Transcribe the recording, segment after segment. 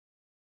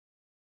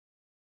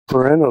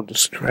Parental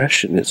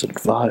discretion is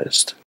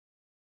advised.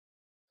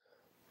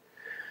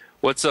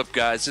 What's up,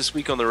 guys? This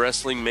week on the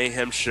Wrestling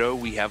Mayhem Show,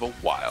 we have a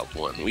wild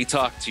one. We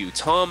talk to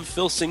Tom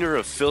Filsinger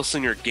of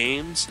Filsinger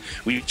Games.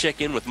 We check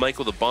in with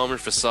Michael the Bomber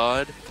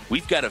Facade.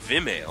 We've got a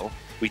Vimeo.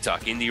 We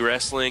talk indie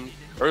wrestling,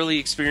 early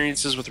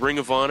experiences with Ring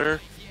of Honor,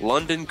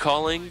 London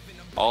Calling,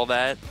 all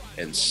that,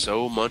 and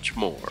so much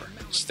more.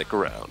 Stick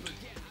around.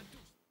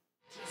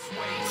 Just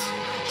wait,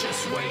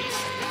 just wait,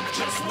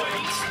 just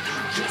wait,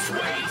 just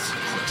wait,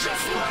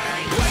 just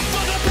wait. Wait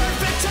for the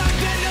perfect time,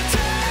 then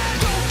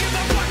attack. Don't give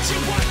up what you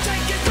want,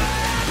 take it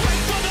back.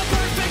 Wait for the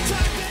perfect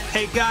time,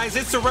 then Hey guys,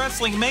 it's the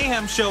Wrestling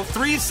Mayhem Show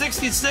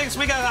 366.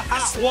 We got a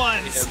hot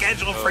one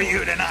scheduled for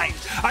you tonight.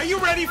 Are you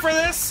ready for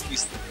this?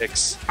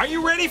 Are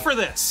you ready for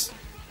this?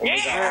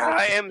 Yeah,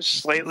 I am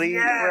slightly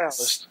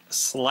aroused.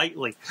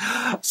 Slightly.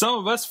 Some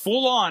of us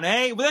full on,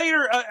 eh?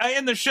 Later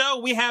in the show,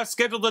 we have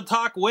scheduled to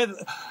talk with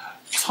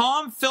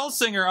Tom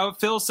Filsinger of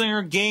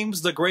Filsinger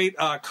Games, the great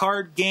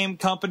card game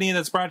company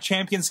that's brought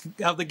Champions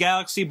of the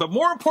Galaxy. But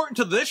more important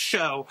to this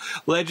show,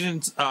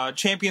 Legends,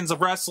 Champions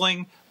of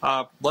Wrestling.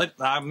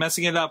 I'm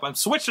messing it up. I'm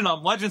switching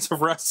them. Legends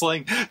of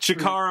Wrestling,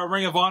 Chikara,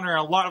 Ring of Honor,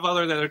 and a lot of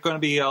other that are going to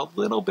be a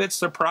little bit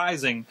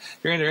surprising. If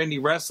you're into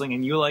indie wrestling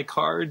and you like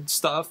card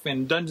stuff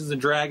and Dungeons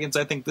and Dragons,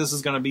 I think this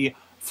is going to be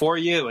for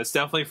you. It's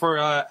definitely for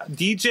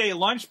DJ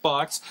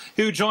Lunchbox,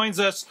 who joins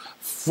us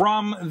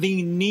from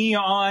the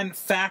Neon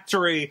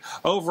Factory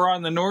over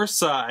on the north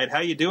side. How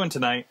you doing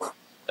tonight?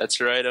 That's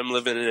right, I'm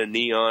living in a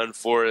neon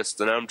forest,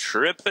 and I'm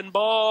tripping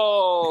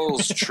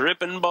balls,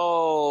 tripping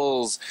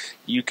balls.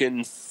 You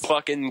can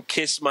fucking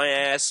kiss my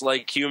ass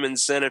like Human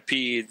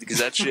Centipede, because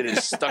that shit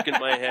is stuck in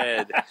my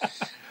head.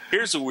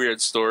 Here's a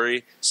weird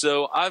story.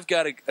 So I've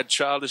got a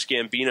Childish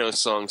Gambino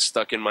song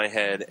stuck in my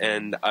head,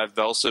 and I've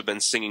also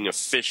been singing a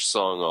Fish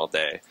song all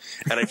day.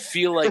 And I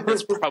feel like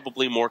that's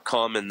probably more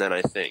common than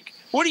I think.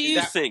 What do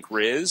you think,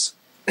 Riz?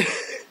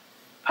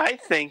 I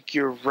think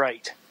you're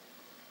right.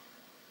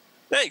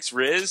 Thanks,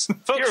 Riz.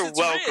 Folks, You're it's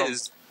welcome.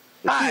 Riz.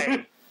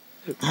 Hi.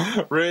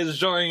 Riz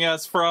joining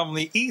us from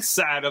the east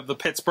side of the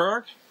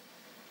Pittsburgh.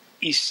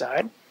 East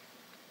side?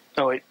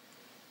 Oh, wait.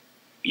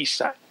 East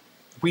side.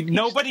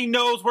 Nobody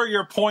knows where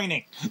you're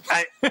pointing.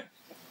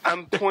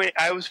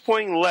 I was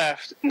pointing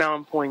left, now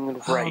I'm pointing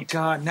right. Oh,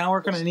 God. Now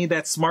we're going to need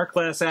that smart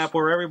glass app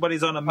where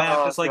everybody's on a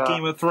map, just like God.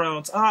 Game of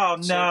Thrones. Oh,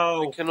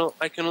 no. So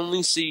I can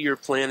only see your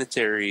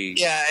planetary...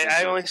 Yeah,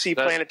 I only see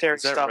planetary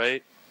is that stuff.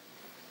 Right?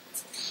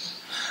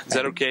 Is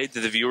that okay?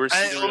 Do the viewers see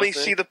I the real only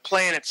thing? see the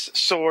planets,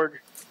 Sword.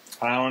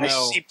 I don't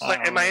know.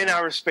 Am I in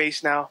outer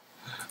space now?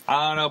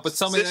 I don't know, but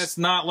somebody that's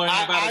not learning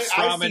about I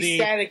astronomy... see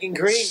static and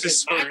green.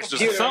 'Cause my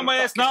computer Somebody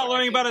that's not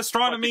learning about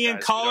astronomy in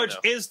guys, college you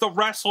don't know. is the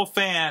Wrestle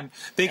fan,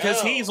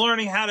 because Oh. he's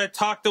learning how to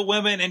talk to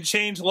women and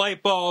change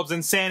light bulbs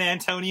in San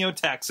Antonio,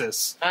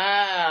 Texas.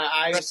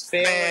 I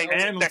fail.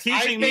 And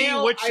teaching me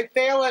I which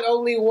fail at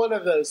only one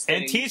of those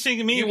things. and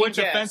teaching me You which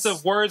can guess.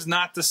 offensive words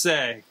not to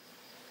say.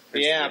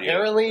 Yeah, video.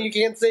 apparently you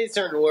can't say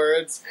certain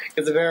words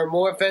because they're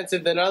more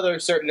offensive than other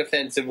certain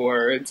offensive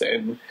words,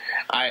 and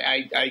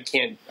I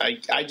can't.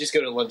 I just go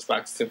to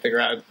Lunchbox to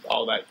figure out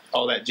all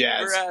that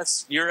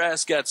jazz. Your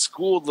ass got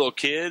schooled, little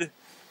kid.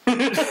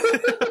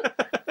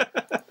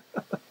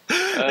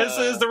 This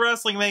is the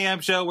Wrestling Mayhem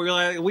Show.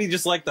 We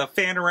just like to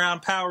fan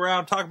around, pow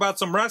around, talk about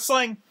some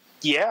wrestling,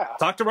 Yeah.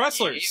 talk to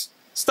wrestlers,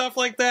 stuff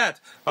like that.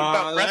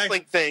 About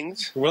wrestling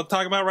things. We'll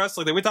talk about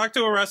wrestling. We talked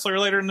to a wrestler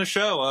later in the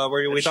show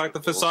where we talked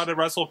to Facade at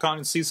WrestleCon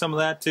and see some of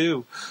that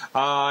too.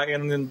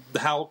 And then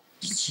how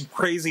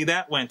crazy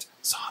that went.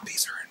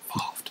 Zombies are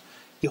involved.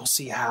 You'll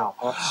see how.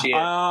 Oh, shit.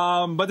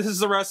 But this is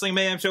the Wrestling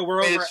Mayhem Show.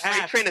 We're Wait, over is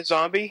Freight at... Train a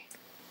zombie?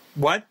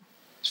 What?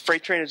 Is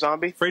Freight Train a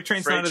zombie? Freight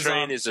Train's Freight not a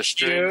Train zombie. is a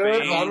string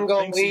Dude, bean. I'm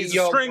gonna Thinks eat he's a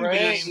your string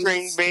brains. bean.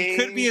 String bean. It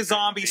could be a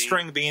zombie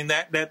string bean.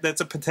 That's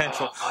a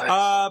potential.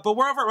 But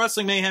we're over at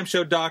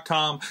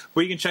WrestlingMayhemShow.com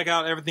where you can check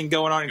out everything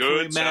going on,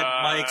 including Good Mad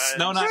times. Mike's.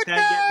 No, not Good that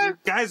yet. You times.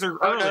 guys are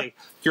Oh, no. early.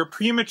 You're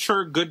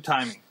premature good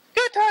timing.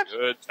 Good times.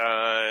 Good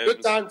times.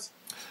 Good times.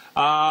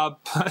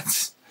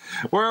 But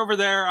we're over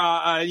there.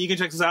 You can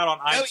check us out on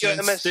yeah, iTunes,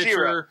 MS0.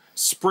 Stitcher,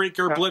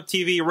 Spreaker, Blip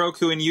TV,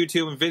 Roku, and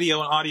YouTube, and video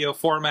and audio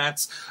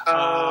formats.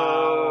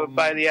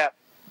 By the app.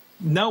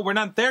 No, we're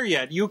not there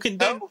yet. You can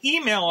then No?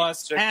 email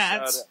us Check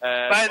at... us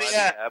out By the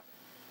app.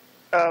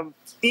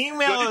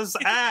 Email us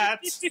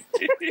at...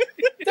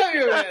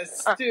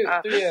 WS,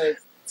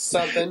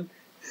 something.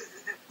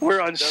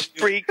 We're on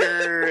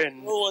Spreaker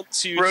and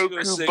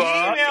Roku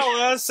Box.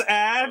 Email us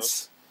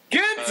at...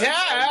 Good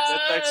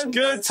times.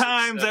 Good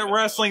times at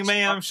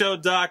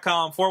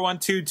WrestlingMayhemShow.com,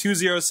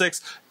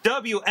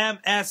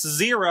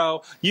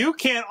 412-206-WMS0. You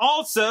can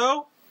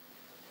also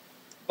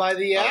By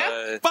the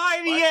app.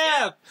 buy the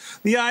app,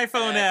 the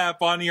iPhone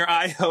app on your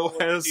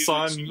iOS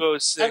on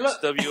 206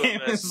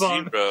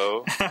 Amazon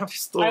WMS0. App I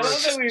Store. love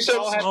that we've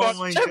So, all had. Oh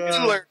my what have you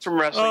God. learned from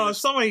wrestling? Oh,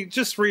 somebody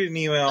just read an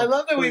email. I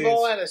love that we've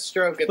all please. had a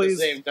stroke at Please.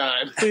 the same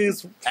time.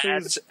 Please,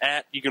 please.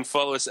 You can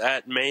follow us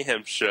at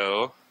Mayhem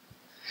Show.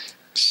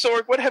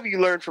 Sorg, what have you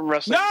learned from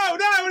wrestling? No!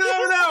 Remember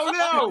No!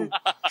 when-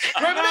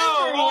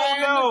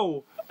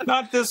 Oh, no!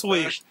 Not this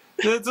week.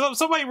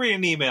 Somebody read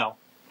an email.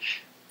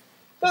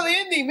 So the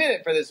ending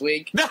minute for this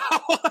week. No.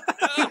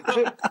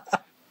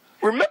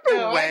 Remember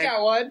No,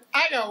 when?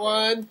 I got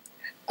one.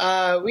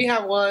 We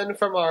have one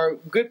from our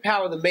good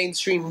pal of the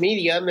mainstream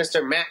media,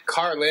 Mr. Matt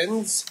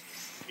Carlins.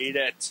 Read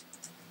it.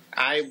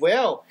 I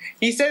will.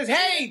 He says,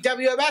 "Hey,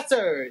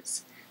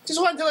 WMSers! Just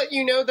wanted to let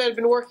you know that I've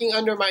been working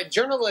under my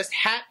journalist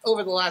hat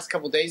over the last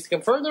couple days to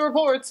confirm the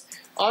reports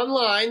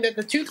online that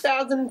the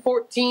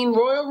 2014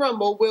 Royal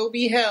Rumble will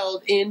be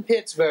held in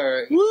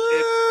Pittsburgh.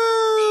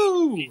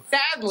 Woo!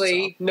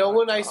 Sadly, no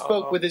one I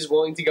spoke with is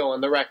willing to go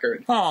on the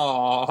record.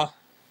 Aww.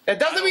 That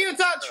doesn't mean it's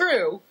not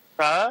true."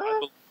 Huh?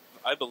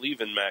 I believe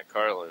in Matt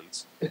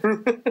Carlins.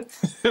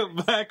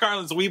 Matt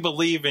Carlins, we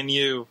believe in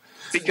you.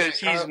 Because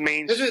he's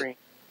mainstream.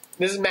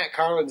 This is Matt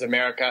Carlins,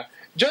 America.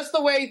 Just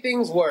the way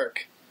things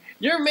work.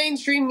 Your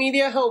mainstream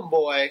media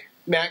homeboy,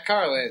 Matt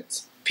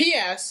Carlins.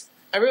 P.S.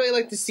 I really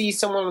like to see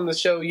someone on the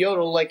show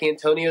yodel like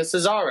Antonio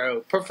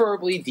Cesaro,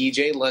 preferably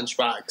DJ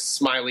Lunchbox.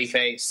 Smiley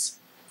face.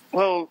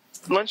 Well,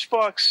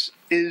 Lunchbox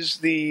is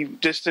the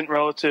distant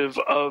relative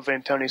of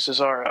Antonio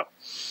Cesaro.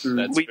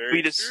 That's We- very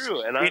we dis-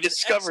 true. And we I'm an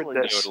discovered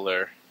excellent this.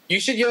 yodeler. You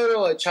should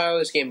yodel a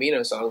Childish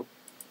Gambino song.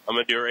 I'm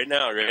gonna do it right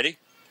now. Ready?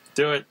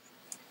 Do it.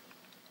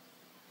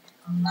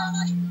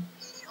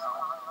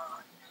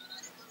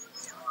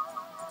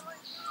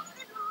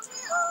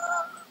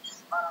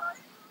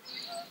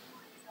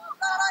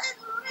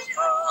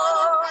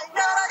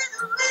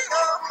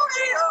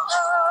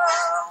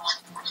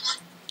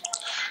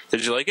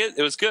 Did you like it?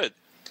 It was good.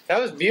 That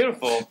was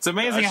beautiful. It's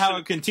amazing I how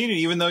should- it continued,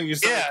 even though you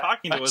started Yeah,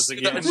 talking to I us should-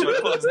 again. I should-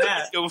 What was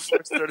that? Go before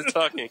I started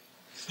talking.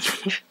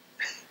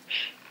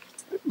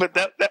 But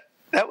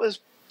that was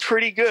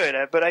pretty good.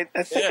 But I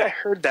think Yeah. I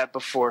heard that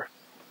before.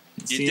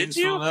 Seems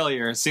you?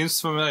 familiar. Seems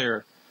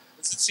familiar.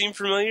 Does it seem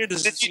familiar?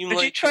 Does it Did seem you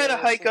like try to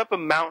hike up a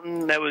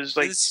mountain that was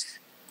like Does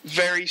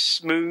very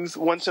smooth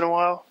once in a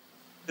while?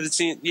 it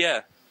seem?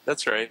 Yeah,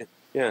 that's right.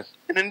 Yeah,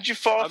 And then did you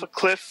fall off a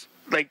cliff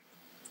like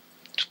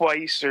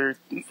twice or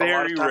a lot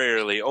very of times?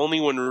 rarely. Only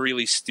when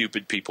really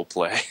stupid people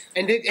play.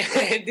 And did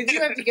did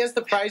you have to guess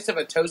the price of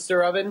a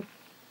toaster oven?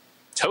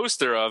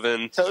 Toaster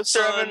oven.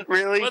 Toaster Son, oven?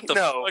 Really? What the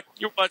No. fuck?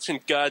 You're watching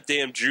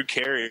goddamn Drew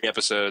Carey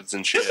episodes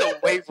and shit. Just a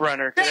wave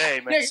runner today,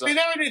 man. Yeah, we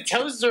never did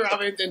toaster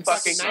ovens in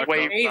fucking Fucking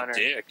wave 1980. runner.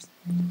 Dick.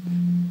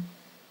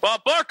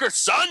 Bob Barker,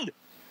 son.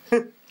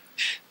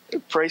 The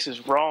price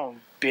is wrong,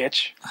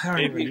 bitch. I don't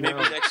Maybe even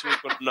know. next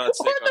week when I'm not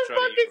sick, What I'll the try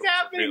fuck to is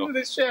happening to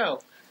the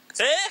show?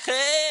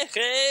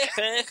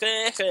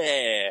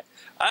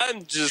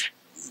 I'm just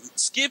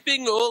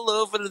skipping all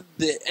over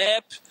the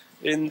app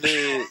in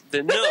the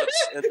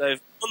notes, and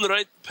I've gone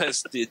right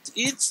past it.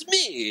 It's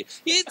me.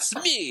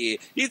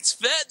 It's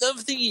Fan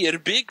of the Year,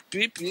 Big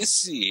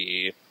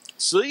PPC.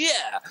 So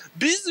yeah,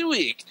 busy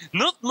week.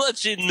 Not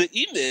much in the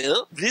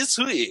email this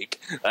week.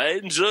 I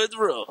enjoyed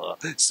Raw.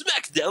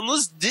 SmackDown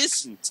was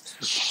decent.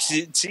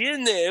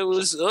 TNA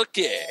was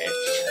okay.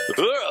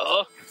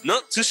 Raw,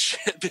 not too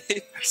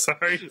shabby.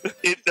 Sorry.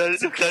 It does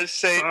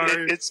say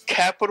Sorry. it's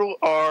capital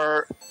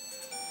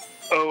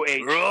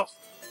R-O-H. Raw,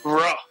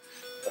 Raw.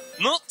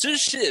 not too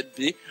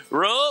shabby.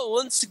 Raw,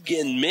 once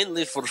again,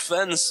 mainly for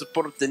fan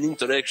support and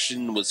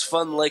interaction, was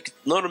fun like it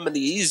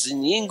normally is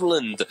in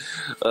England.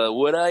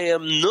 Where I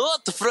am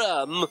not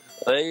from,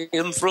 I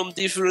am from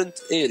different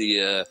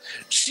area.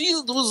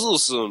 Shield was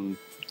awesome.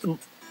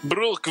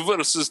 Brock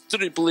versus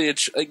Triple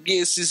H, I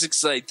guess is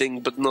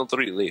exciting, but not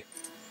really.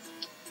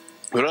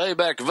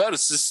 Ryback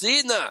versus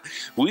Cena.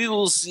 We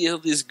will see how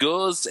this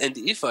goes and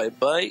if I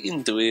buy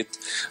into it.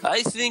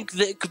 I think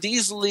they could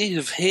easily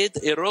have had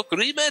a Rock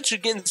rematch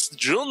against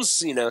John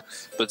Cena,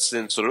 but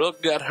since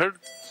Rock got hurt,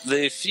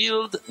 they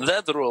filled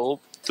that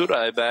role to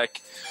Ryback.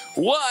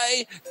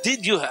 Why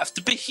did you have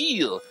to be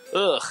heel?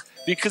 Ugh,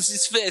 because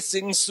he's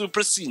facing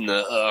Super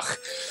Cena. Ugh.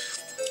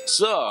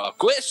 So,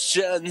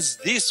 questions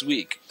this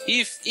week.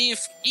 If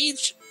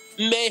each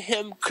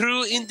Mayhem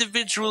crew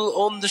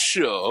individual on the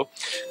show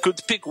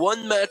could pick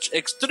one match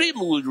Extreme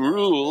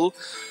Rule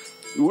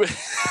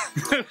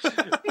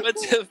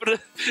whatever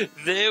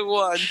they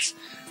want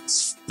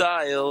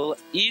style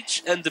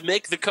each and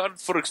make the card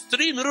for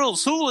Extreme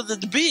Rules, who would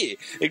it be?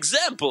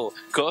 Example,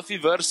 Coffee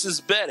versus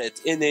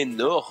Barrett in a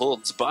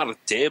no-holds-barred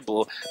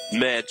table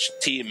match.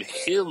 Team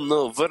Hell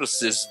No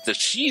versus The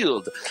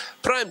Shield.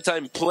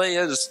 Primetime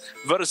Players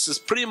versus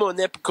Primo and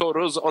Epico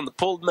Rose on the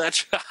pole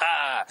match.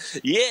 Haha,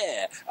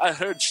 yeah, I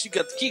heard she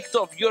got kicked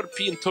off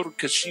European tour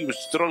because she was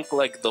drunk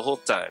like the whole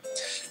time.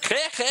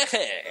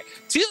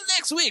 Till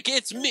next week,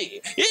 it's me,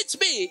 it's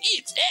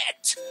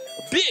it,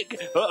 Big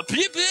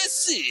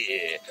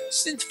PPC,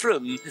 sent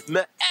from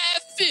my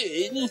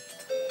iPhone.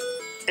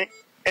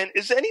 And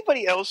is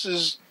anybody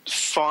else's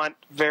font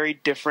very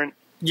different?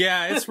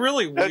 Yeah, it's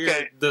really weird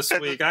Okay. this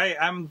week.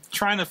 I'm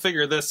trying to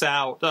figure this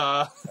out.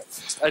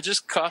 I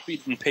just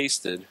copied and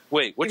pasted.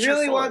 Wait, what's He your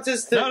really font? wants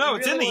us to. no, he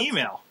it's in really the wants-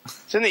 email.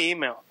 It's in the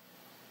email.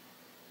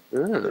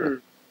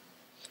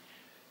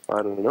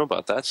 I don't know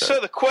about that. Then. So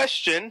the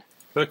question,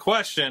 The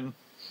question.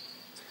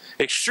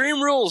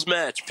 Extreme Rules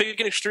match. Pick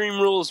an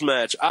Extreme Rules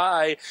match.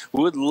 I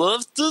would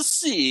love to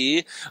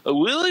see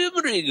William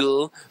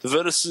Regal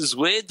versus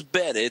Wade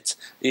Bennett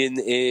in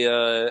a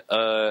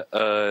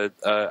I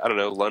don't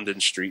know, London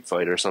street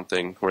fight or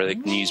something where they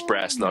can use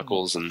brass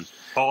knuckles and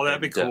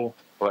that'd be cool.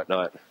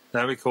 Whatnot.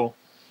 That'd be cool.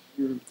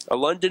 A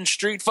London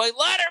street fight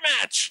ladder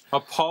match. A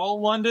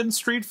Paul London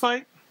street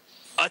fight.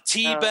 A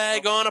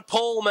teabag on a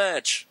pole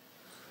match.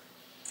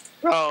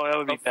 Oh, that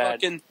would be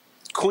bad. Fucking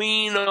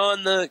queen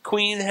on the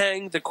queen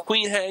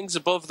hangs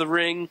above the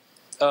ring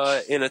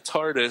in a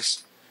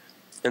TARDIS,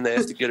 and they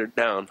have to get her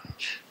down.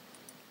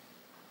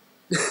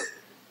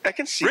 I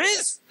can see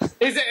Riz,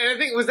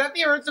 Was that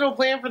the original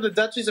plan for the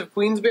Duchess of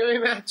Queensberry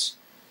match?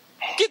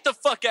 get the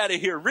fuck out of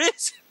here,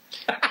 Riz.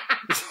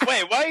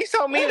 Wait, why are you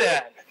telling me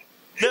that?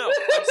 No,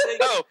 I'm saying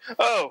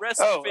wrestling fans,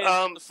 oh,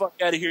 get the fuck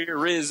out of here,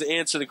 Riz.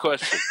 Answer the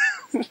question.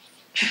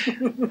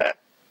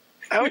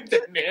 I would,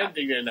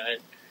 Demanding tonight.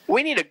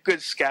 we need a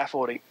good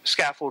scaffold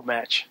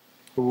match.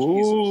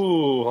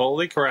 Ooh,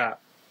 holy crap.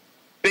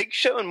 Big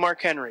Show and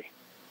Mark Henry.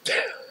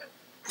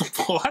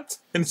 What?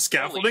 In a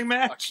scaffolding Holy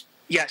match?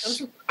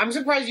 Yes, I'm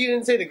surprised you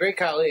didn't say the Great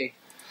Khali.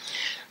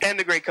 and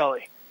the Great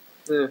Khali.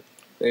 There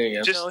you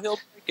go. Just- No, he'll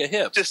break a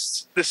hip.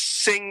 Just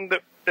sing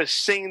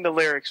the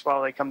lyrics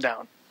while they come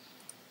down.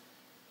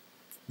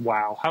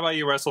 Wow. How about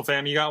you,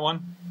 WrestleFan? You got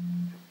one?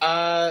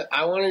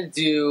 I want to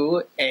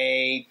do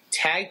a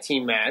tag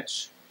team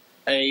match.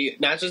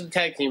 Not just a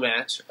tag team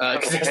match,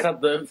 because that's not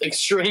the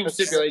extreme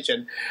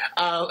stipulation.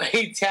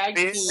 A tag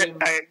team,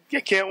 I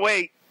can't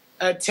wait.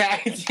 a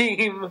tag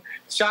team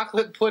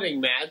chocolate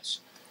pudding match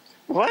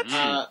What?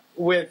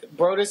 with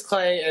Brodus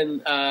Clay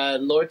and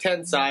Lord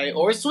Tensai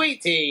or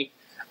Sweet Tea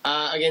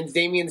against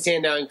Damian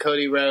Sandow and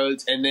Cody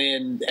Rhodes, and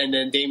then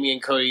Damian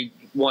and Cody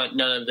want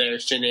none of their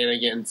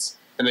shenanigans,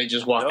 and they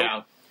just walk Nope.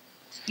 out.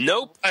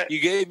 Nope. You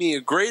gave me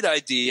a great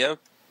idea.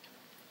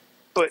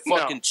 But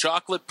Fucking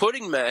chocolate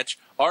pudding match.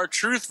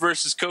 R-Truth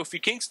versus Kofi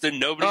Kingston.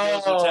 Nobody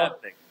knows what's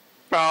happening.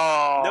 no.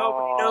 Oh.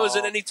 Nobody knows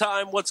at any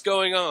time what's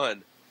going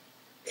on.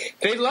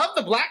 They love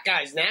the black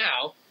guys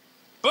now.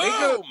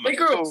 Boom! They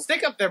grew a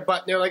stick up their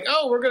butt, and they're like,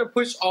 "Oh, we're going to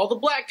push all the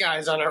black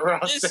guys on our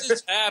roster." This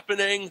is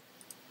happening.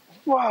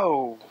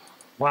 Whoa.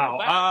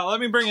 Wow. Let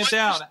me bring it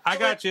down. I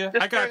got you.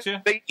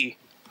 Baby.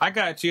 I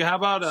got you. How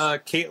about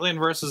Caitlyn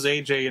versus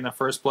AJ in a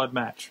First Blood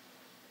match?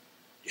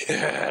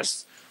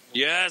 Yes.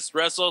 Yes,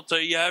 wrestle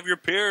till you have your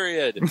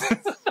period.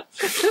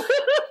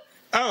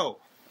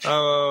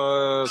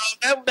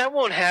 That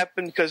won't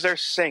happen because they're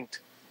synced.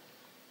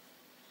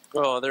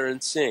 Oh, they're in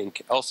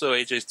sync. Also,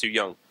 AJ's too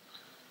young.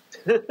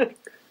 Yeah.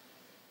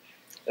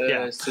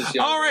 It's just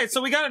young. All right,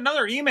 so we got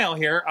another email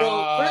here.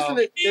 Well,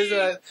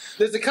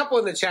 there's a couple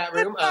in the chat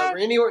room.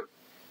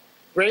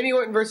 Randy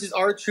Orton versus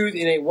R-Truth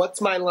in a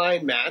What's My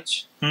Line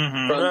match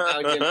Mhm. from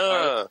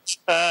Alexander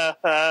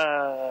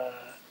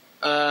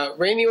Park.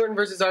 Randy Orton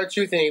versus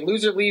R-Truth in a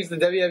loser leaves the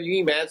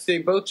WWE match. They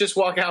both just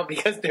walk out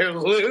because they're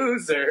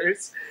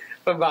losers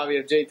from Bobby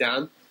of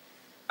J-Town.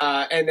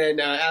 And then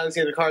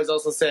Alexander Cars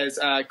also says,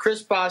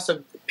 Chris Bosh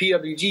of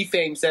PWG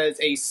fame says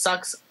a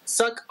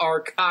suck our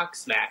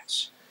cocks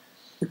match.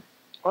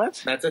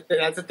 What? That's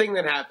a thing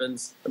that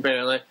happens,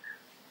 apparently.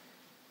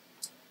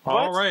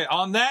 All right.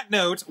 On that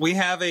note, we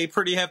have a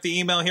pretty hefty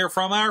email here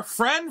from our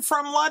friend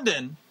from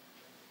London.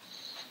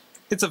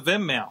 It's a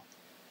Vim mail.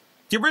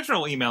 The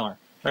original emailer,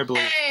 I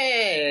believe.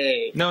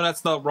 Hey! No,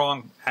 that's the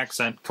wrong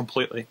accent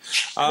completely.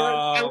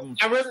 I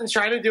wasn't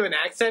trying to do an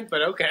accent,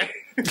 but okay.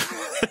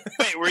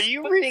 Wait, were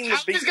you reading I'm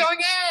the just going,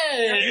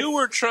 hey! You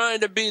were trying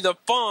to be the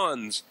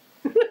Fonz.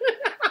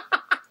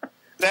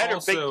 that or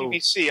also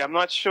Big BBC? I'm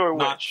not sure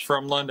Not which.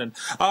 from London.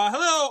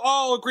 Hello,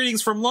 all.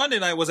 Greetings from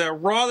London. I was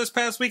at Raw this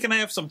past week, and I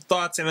have some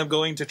thoughts, and I'm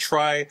going to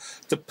try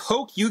to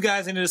poke you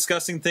guys into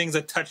discussing things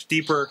a touch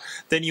deeper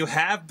than you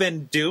have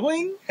been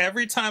doing.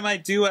 Every time I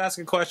do ask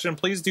a question,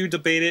 please do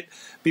debate it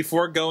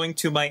before going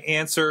to my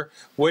answer,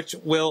 which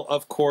will,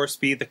 of course,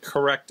 be the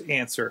correct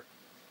answer.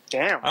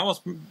 Damn.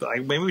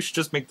 Maybe we should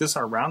just make this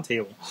our round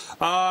table.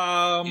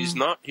 He's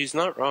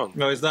not wrong.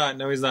 No, he's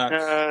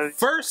not.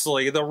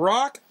 Firstly, The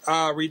Rock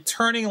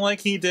returning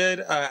like he did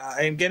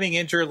and getting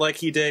injured like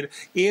he did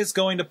is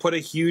going to put a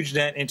huge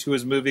dent into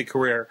his movie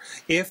career.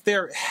 If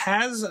there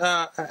has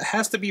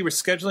to be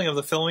rescheduling of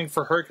the filming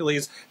for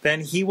Hercules,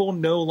 then he will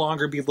no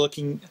longer be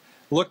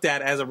looked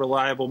at as a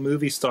reliable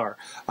movie star.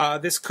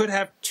 This could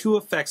have two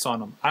effects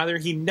on him. Either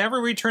he never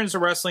returns to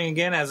wrestling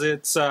again as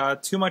it's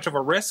too much of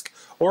a risk,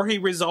 or he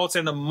results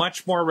in a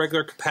much more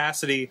regular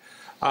capacity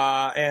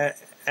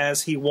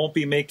as he won't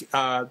be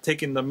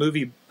taking the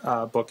movie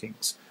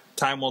bookings.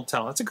 Time will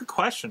tell. That's a good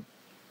question.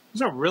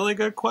 It's a really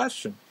good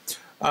question.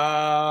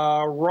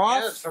 Yeah,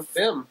 it's from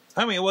them.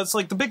 I mean, it was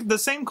like the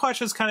same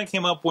questions kind of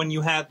came up when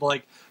you had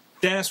like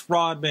Dennis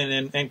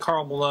Rodman and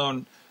Karl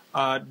Malone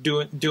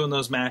doing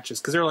those matches,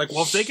 because they're like,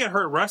 well, if they get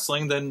hurt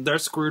wrestling, then they're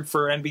screwed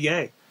for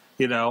NBA,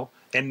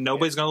 and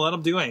nobody's going to let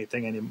them do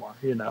anything anymore,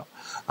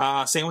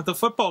 Same with the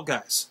football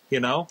guys,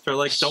 they're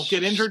like, don't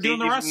get injured doing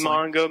the wrestling.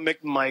 Mongo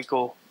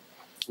McMichael.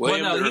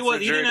 William well, the no,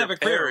 he didn't have a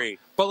career. Perry.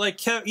 But like,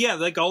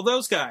 like all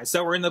those guys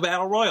that were in the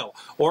Battle Royal,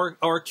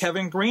 or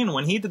Kevin Green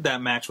when he did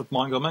that match with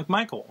Mongo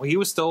McMichael, he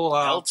was still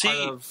LT. part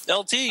of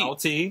LT.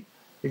 LT,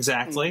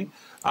 exactly.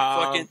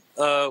 Fucking,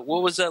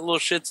 what was that little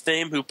shit's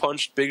name who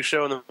punched Big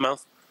Show in the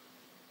mouth?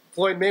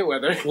 Floyd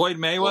Mayweather. Floyd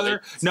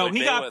Mayweather. No, Floyd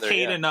he got Mayweather,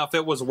 paid yeah. enough;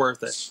 it was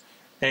worth it.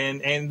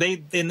 And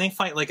they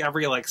fight like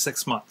every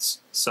 6 months.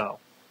 So,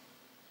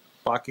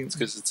 fucking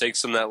Because it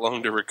takes them that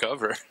long to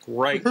recover.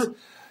 right.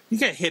 You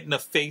get hit in the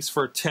face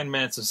for 10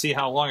 minutes and see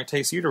how long it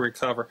takes you to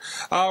recover.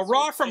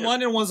 Raw from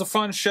London was a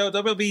fun show.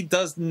 WWE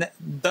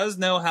does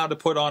know how to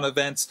put on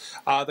events.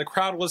 The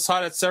crowd was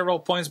hot at several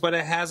points, but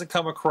it hasn't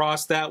come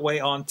across that way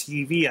on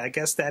TV. I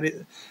guess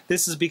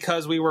this is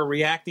because we were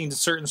reacting to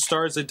certain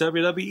stars that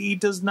WWE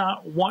does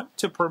not want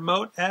to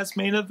promote as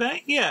main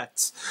event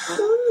yet.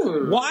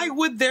 Why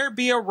would there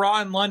be a Raw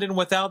in London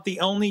without the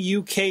only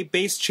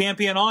UK-based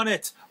champion on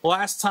it?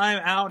 Last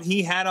time out,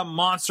 he had a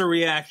monster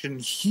reaction,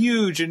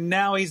 huge, and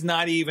now he's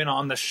not even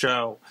on the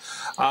show.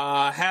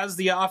 Has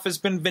The Office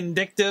been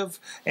vindictive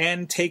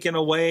and taken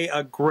away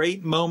a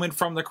great moment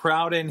from the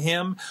crowd and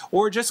him,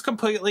 or just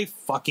completely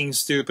fucking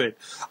stupid?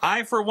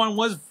 I, for one,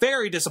 was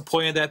very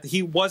disappointed that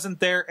he wasn't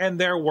there, and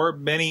there were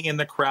many in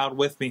the crowd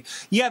with me.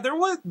 Yeah, they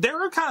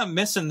were kind of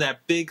missing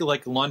that big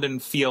London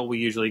feel we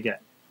usually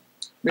get.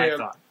 Yeah. I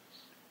thought.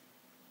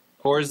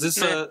 Or is this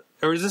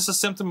a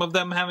symptom of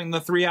them having the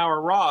 3-hour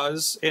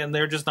Raws and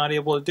they're just not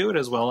able to do it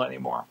as well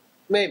anymore?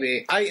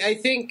 Maybe. I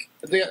think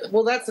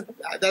that's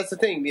the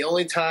thing. The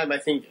only time I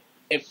think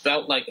it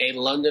felt like a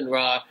London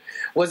Raw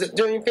was it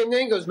during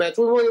Fandango's match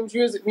when William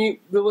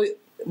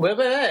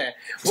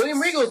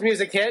Regal's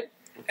music hit,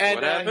 and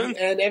What happened?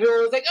 And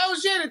everyone was like, "Oh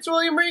shit, it's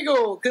William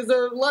Regal because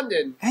of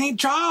London." And he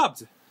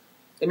jobbed.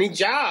 And he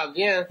jobbed,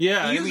 yeah.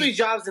 Yeah, He usually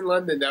jobs in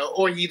London though,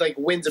 or he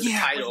wins a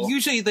title. But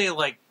usually they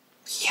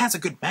he has a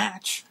good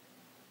match.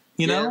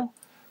 You know?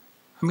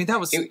 I mean, that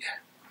was...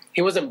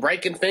 He wasn't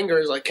breaking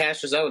fingers like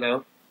Cassius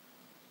Ohno.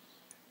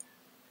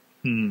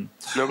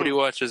 Nobody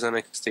watches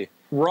NXT.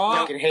 Raw... I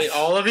fucking hate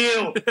all of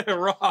you.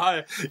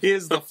 Raw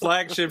is the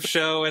flagship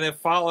show, and it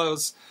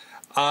follows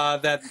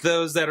that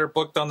those that are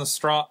booked on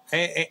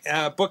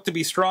the booked to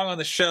be strong on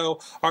the show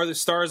are the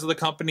stars of the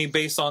company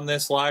based on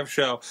this live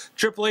show.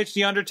 Triple H,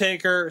 The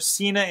Undertaker,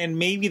 Cena, and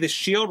maybe The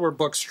Shield were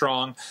booked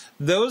strong.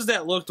 Those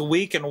that looked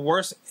weak and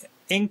worse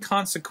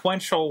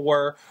inconsequential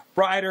were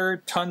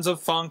Ryder, Tons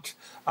of Funk,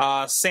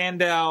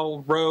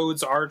 Sandow,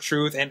 Rhodes,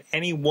 R-Truth, and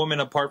any woman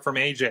apart from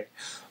AJ.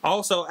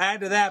 Also,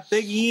 add to that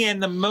Big E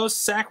and the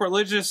most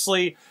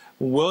sacrilegiously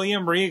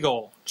William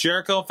Regal.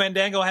 Jericho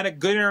Fandango had a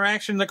good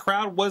interaction. The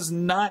crowd was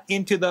not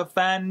into the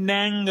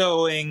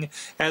fandangoing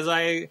as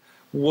I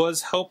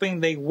was hoping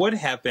they would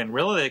have been.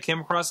 Really, they came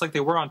across like they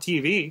were on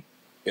TV.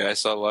 Yeah, I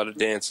saw a lot of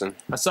dancing.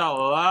 I saw a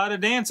lot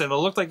of dancing. It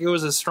looked like it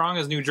was as strong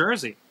as New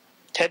Jersey.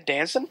 Ted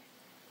Danson?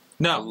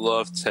 I No.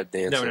 loved Ted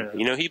Danson. No.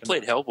 You know, he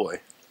played Hellboy.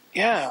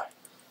 Yeah.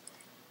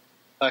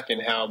 Fucking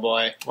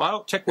Hellboy.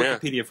 Well, check Yeah.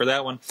 Wikipedia for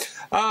that one.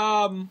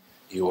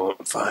 You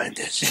won't find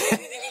it.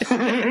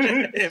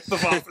 If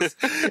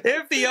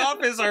the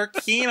Office are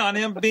keen on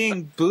him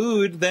being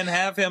booed, then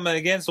have him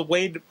against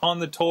Wade on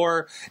the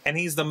tour, and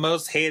he's the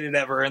most hated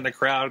ever in the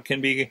crowd,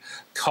 can be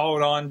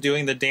called on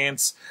doing the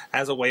dance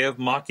as a way of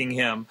mocking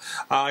him.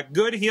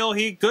 Good heel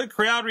heat, good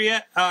crowd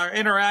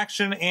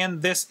interaction,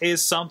 and this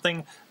is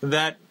something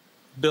that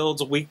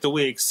builds week to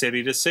week,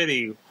 city to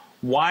city.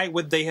 Why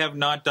would they have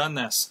not done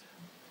this?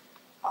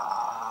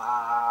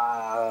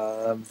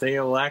 They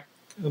lack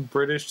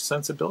British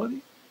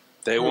sensibility?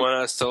 They want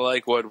us to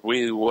like what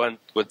we want,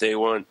 what they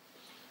want.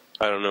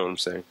 I don't know what I'm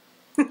saying.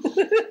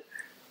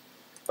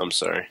 I'm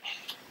sorry.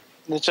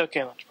 It's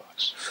okay,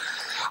 Lunchbox.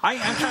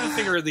 I'm trying to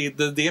figure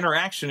the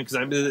interaction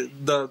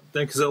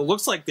because it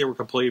looks like they were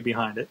completely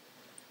behind it,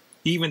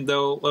 even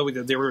though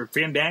they were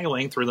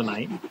fandangling through the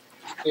night.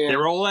 Yeah. They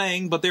were all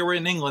laying, but they were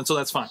in England, so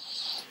that's fine.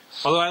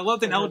 Although I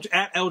loved an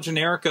at El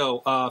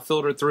Generico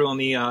filtered through on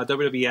the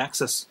WWE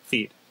Access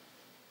feed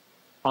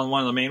on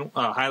one of the main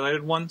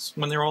highlighted ones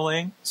when they were all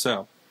laying.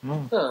 So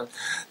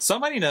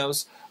somebody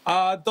knows.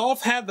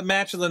 Dolph had the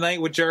match of the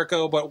night with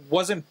Jericho, but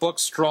wasn't booked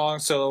strong.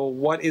 So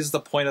what is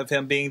the point of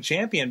him being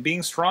champion?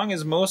 Being strong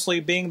is mostly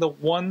being the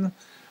one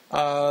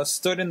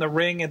stood in the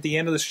ring at the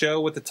end of the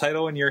show with the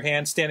title in your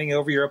hand, standing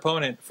over your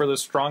opponent. For the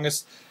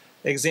strongest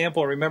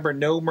example, remember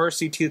No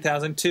Mercy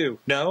 2002.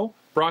 No?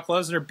 Brock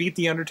Lesnar beat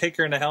The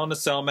Undertaker in a Hell in a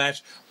Cell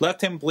match,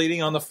 left him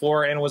bleeding on the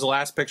floor, and was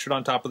last pictured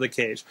on top of the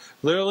cage.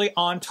 Literally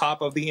on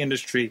top of the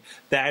industry.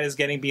 That is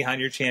getting behind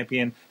your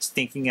champion.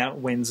 Stinking out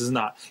wins is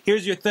not.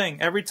 Here's your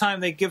thing. Every time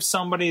they give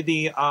somebody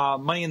the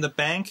Money in the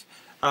Bank,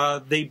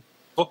 they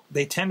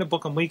tend to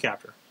book them week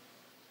after.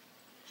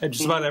 And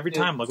just about every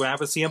time. Look what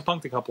happened to CM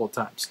Punk a couple of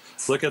times.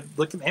 Look at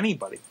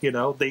anybody. You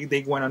know,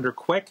 they went under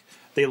quick.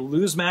 They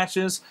lose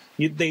matches.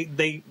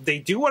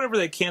 They do whatever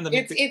they can to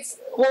make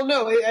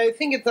I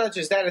think it's not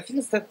just that. I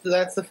think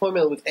that's the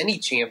formula with any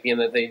champion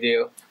that they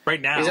do.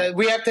 Right now. Is that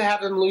we have to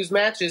have them lose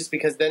matches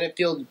because then it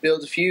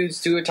builds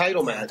feuds to a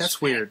title match.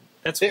 That's weird.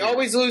 They weird.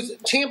 always lose.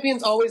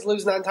 Champions always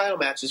lose non-title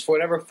matches for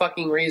whatever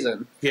fucking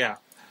reason. Yeah.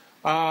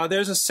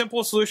 There's a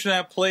simple solution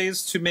that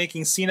plays to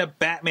making Cena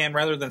Batman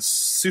rather than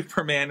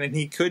Superman, and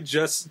he could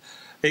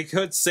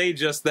say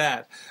just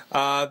that.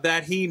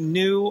 That he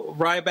knew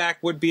Ryback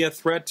would be a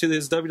threat to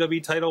his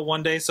WWE title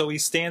one day, so he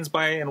stands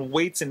by and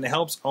waits and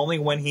helps only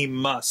when he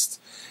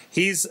must.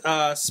 He's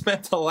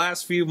spent the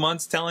last few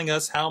months telling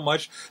us how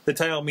much the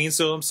title means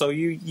to him, so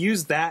you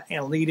use that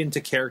and lead into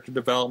character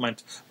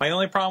development. My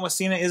only problem with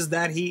Cena is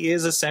that he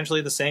is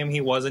essentially the same he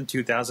was in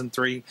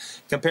 2003.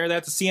 Compare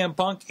that to CM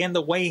Punk and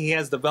the way he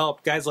has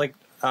developed. Guys like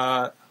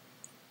Triple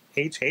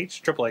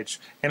H,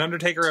 and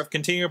Undertaker have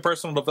continued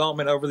personal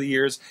development over the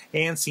years,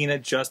 and Cena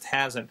just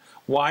hasn't.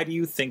 Why do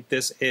you think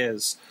this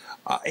is?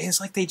 It's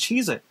like they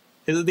cheese it.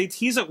 They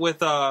tease it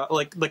with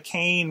like the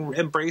Kane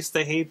embrace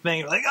the hate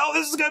thing, like, oh,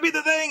 this is gonna be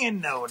the thing, and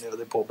no,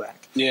 they pull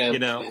back. Yeah, you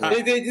know,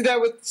 they did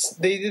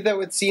that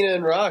with Cena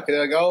and Rock.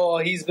 They're like, oh,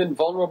 he's been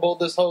vulnerable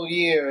this whole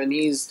year, and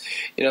he's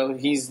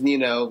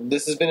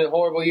this has been a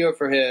horrible year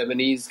for him,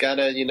 and he's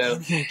gotta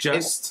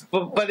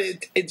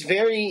it's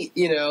very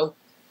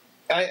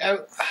I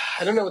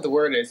don't know what the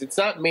word is. It's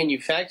not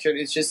manufactured.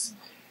 It's just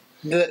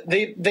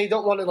they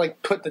don't want to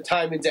like put the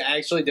time into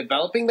actually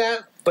developing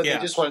that, but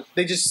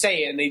they just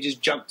say it and they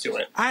just jump to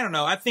it. I don't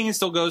know. I think it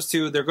still goes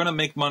to they're going to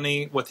make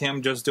money with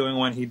him just doing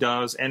what he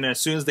does, and as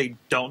soon as they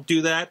don't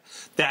do that,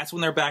 that's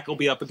when their back will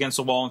be up against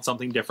the wall and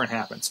something different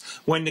happens.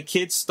 When the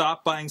kids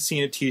stop buying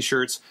Cena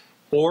t-shirts,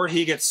 or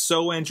he gets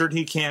so injured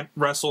he can't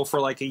wrestle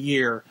for like a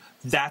year,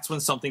 that's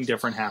when something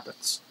different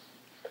happens,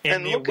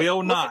 and it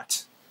will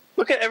not.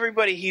 Look at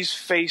everybody he's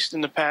faced in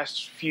the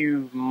past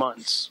few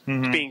months,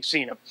 being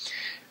Cena.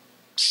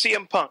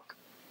 CM Punk,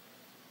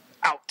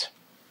 out.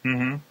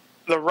 Mm-hmm.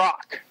 The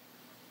Rock,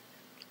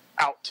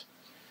 out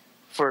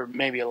for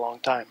maybe a long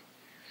time.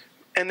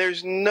 And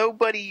there's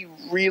nobody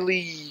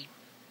really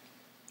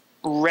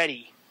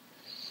ready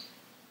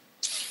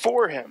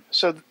for him.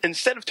 So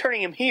instead of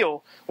turning him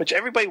heel, which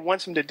everybody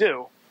wants him to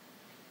do,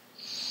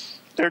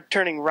 they're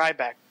turning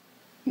Ryback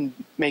and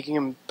making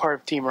him part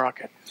of Team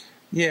Rocket.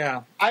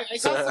 Yeah. I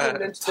saw someone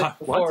mention it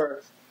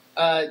before.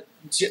 And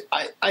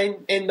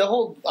the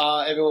whole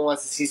everyone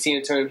wants to see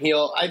Cena turn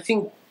heel. I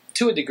think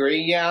to a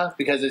degree, yeah,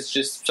 because it's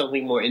just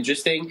something more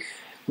interesting.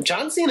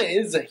 John Cena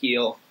is a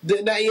heel.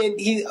 When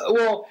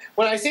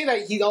I say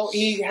that,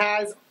 he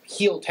has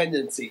heel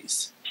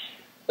tendencies.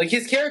 Like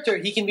his character,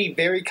 he can be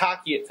very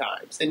cocky at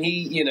times, and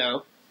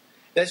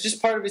that's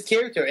just part of his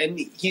character. And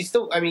he's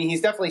still,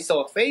 he's definitely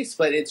still a face,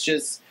 but it's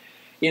just,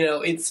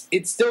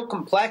 it's still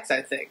complex.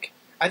 I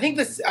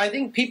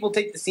think people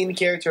take the Cena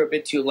character a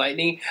bit too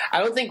lightly. I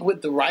don't think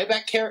with the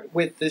Ryback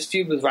with this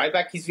feud with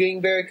Ryback, he's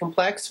being very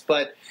complex,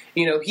 but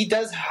he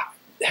does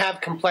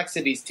have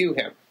complexities to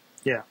him.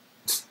 Yeah,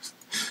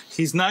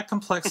 he's not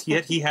complex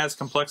yet. He has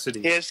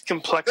complexity. He has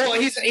complexity. Well,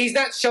 he's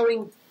not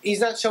showing. He's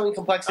not showing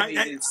complexity.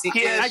 I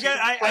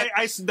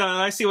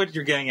see what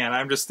you're getting at.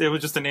 It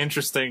was just an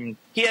interesting.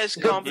 He has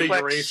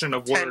configuration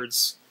of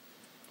words.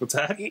 What's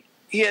that? He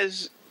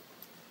has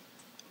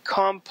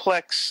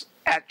complex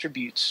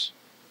attributes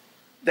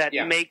that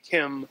make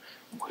him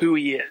who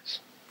he is.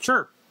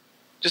 Sure.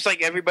 Just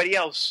like everybody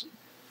else.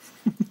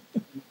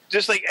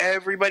 Just like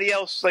everybody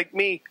else, like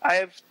me.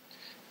 I'm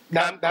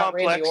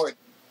complex.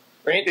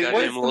 Randy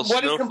Orton.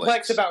 What is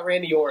complex about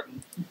Randy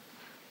Orton?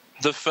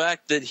 The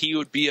fact that he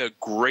would be a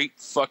great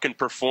fucking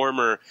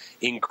performer,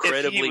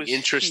 incredibly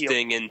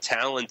interesting and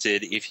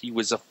talented if he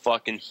was a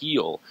fucking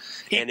heel.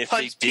 And if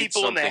they did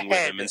something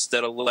with him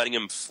instead of letting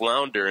him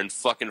flounder and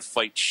fucking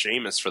fight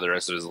Sheamus for the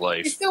rest of his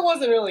life. He still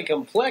wasn't really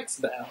complex,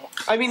 though.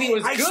 He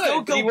was good. I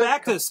still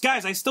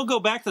go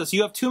back to this.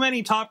 You have too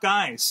many top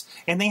guys,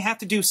 and they have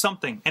to do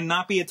something and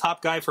not be a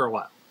top guy for a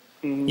while.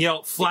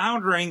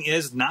 Floundering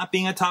is not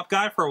being a top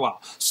guy for a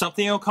while.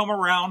 Something will come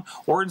around.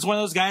 Orton's one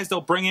of those guys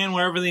they'll bring in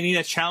whenever they need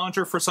a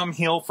challenger for some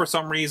heel for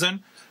some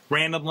reason,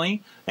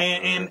 randomly,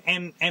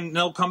 and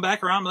they'll come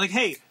back around and be like,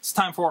 hey, it's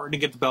time for Orton to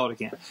get the belt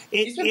again.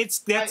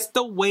 That's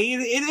the way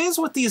it is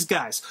with these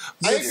guys.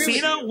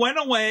 Cena went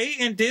away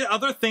and did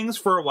other things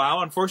for a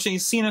while. Unfortunately,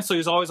 he's Cena, so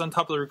he's always on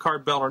top of the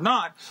card belt or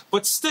not.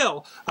 But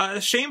still,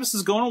 Sheamus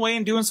is going away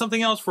and doing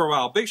something else for a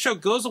while. Big Show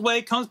goes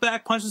away, comes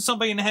back, punches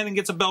somebody in the head, and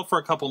gets a belt for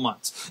a couple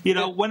months.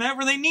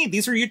 Whenever they need.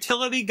 These are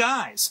utility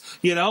guys.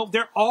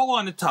 They're all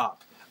on the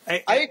top.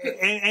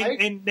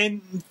 And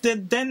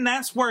then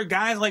that's where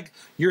guys like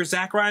your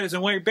Zack Ryders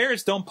and Wade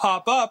Barretts don't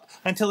pop up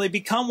until they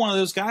become one of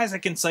those guys that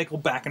can cycle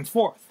back and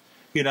forth.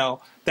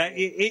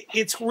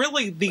 It's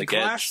really the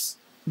glass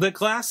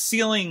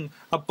ceiling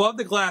above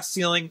the glass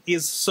ceiling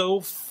is so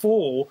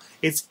full,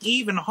 it's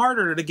even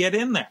harder to get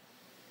in there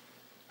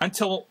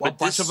until a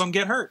bunch of them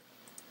get hurt.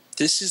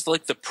 This is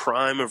like the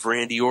prime of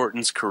Randy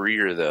Orton's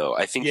career, though.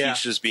 I think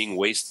he's just being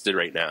wasted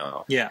right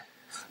now. Yeah.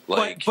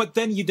 Like, but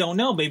then you don't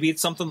know. Maybe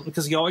it's something,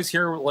 because you always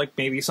hear like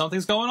maybe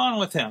something's going on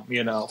with him.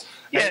 Yeah,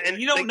 and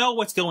you don't know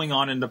what's going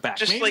on in the back.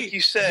 Just maybe, like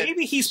you said,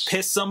 maybe he's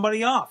pissed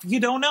somebody off. You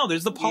don't know.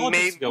 There's the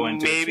politics going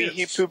into it. Maybe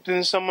he pooped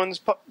in someone's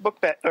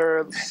book bag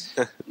or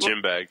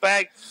gym bag.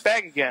 bag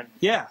again.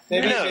 Yeah,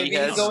 Maybe, Yeah. maybe He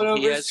has- he's going over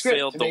he his has script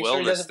failed to the make sure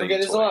he wellness doesn't thing forget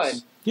his twice.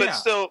 line. yeah.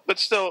 But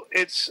still,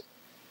 it's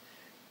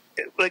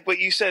like what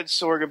you said,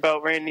 Sorg,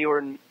 about Randy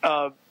Orton.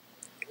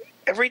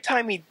 Every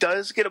time he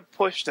does get a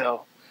push,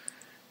 though,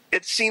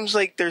 it seems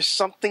like there's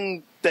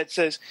something that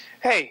says,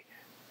 "Hey,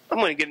 I'm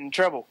going to get in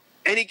trouble,"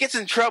 and he gets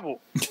in trouble.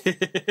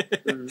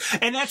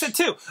 And that's it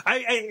too.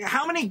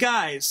 How many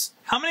guys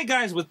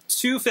with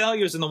 2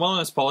 failures in the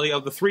wellness policy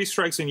of the 3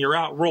 strikes and you're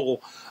out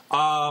rule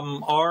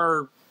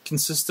are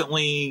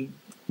consistently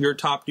your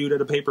top dude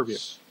at a pay-per-view?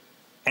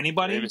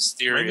 Anybody? Rey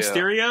Mysterio. Rey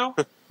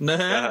Mysterio?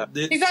 Nah.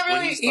 He's not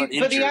When really, he's not but he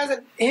injured.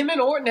 hasn't. Him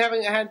and Orton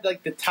haven't had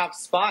like the top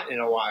spot in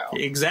a while.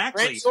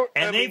 Exactly. Right, so,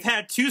 and I they've mean-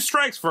 had 2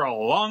 strikes for a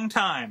long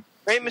time.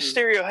 Rey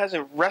Mysterio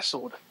hasn't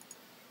wrestled.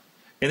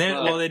 And then,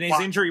 Well, then he's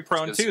injury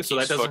prone Because too, so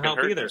that he's doesn't fucking help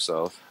hurt either.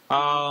 himself.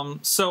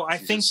 So I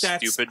He's think a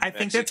that's stupid a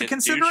Mexican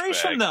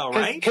consideration douchebag. though,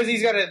 right? Because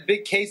he's got a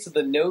big case of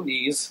the no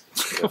knees.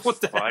 What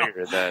the hell?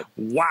 Fire that.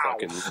 Wow.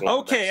 fucking little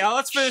Okay, Mexican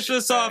let's finish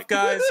this shitbag. off,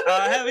 guys.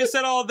 Having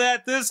said all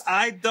that,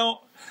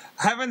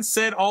 having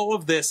said all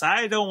of this,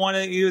 I don't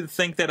want you to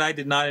think that I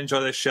did not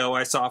enjoy the show.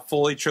 I saw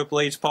Foley, Triple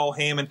H, Paul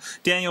Heyman,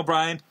 Daniel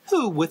Bryan,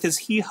 who, with his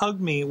 "He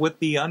Hugged Me" with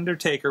The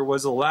Undertaker,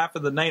 was the laugh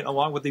of the night,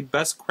 along with the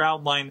best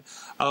crowd line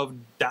of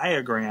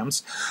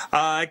diagrams.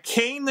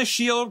 Kane, The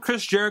Shield,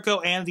 Chris Jericho,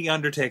 and The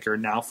Undertaker.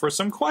 Now for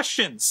some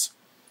questions.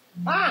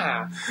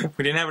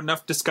 We didn't have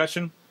enough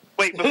discussion.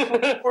 Wait,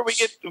 before we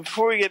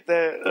get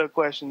the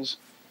questions,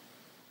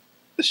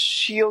 the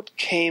Shield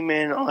came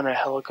in on a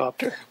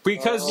helicopter.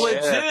 Because yeah.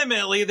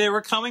 legitimately, they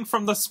were coming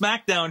from the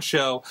SmackDown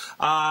show.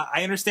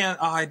 I understand.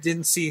 I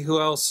didn't see who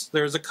else.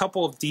 There's a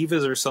couple of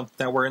divas or something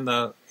that were in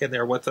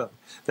there with them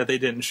that they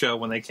didn't show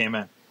when they came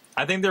in.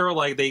 I think they were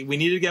like, we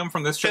needed to get them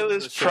from this show. It to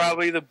was this show.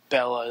 probably the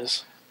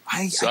Bellas.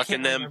 I Sucking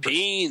can't them remember.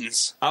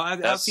 beans.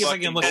 I'll see if I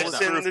can look it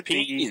That's in up. the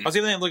team. I'll see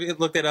if I can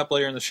look that up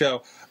later in the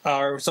show,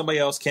 or somebody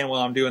else can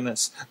while I'm doing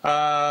this.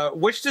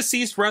 Which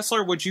deceased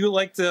wrestler would you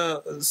like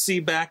to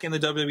see back in the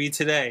WWE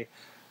today?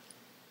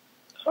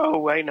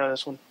 Oh, I know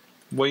this one.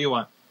 What do you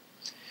want?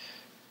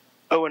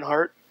 Owen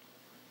Hart.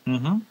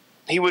 Mm-hmm.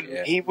 He would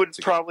Yeah,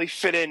 probably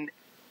fit in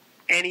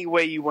any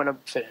way you want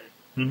to fit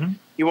in. Mm-hmm.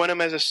 You want him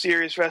as a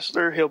serious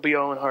wrestler, he'll be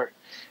Owen Hart.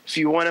 If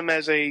you want him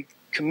as a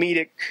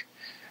comedic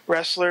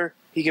wrestler,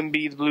 he can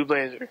be the Blue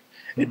Blazer.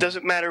 It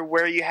doesn't matter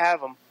where you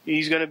have him.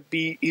 He's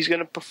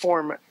gonna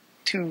perform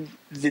to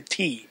the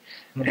T,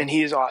 and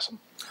he is awesome.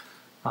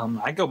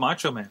 I go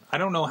Macho Man. I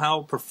don't know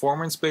how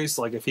performance based,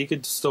 like if he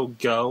could still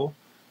go,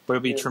 but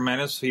it'd be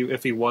tremendous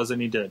if he was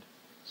and he did.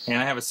 And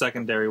I have a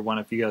secondary one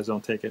if you guys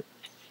don't take it.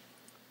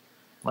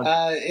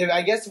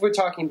 I guess if we're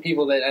talking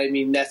people that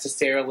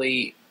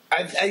necessarily,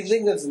 I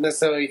think that's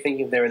necessarily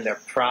thinking they're in their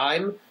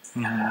prime.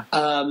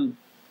 Mm-hmm.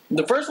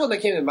 The first one that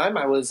came to my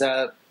mind was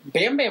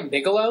Bam Bam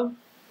Bigelow.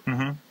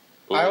 Mm-hmm.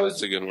 Ooh, I was-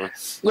 that's a good one.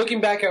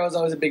 Looking back, I was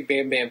always a big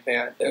Bam Bam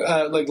fan.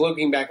 Like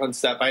looking back on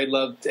stuff, I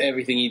loved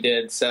everything he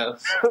did. So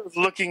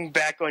Looking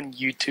back on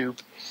YouTube,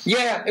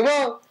 yeah,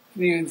 well,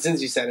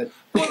 since you said it,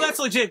 Well, that's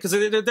legit because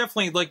it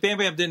definitely like Bam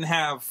Bam didn't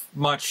have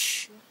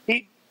much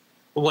He-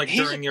 like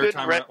he's during a your good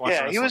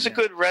time. he was a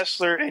good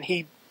wrestler, and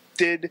he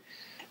did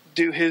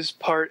do his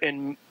part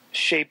in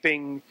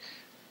shaping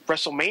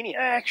WrestleMania.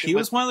 Actually, He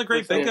was one of the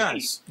great big with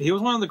guys. He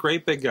was one of the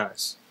great big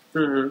guys.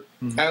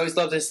 Mm-hmm. I always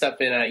loved his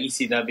stuff in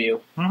ECW.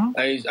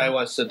 Mm-hmm. I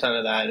watched a ton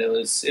of that. It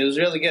was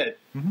really good.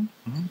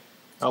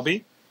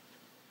 LB?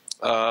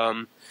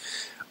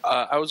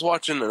 I was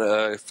watching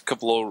a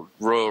couple of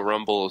Royal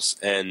Rumbles,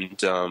 and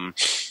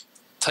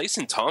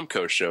Tyson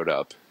Tomko showed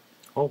up.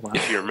 Oh wow!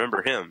 If you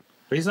remember him.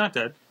 But he's not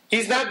dead.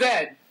 He's not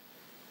dead.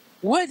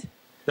 What?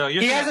 No,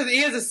 you're He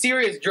has a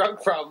serious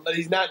drug problem, but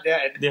he's not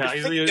dead. yeah, You're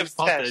he's thinking not of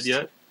dead Test.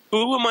 yet.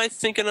 Who am I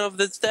thinking of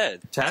that's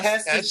dead? Test?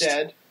 Test is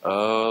dead.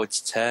 Oh, it's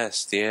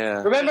Test.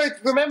 Yeah. Remember,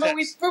 Test.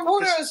 we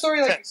reported on a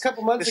story like a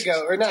couple months Test.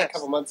 ago, or not a Test.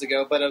 couple months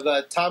ago, but of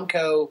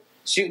Tomko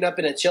shooting up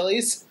in a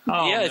Chili's.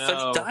 Oh, yeah, I no.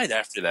 thought he died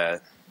after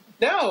that.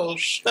 No,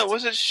 No,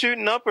 was it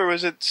shooting up or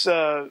was it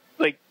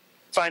like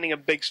finding a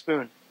big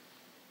spoon?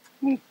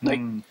 Like,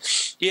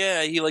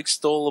 Yeah, he like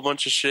stole a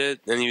bunch of shit,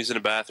 and he was in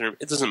a bathroom.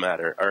 It doesn't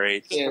matter. All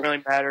right. doesn't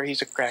really matter.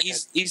 He's a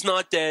crackhead. He's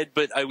not dead,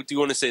 but I do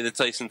want to say that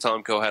Tyson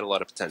Tomko had a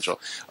lot of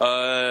potential.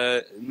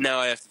 Now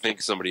I have to think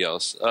of somebody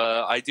else.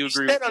 I do He's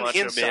agree dead with on the Macho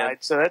inside, Man.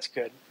 so that's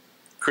good.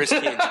 Chris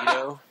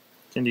Candido.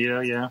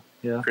 Candido,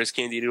 yeah. Chris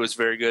Candido was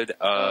very good.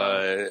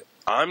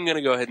 I'm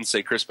gonna go ahead and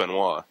say Chris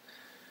Benoit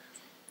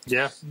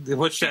Yeah.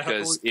 Which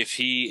because if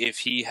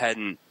he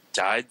hadn't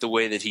died the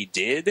way that he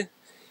did,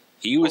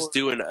 he was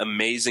doing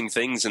amazing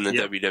things in the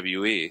Yep.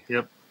 WWE.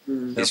 Yep.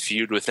 His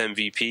feud with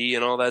MVP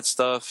and all that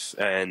stuff,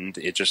 and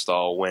it just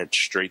all went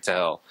straight to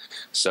hell.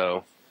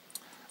 So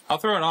I'll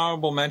throw an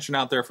honorable mention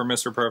out there for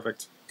Mr.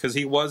 Perfect because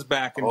he was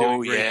back and doing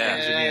great yeah.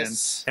 things again.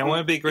 Yes. And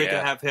wouldn't it be great to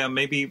Yeah. have him,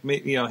 maybe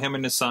him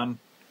and his son,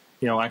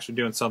 actually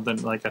doing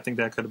something like I think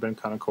that could have been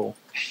kind of cool.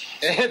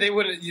 They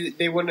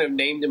wouldn't have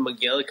named him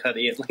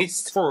McGillicuddy at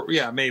least.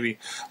 Maybe.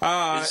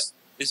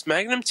 Is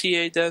Magnum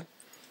TA dead?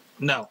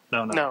 No.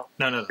 No.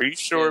 Are you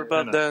sure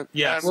about No. that?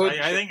 Yes, Well,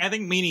 I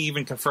think Meany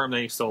even confirmed that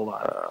he's still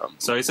alive.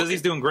 So he says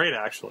he's doing great,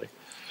 actually.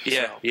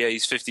 Yeah,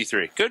 he's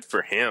 53. Good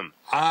for him.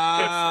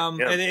 And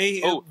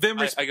Vim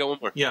I got one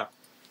more. yeah,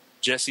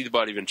 Jesse the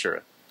Body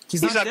Ventura.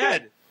 he's He's not not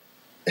dead.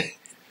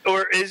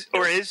 Or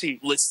is he?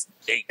 Listen,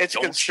 hey, It's a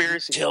don't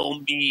conspiracy. you tell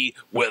me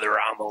whether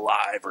I'm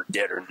alive or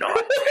dead or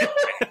not.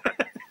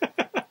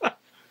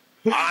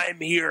 I'm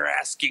here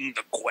asking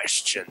the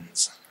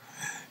questions.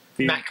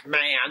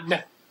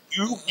 McMahon.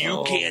 You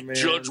Oh, can't man.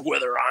 judge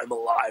whether I'm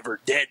alive or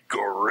dead,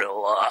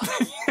 gorilla.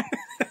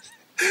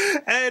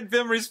 And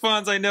Vim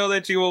responds, I know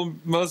that you will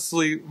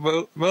mostly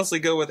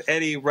go with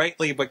Eddie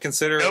rightly, but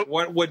consider Nope.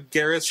 what would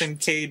Garrison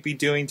Cade be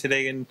doing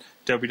today in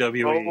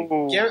WWE?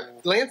 Oh. Yeah,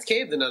 Lance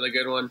Cave's another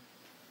good one.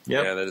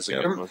 Yep. Yeah, that is a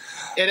good one.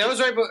 Yeah, that was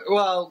right. But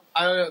well,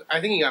 I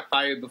think he got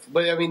fired before.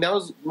 But I mean, that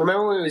was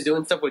remember when he was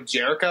doing stuff with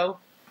Jericho?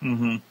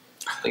 Mm-hmm.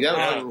 Like that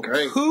was fucking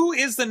great. Who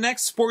is the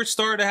next sports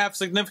star to have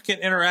significant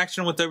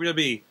interaction with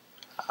WWE?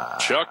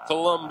 Chuck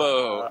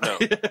Palumbo. No.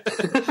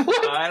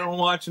 I don't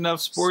watch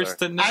enough sports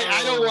to know.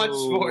 I don't watch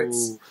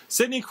sports.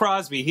 Sidney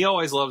Crosby, he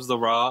always loves the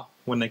Raw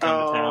when they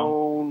come to town.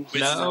 Oh.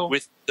 With, No.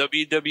 with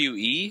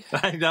WWE?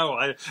 I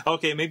know.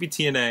 Okay, maybe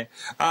TNA.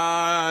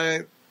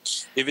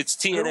 If it's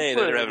TNA, then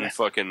they're having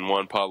fucking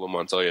Juan Pablo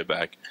Montoya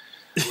back.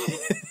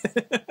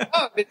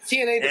 Oh, but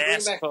TNA to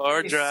bring back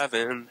NASCAR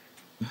driving.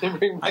 to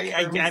bring back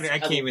I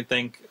can't even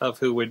think of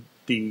who would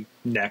be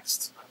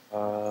next.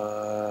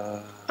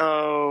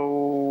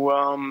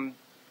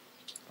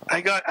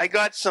 I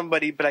got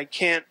somebody, but I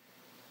can't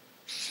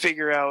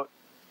figure out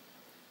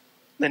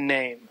the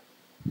name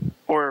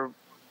or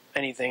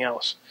anything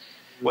else.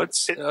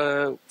 What's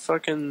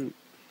fucking...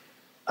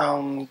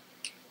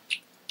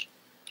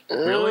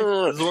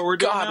 Really? This is what we're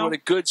doing God, now? what a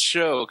good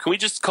show. Can we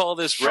just call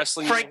this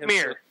Wrestling Frank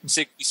Mayhem Mir.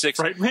 66?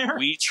 Frank Mir?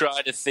 We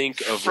try to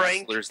think of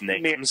Frank wrestlers' Mir.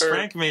 names.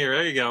 Frank Mir,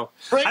 there you go.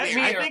 Frank I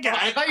Mir.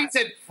 I thought you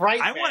said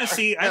Frank. I want to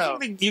see. No. I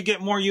think that you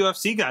get more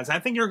UFC guys. I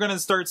think you're going to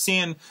start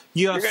seeing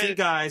UFC gonna-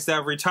 guys that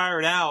have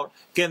retired out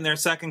getting their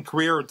second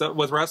career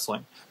with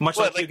wrestling, much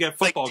like you get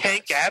football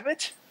Tank guys.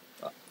 Abbott?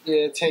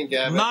 Yeah, Tank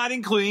Abbott. Not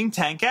including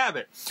Tank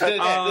Abbott.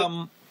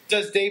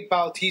 Does Dave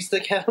Bautista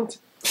count?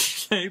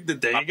 There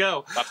you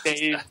go.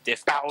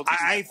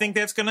 I think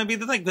that's going to be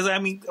the thing because I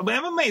mean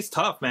MMA is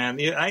tough, man.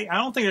 I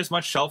don't think there's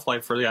much shelf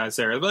life for the guys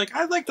there. Like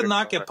I'd like to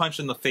not get punched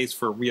in the face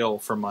for real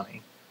for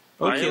money.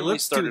 Okay,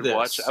 let's do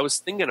this. I was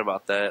thinking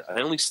about that.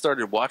 I only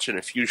started watching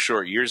a few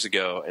short years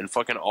ago, and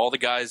fucking all the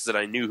guys that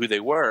I knew who they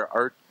were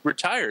are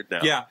retired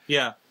now.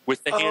 Yeah.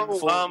 With the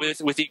handful,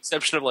 with the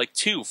exception of like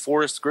two,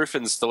 Forrest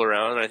Griffin's still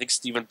around, and I think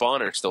Stephen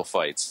Bonner still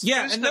fights.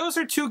 Yeah, and those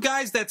are two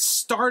guys that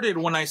started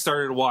when I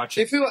started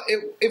watching. If we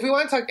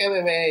want to talk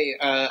MMA,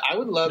 I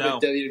would love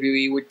if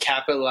WWE would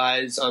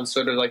capitalize on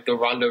sort of like the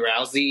Ronda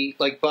Rousey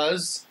like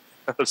buzz.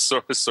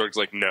 Sorg's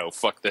like, no,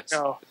 fuck this.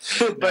 No.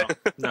 But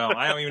No,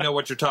 I don't even know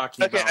what you're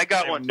talking Okay, about. I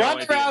got have one. no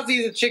Ronda idea. Rousey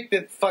is a chick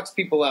that fucks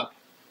people up.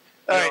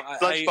 all No, right,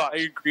 I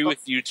Lunchbox. agree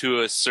with you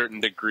to a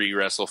certain degree,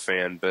 Wrestle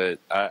fan, but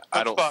I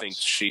don't Lunchbox. think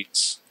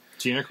she's.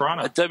 Gina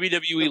Carano.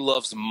 WWE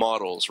loves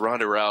models.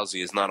 Ronda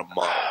Rousey is not a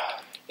model.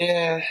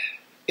 Yeah,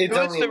 it's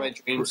Who only is in my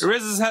dreams.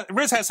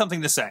 Riz has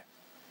something to say.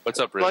 What's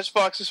up, Riz?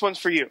 Lunchbox, this one's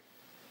for you.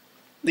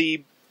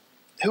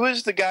 Who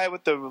is the guy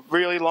with the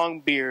really long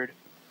beard?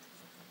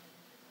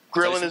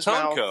 Grill in his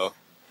Tyson mouth. Tomko.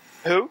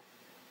 Who?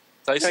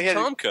 Tyson No, he had-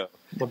 Tomko.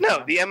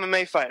 No, the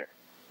MMA fighter.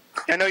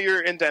 I know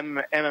you're into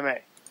MMA.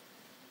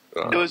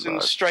 It was in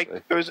Strike.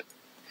 It was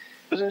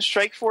in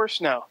Strike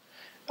Force. No.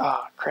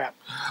 Ah, crap.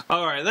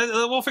 All right,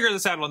 we'll figure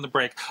this out on the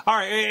break. All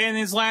right, and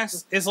his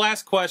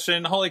last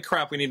question. Holy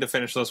crap, we need to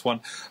finish this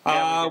one.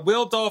 Yeah,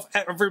 Will Dolph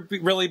ever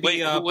really be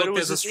Wait, what booked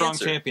was as a his strong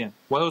answer? champion?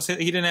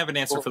 He didn't have an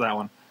answer for that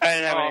one. I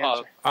didn't have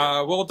an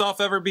answer. Will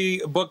Dolph ever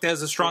be booked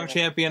as a strong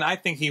champion? I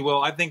think he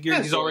will. I think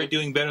he's already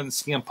doing better than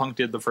CM Punk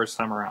did the first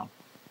time around.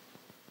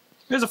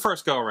 It was a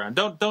first go around.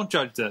 Don't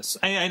judge this.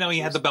 I know he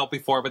had the belt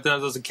before, but that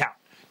doesn't count.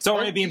 It's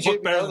already being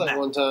booked better than that.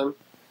 One time.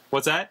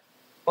 What's that?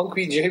 Punk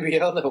beat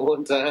JBL that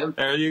one time.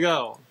 There you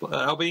go.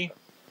 LB?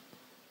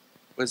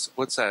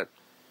 What's that?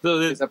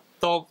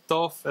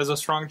 Dolph as a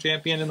strong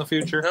champion in the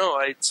future?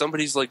 No,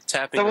 somebody's like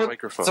tapping the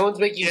microphone. Someone's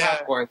making Yeah.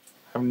 popcorn.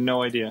 I have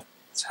no idea.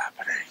 What's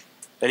happening?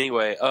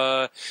 Anyway,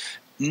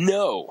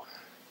 no,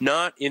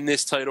 not in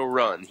this title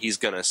run. He's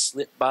gonna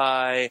slip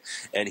by,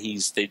 and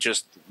they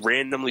just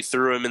randomly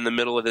threw him in the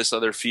middle of this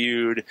other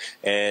feud,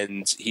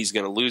 and he's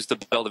gonna lose the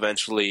belt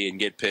eventually and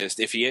get pissed.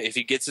 If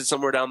he gets it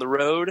somewhere down the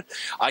road,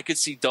 I could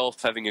see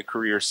Dolph having a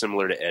career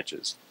similar to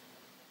Edge's.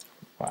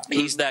 Wow.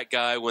 He's that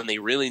guy when they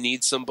really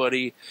need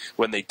somebody,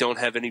 when they don't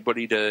have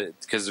anybody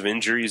because of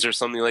injuries or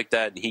something like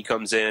that, and he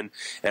comes in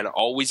and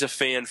always a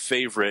fan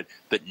favorite,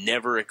 but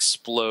never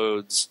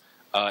explodes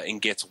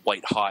and gets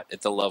white hot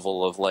at the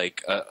level of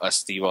like a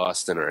Steve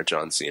Austin or a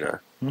John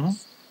Cena.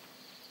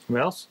 Who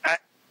else?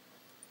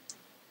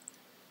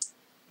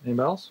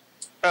 Anybody else?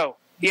 Oh,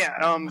 yeah.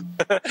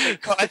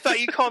 I thought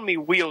you called me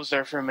Wheels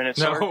there for a minute.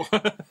 No.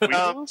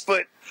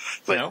 But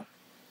No?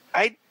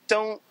 I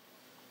don't.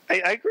 I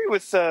agree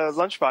with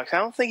Lunchbox. I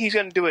don't think he's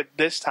going to do it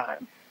this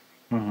time.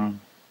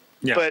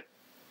 Yeah.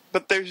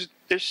 But there's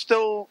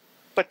still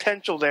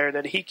potential there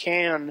that he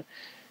can,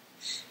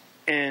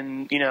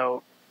 in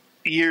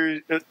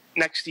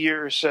next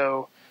year or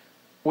so,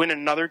 win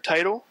another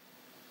title,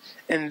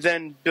 and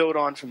then build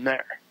on from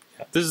there.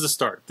 This is the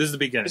start. This is the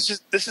beginning.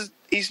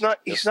 He's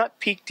not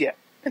peaked yet,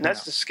 and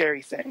that's the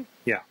scary thing.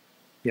 Yeah,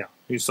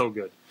 he's so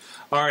good.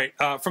 All right,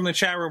 from the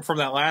chat room, from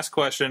that last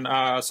question,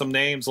 some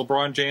names: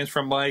 LeBron James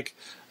from Mike.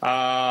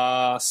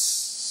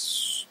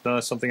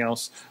 Something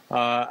else.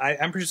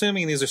 I'm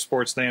presuming these are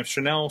sports names: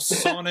 Chanel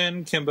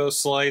Sonnen, Kimbo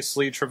Slice,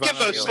 Lee Trevino.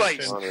 Kimbo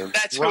Slice.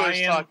 That's who I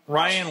was talking.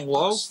 Ryan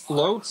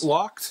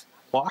Lochte.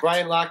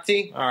 Ryan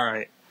Lochte. All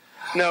right.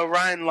 No,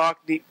 Ryan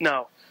Lochte.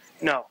 No.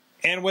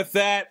 And with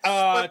that,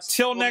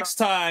 till next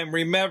time,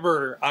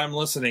 remember, I'm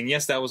listening.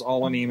 Yes, that was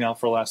all an email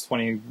for the last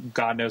 20,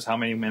 God knows how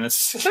many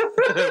minutes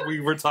we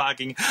were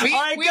talking. All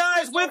right,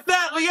 guys, with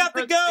that, we have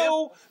to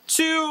go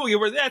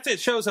that's it,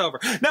 show's over.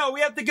 No,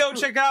 we have to go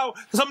check out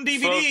some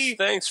DVD. Folks,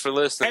 thanks for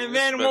listening. And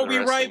then we'll be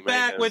right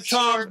back with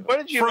Tom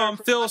from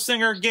Phil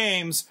Singer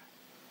Games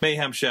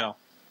Mayhem Show.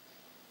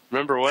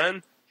 Remember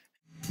when?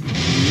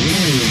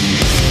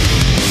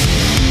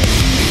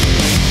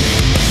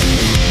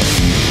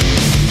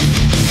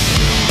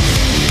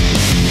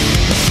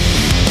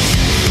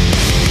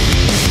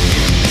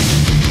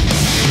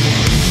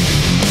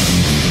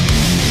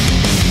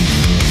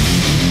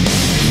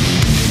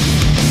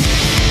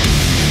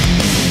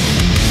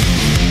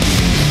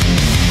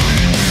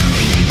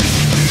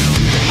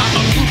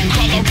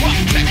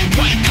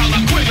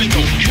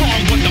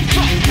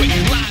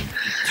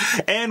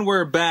 And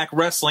we're back,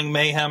 Wrestling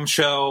Mayhem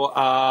Show,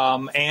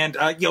 and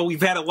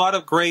we've had a lot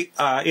of great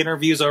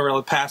interviews over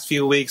the past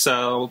few weeks.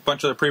 A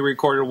bunch of the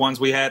pre-recorded ones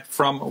we had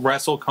from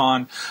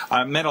WrestleCon.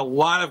 Met a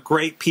lot of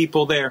great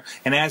people there,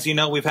 and as you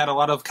know, we've had a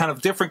lot of kind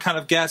of different kind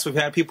of guests. We've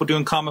had people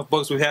doing comic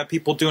books. We've had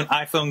people doing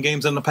iPhone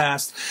games in the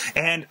past,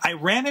 and I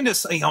ran into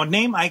a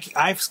name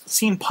I've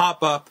seen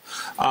pop up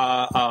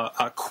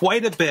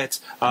quite a bit.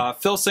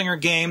 Phil Singer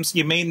Games.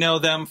 You may know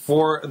them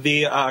for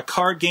the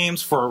card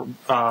games for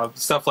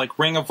stuff like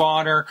Ring of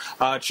Honor,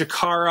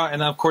 Chikara,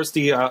 and then of course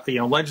the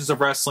Legends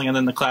of Wrestling, and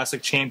then the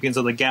classic Champions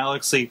of the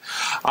Galaxy.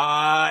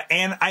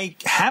 And I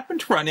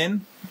happened to run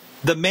in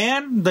the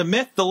man, the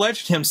myth, the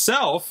legend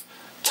himself,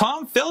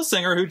 Tom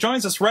Filsinger, who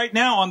joins us right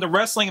now on the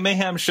Wrestling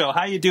Mayhem Show.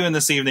 How you doing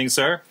this evening,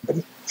 sir?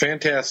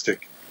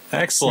 Fantastic.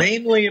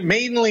 Excellent.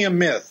 Mainly a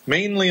myth,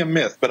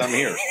 but I'm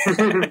here.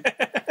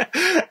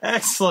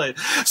 Excellent.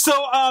 So,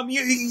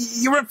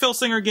 you run Phil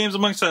Singer Games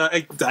amongst,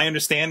 I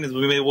understand, as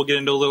we'll get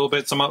into a little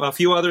bit, a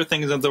few other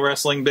things in the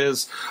wrestling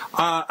biz.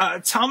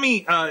 Tell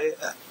me,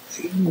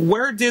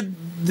 where did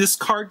this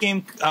card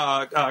game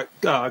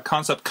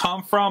concept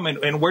come from,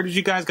 and where did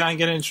you guys get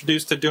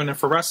introduced to doing it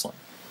for wrestling?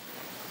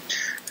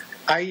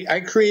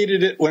 I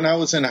created it when I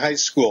was in high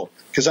school,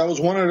 because I was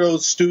one of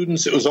those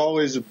students that was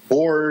always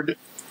bored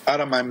out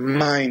of my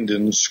mind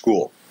in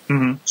school.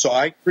 Mm-hmm. So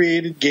I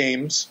created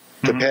games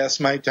to pass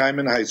my time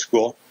in high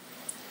school,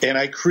 and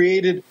I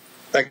created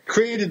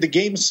the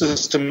game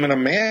system in a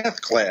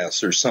math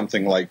class or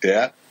something like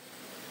that.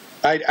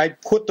 I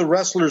put the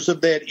wrestlers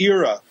of that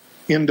era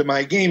into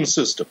my game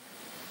system,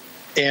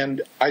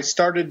 and I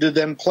started to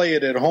then play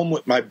it at home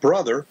with my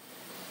brother,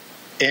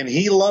 and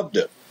he loved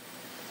it.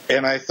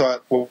 And I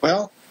thought,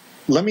 well,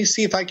 let me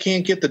see if I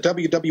can't get the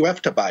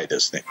WWF to buy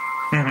this thing.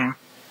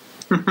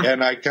 Mm-hmm.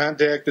 And I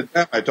contacted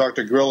them. I talked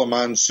to Gorilla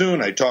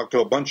Monsoon. I talked to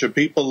a bunch of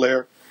people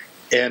there.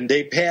 And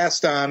they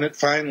passed on it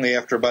finally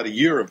after about a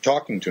year of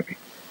talking to me.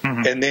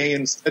 Mm-hmm. And they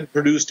instead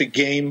produced a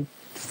game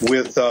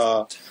with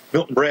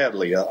Milton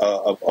Bradley,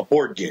 a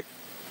board game,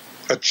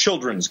 a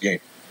children's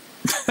game.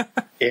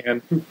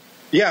 And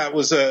yeah, it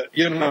was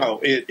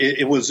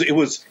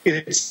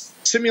it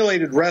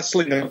simulated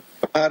wrestling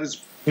about as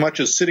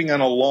much as sitting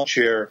on a lawn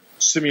chair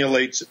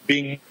simulates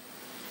being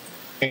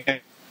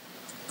in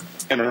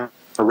a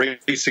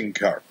racing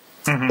car.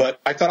 Mm-hmm. But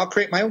I thought I'll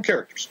create my own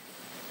characters.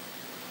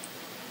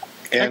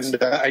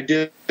 And I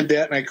did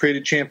that, and I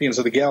created Champions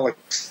of the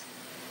Galaxy,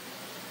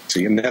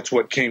 and that's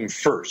what came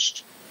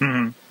first.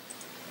 Mm-hmm.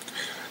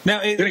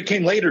 Now, then it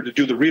came later to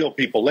do the real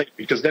people late,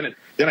 because then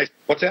I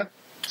what's that?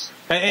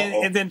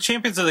 And then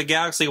Champions of the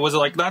Galaxy, was it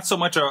like not so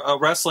much a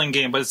wrestling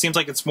game, but it seems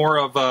like it's more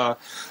of a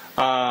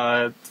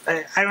I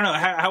don't know,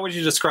 how would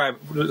you describe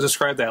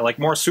that? Like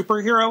more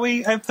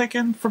superhero-y, I'm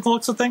thinking, from the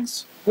looks of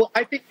things? Well,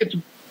 I think it's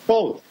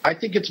both. I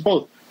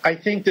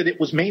think that it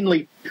was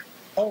mainly.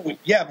 Oh,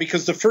 yeah,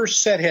 because the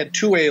first set had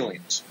two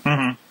aliens.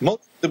 Mm-hmm.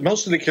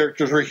 Most of the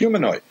characters were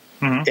humanoid.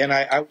 Mm-hmm. And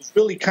I was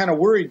really kind of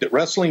worried that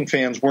wrestling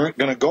fans weren't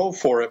going to go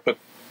for it, but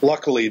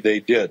luckily they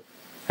did.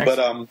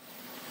 Excellent.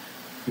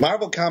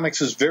 Marvel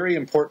Comics is very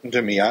important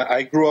to me.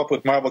 I grew up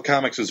with Marvel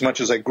Comics as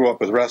much as I grew up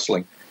with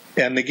wrestling.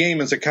 And the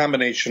game is a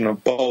combination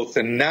of both.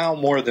 And now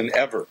more than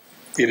ever,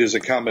 it is a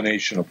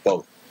combination of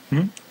both.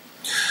 Mm-hmm.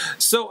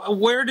 So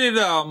where did,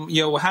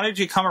 how did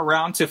you come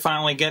around to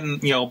finally getting,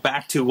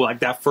 back to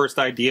like that first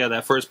idea,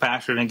 that first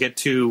passion, and get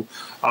to,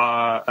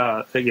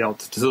 to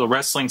the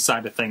wrestling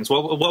side of things?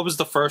 What was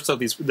the first of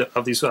these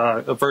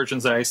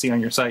versions that I see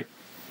on your site?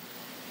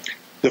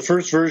 The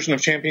first version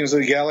of Champions of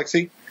the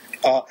Galaxy?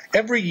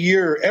 Every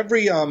year,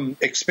 every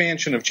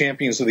expansion of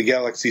Champions of the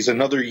Galaxy is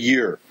another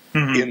year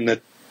in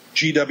the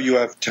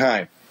GWF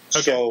time.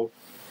 Okay. So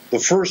the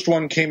first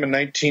one came in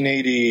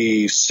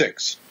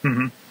 1986.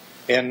 Mm-hmm.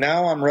 And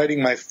now I'm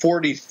writing my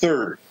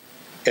 43rd.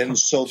 And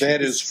so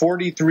that is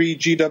 43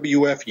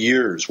 GWF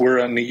years.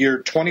 We're on the year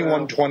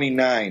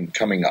 2129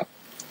 coming up.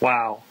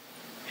 Wow.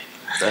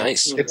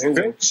 Nice. It's a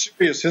very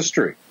serious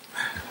history.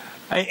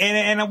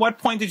 And at what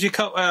point did you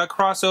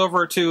cross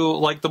over to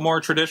like the more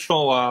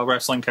traditional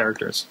wrestling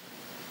characters?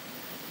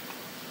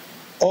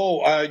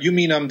 Oh, you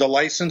mean the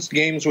licensed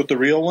games with the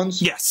real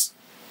ones? Yes.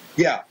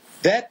 Yeah,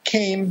 that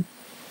came...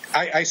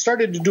 I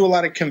started to do a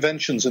lot of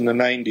conventions in the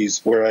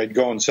 90s where I'd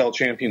go and sell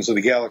Champions of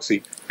the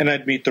Galaxy, and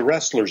I'd meet the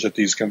wrestlers at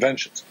these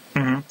conventions.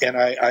 Mm-hmm. And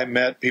I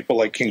met people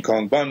like King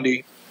Kong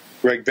Bundy,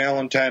 Greg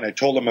Valentine. I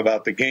told them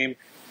about the game,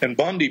 and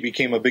Bundy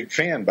became a big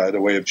fan, by the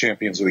way, of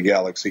Champions of the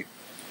Galaxy.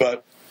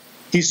 But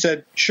he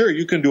said, sure,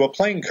 you can do a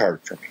playing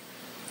card for me.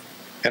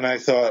 And I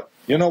thought,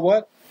 you know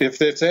what?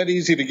 If it's that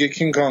easy to get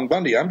King Kong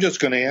Bundy, I'm just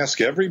going to ask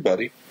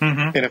everybody.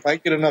 Mm-hmm. And if I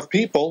get enough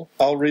people,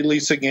 I'll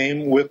release a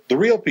game with the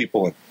real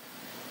people in it.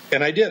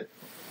 And I did.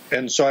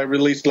 And so I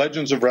released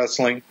Legends of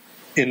Wrestling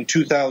in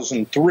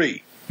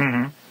 2003.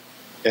 Mm-hmm.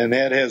 And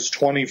that has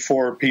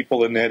 24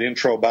 people in that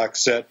intro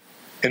box set.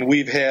 And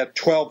we've had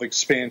 12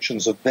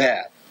 expansions of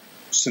that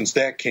since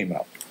that came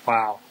out.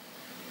 Wow.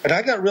 And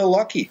I got real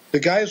lucky. The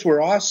guys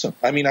were awesome.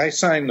 I mean, I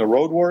signed the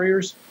Road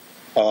Warriors,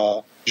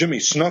 Jimmy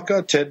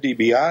Snuka, Ted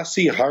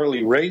DiBiase,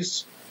 Harley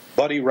Race,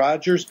 Buddy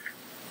Rogers.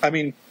 I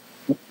mean,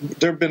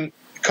 there have been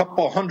a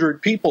couple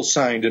hundred people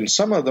signed, and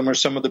some of them are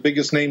some of the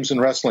biggest names in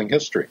wrestling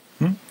history.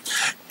 Hmm.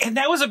 And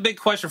that was a big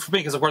question for me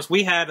because, of course,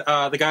 we had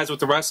the guys with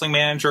the Wrestling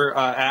Manager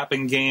app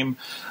and game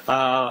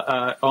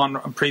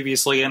on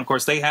previously, and of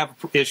course, they have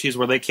issues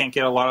where they can't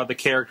get a lot of the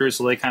characters,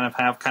 so they kind of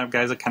have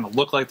guys that kind of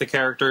look like the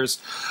characters.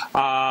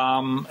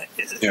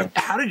 Yeah.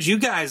 How did you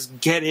guys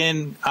get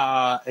in?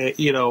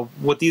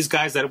 With these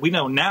guys that we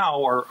know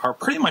now are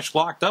pretty much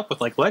locked up with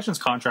like Legends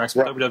contracts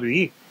with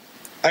WWE.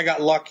 I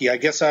got lucky. I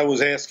guess I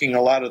was asking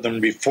a lot of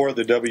them before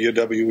the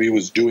WWE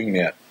was doing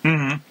that.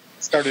 Mm-hmm.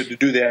 Started to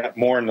do that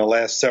more in the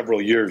last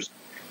several years.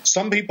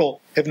 Some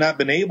people have not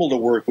been able to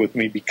work with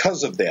me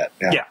because of that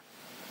now. Yeah.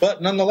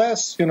 But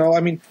nonetheless, I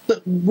mean,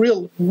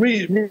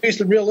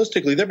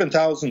 realistically, there have been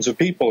thousands of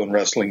people in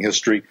wrestling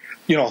history,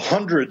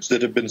 hundreds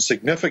that have been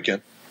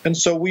significant. And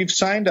so we've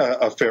signed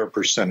a fair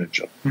percentage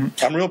of them.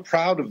 Mm-hmm. I'm real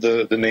proud of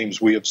the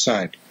names we have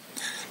signed.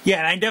 Yeah,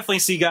 and I definitely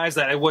see guys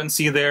that I wouldn't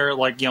see there,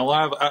 like, a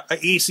lot of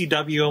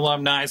ECW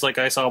alumni, like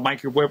I saw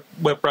Mikey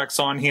Whipwreck's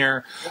on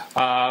here,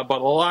 but a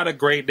lot of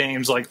great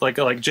names like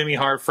Jimmy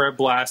Hart, Fred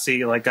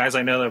Blassie, like guys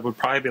I know that would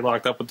probably be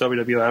locked up with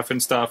WWF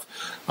and stuff.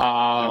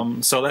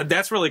 So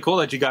that's really cool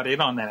that you got in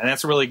on that, and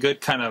that's a really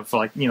good kind of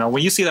like,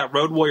 when you see that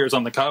Road Warriors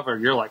on the cover,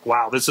 you're like,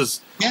 wow, this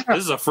is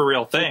a for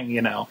real thing,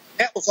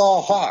 That was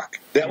all Hawk.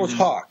 That was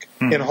Hawk,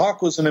 and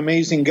Hawk was an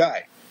amazing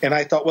guy. And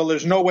I thought, well,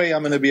 there's no way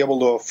I'm going to be able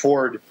to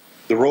afford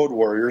the Road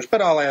Warriors, but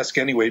I'll ask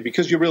anyway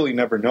because you really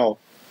never know.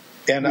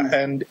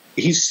 And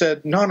he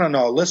said, no,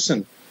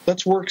 listen,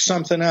 let's work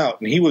something out.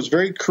 And he was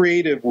very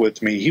creative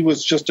with me. He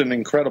was just an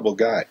incredible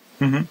guy.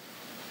 Mm-hmm.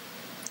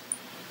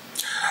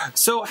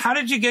 So how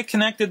did you get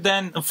connected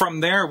then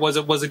from there? Was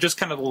it just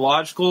kind of a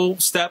logical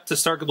step to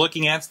start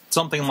looking at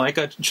something like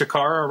a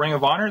Chikara or Ring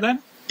of Honor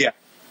then?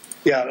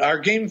 Yeah, our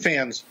game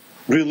fans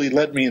really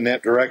led me in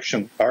that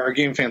direction. Our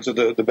game fans are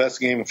the best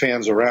game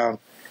fans around.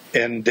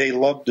 And they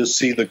love to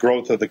see the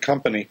growth of the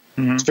company.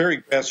 Mm-hmm. It's a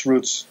very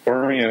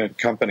grassroots-oriented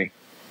company.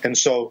 And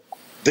so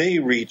they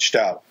reached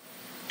out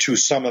to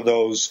some of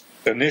those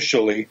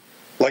initially,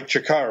 like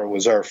Chikara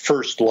was our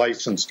first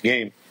licensed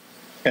game.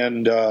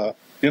 And,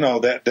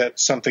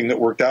 that's something that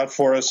worked out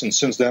for us. And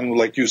since then,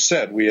 like you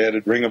said, we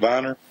added Ring of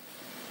Honor,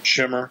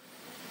 Shimmer,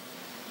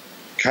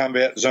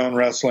 Combat Zone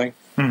Wrestling,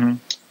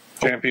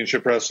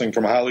 Championship Wrestling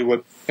from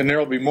Hollywood, and there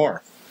will be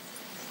more.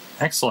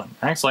 Excellent.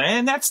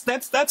 And that's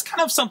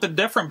kind of something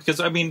different because,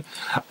 I mean,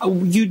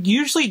 you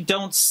usually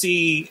don't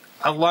see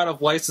a lot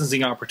of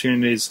licensing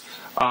opportunities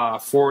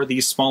for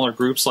these smaller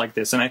groups like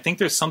this. And I think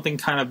there's something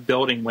kind of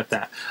building with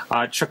that.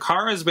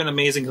 Chikara has been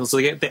amazing because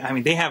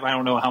they have, I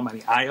don't know how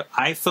many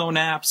iPhone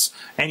apps,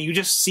 and you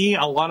just see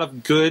a lot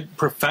of good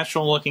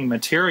professional-looking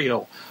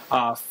material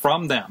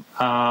from them.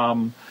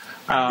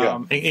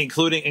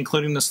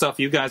 Including the stuff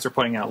you guys are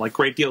putting out, like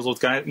great deals with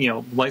guys,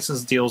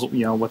 licensed deals,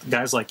 with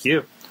guys like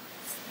you.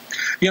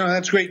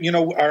 That's great.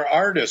 Our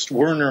artist,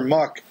 Werner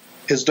Muck,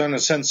 has done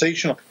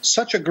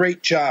such a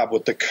great job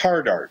with the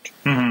card art.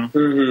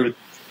 Mm-hmm.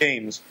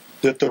 games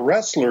that the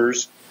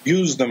wrestlers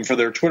use them for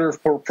their Twitter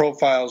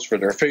profiles, for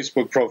their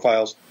Facebook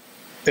profiles.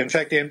 In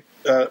fact,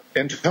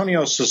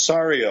 Antonio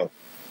Cesario,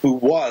 who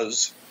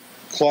was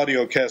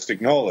Claudio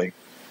Castagnoli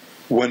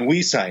when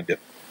we signed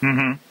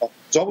him,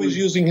 was always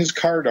using his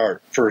card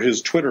art for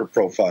his Twitter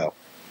profile.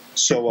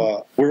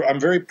 So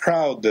I'm very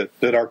proud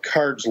that our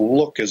cards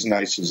look as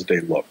nice as they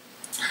look.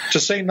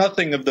 To say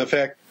nothing of the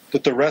fact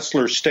that the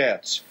wrestler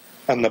stats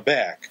on the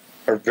back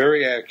are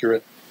very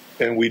accurate,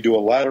 and we do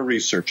a lot of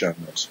research on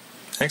those.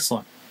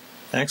 Excellent.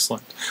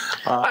 Excellent.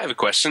 I have a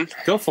question.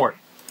 Go for it.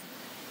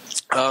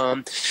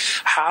 I'm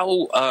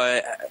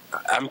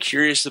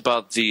curious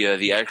about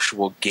the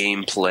actual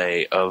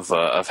gameplay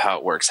of how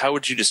it works. How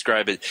would you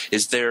describe it?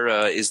 Is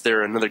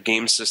there another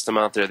game system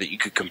out there that you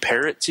could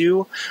compare it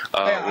to,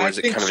 or is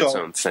it kind of its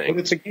own thing? But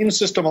it's a game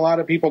system a lot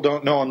of people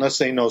don't know unless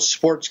they know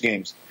sports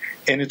games,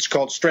 and it's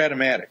called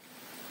Stratomatic.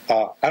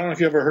 I don't know if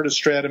you ever heard of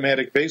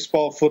Stratomatic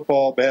baseball,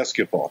 football,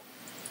 basketball.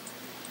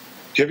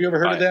 Have you ever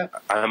heard of that?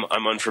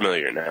 I'm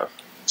unfamiliar now.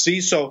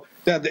 See, so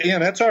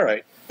that's all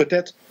right. But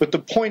the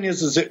point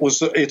is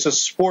it's a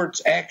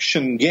sports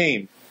action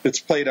game that's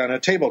played on a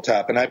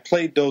tabletop, and I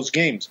played those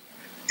games,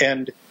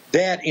 and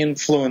that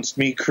influenced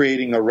me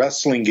creating a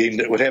wrestling game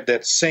that would have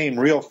that same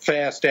real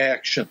fast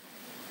action.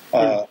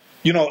 One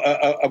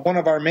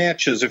of our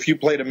matches, if you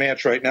played a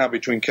match right now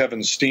between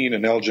Kevin Steen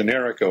and El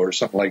Generico or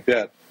something like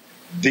that,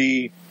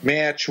 the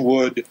match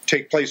would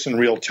take place in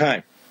real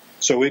time.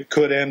 So it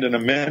could end in a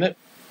minute,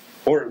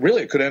 or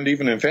really it could end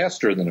even in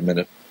faster than a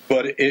minute,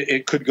 but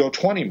it could go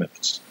 20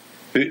 minutes.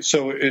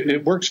 So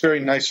it works very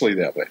nicely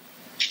that way.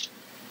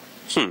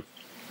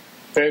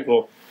 Very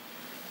cool.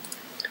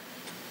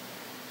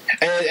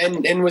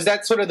 And was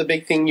that sort of the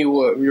big thing you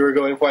were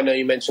going for? I know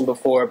you mentioned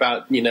before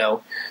about,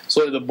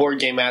 sort of the board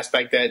game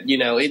aspect that,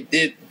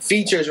 it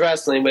features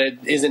wrestling, but it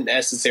isn't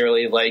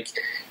necessarily like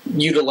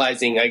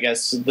utilizing, I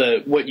guess,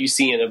 what you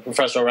see in a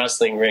professional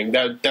wrestling ring.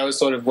 That was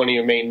sort of one of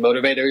your main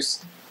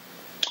motivators?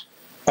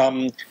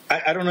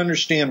 I don't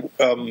understand.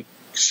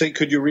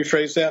 Could you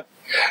rephrase that?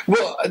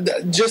 Well,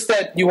 just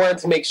that you wanted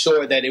to make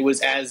sure that it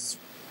was as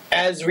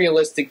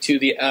realistic to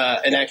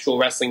an actual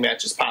wrestling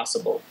match as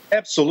possible.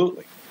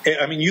 Absolutely.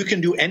 I mean, you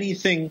can do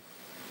anything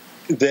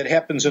that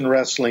happens in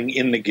wrestling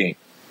in the game.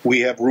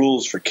 We have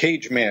rules for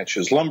cage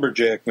matches,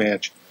 lumberjack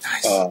match,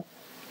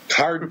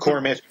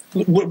 hardcore match.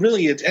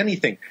 Really, it's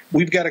anything.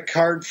 We've got a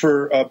card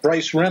for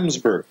Bryce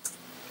Remsburg,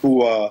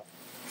 who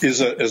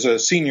is a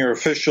senior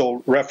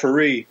official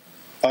referee.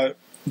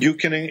 You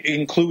can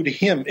include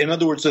him. In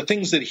other words, the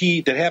things that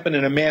happen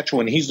in a match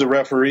when he's the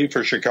referee for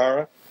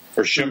Shikara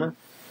or Shimmer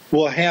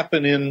will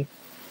happen in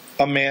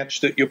a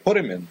match that you put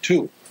him in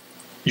too.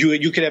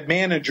 You could have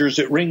managers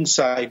at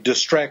ringside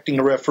distracting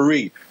a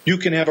referee. You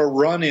can have a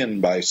run-in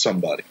by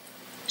somebody.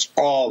 It's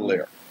all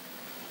there.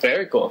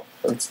 Very cool.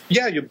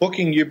 Yeah,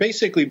 you're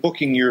basically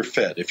booking your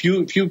Fed. If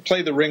you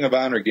play the Ring of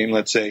Honor game,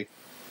 let's say,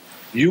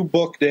 you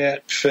book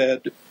that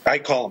Fed. I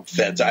call them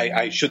Feds.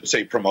 I should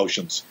say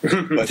promotions.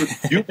 But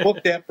you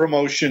book that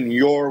promotion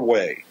your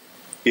way.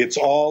 It's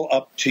all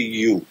up to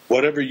you.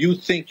 Whatever you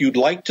think you'd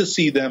like to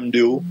see them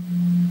do,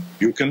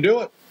 you can do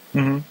it.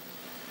 Mm-hmm.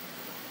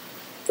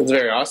 That's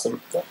very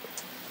awesome.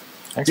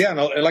 Yeah,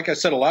 no, like I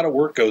said, a lot of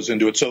work goes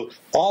into it. So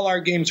all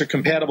our games are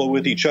compatible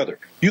with each other.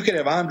 You could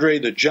have Andre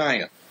the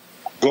Giant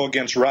go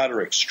against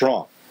Roderick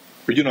Strong.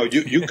 Or,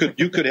 you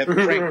could have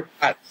Frank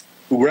Scott,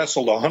 who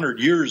wrestled 100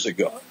 years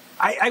ago.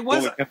 I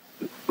was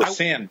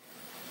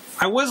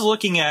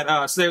looking at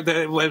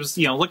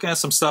looking at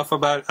some stuff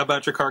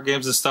about your card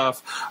games and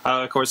stuff.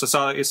 Of course,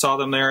 I saw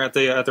them there at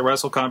the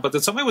WrestleCon. But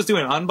then somebody was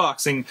doing an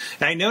unboxing,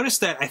 and I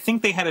noticed that I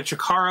think they had a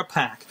Chikara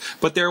pack,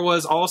 but there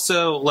was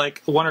also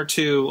like one or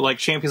two like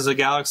Champions of the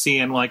Galaxy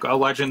and like a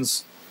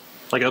Legends.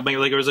 Like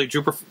there was like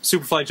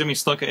Superfly Jimmy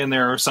Snuka in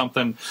there or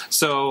something.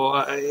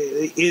 So,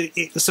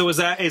 so is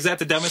that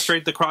to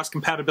demonstrate the cross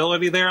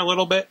compatibility there a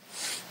little bit?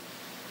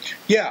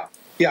 Yeah.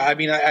 I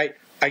mean, I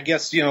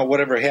guess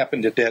whatever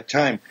happened at that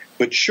time.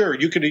 But sure,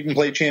 you could even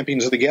play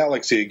Champions of the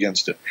Galaxy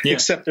against it. Yeah.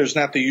 Except there's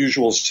not the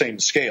usual same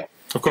scale.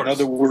 Of course. In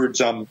other words,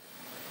 in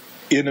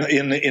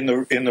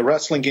the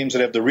wrestling games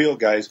that have the real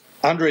guys,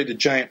 Andre the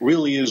Giant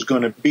really is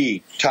going to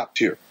be top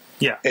tier.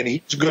 Yeah. And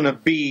he's going to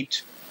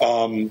beat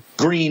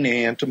Green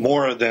Ant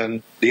more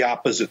than the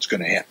opposite's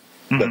going to have.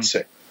 Let's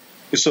say.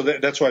 So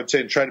that's why I'm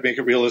saying try to make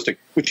it realistic.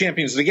 With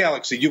Champions of the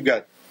Galaxy, you've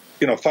got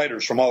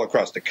fighters from all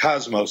across the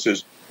cosmos.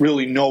 There's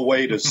really no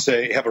way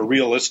to have a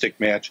realistic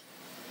match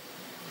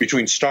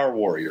between Star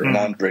Warrior and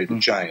Andre the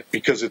Giant,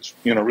 because it's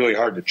really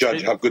hard to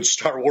judge how good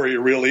Star Warrior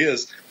really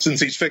is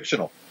since he's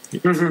fictional.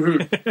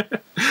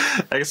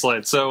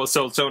 Excellent. So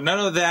none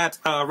of that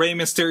Rey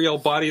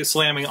Mysterio body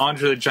slamming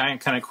Andre the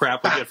Giant kind of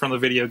crap we get from the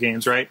video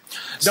games, right?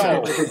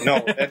 No,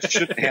 that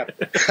shouldn't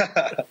happen.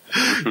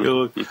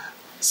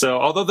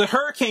 So, although the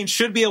Hurricane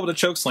should be able to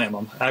chokeslam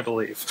him, I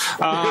believe.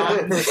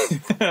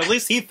 At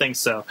least he thinks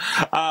so.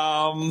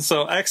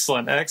 So,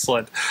 excellent. Go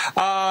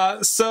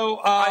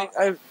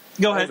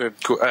ahead.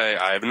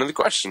 I have another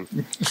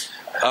question.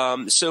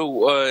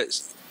 So,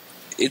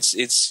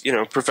 it's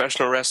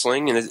professional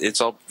wrestling, and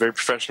it's all very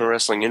professional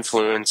wrestling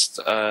influenced.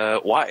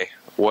 Why?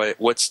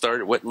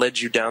 What led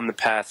you down the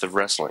path of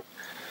wrestling?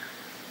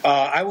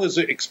 I was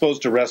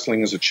exposed to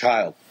wrestling as a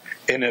child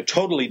in a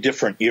totally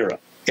different era.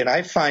 And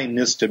I find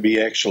this to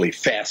be actually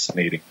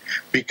fascinating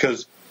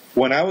because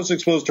when I was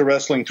exposed to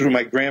wrestling through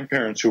my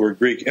grandparents who were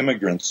Greek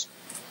immigrants,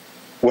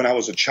 when I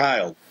was a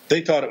child, they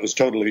thought it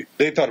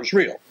was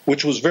real,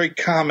 which was very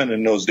common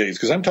in those days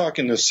because I'm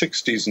talking the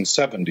 60s and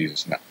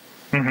 70s now.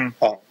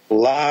 Mm-hmm. A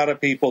lot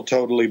of people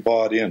totally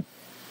bought in.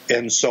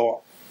 And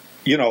so,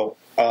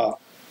 I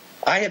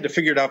had to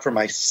figure it out for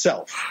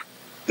myself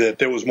that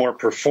there was more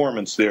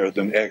performance there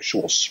than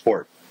actual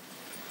sport.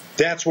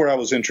 That's where I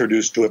was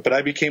introduced to it, but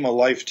I became a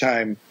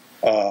lifetime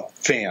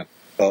fan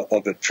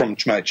of it from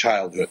my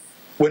childhood,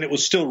 when it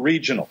was still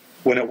regional,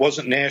 when it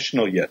wasn't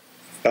national yet.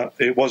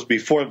 It was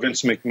before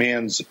Vince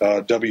McMahon's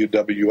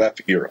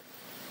WWF era.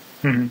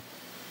 Mm-hmm.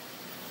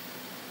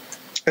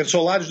 And so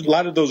a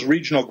lot of those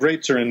regional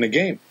greats are in the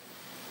game,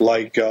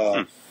 like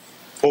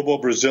Bobo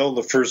Brazil,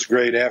 the first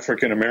great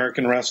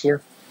African-American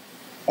wrestler.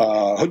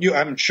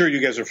 I'm sure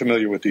you guys are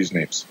familiar with these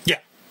names. Yeah.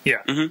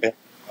 Mm-hmm.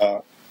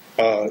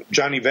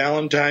 Johnny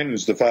Valentine,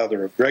 who's the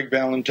father of Greg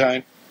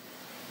Valentine,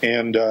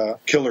 and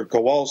Killer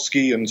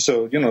Kowalski, and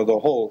so, the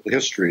whole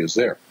history is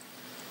there.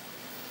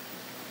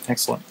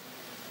 Excellent.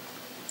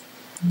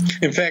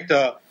 In fact,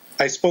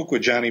 I spoke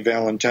with Johnny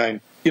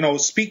Valentine.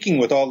 Speaking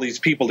with all these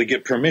people to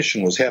get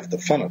permission was half the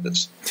fun of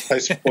this. I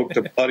spoke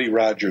to Buddy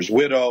Rogers'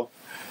 widow,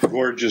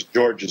 Gorgeous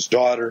George's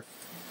daughter.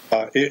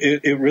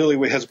 It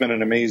really has been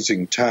an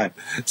amazing time.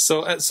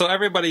 So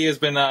everybody has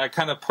been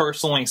kind of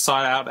personally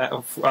sought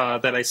out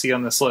that I see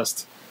on this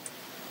list.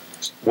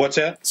 What's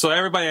that? So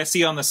everybody I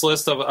see on this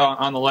list of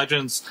on the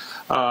Legends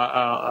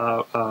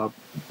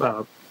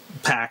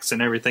packs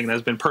and everything that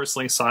has been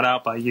personally sought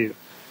out by you.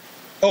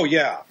 Oh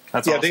yeah,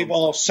 That's yeah. awesome. They've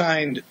all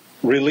signed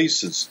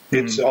releases.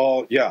 It's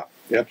all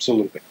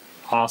absolutely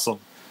Awesome.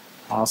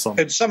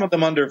 And some of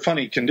them under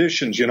funny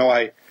conditions.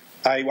 I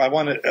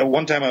wanted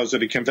one time I was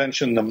at a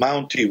convention the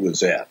Mountie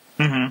was at,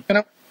 and I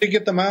wanted to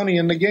get the Mountie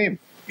in the game.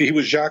 He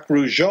was Jacques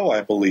Rougeau,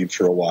 I believe,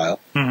 for a while.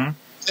 Mm-hmm.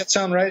 Does that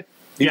sound right?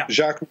 Yeah.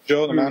 Jacques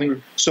Rougeau, the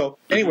Mountie. So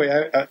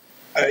anyway,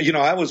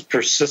 I was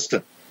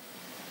persistent.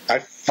 I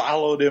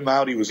followed him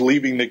out. He was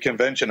leaving the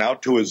convention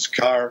out to his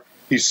car.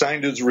 He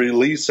signed his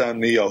release on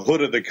the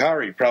hood of the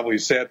car. He probably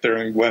sat there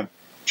and went,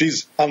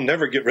 "Geez, I'll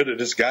never get rid of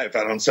this guy if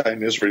I don't sign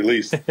this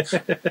release."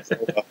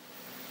 So,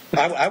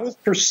 I was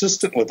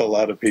persistent with a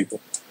lot of people.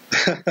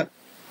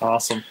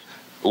 Awesome.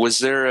 Was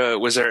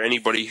there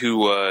anybody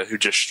who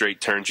just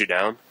straight turned you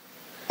down?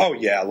 Oh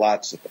yeah,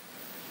 lots of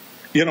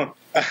them.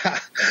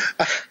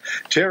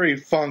 Terry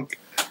Funk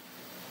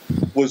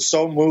was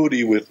so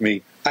moody with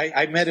me.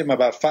 I met him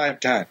about 5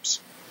 times,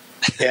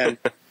 and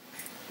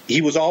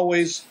he was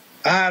always,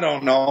 "I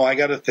don't know, I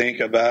got to think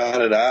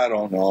about it, I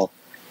don't know."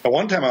 And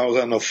one time I was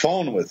on the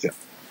phone with him,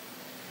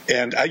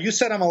 and you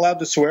said I'm allowed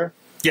to swear?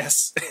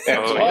 Yes.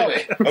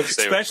 Absolutely. Okay.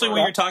 Especially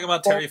when you're talking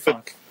about Terry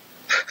Funk.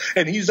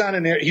 And he's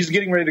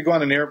getting ready to go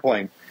on an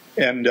airplane,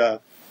 and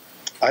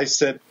I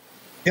said,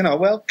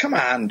 well, come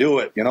on, do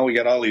it. We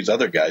got all these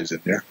other guys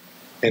in there.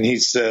 And he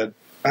said,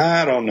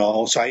 "I don't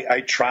know." So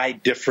I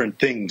tried different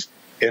things,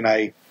 and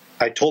I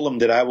told him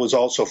that I was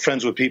also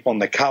friends with people in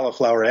the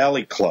Cauliflower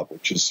Alley Club,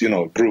 which is,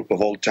 a group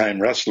of old-time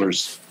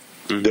wrestlers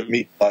that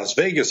meet in Las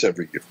Vegas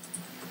every year.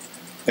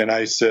 And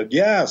I said,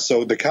 "Yeah,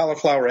 so the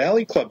Cauliflower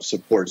Alley Club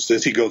supports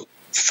this." He goes,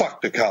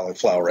 "Fuck the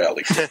Cauliflower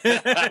Alley."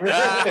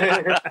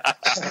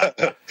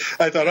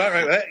 I thought, all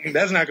right,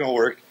 that's not going to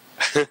work.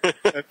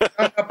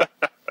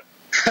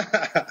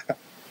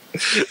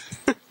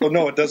 Well,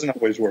 no, it doesn't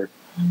always work.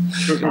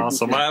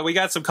 Awesome. We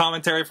got some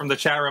commentary from the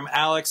chat room.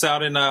 Alex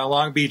out in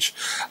Long Beach.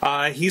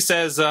 He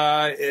says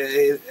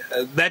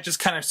that just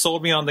kind of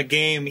sold me on the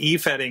game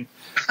e-fetting.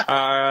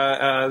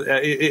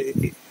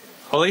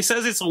 Well, he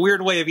says it's a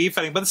weird way of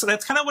e-fetting, but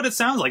that's kind of what it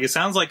sounds like. It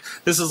sounds like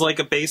this is like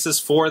a basis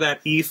for that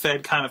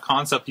e-fed kind of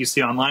concept you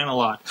see online a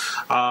lot.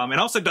 It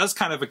also does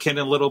kind of akin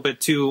a little bit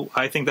to,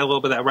 I think, that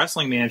little bit of that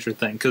wrestling manager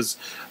thing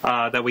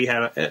that we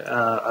had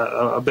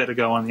a bit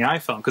ago on the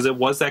iPhone, because it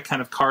was that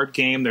kind of card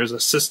game. There's a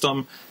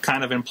system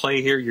kind of in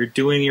play here. You're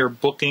doing your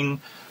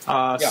booking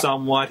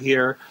somewhat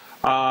here.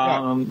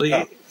 And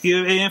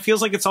it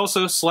feels like it's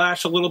also /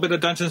 a little bit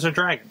of Dungeons &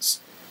 Dragons.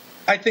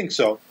 I think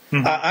so.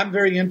 Mm-hmm. I'm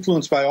very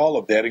influenced by all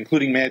of that,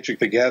 including Magic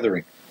the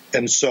Gathering.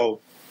 And so,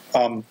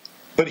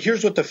 but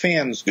here's what the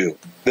fans do.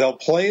 They'll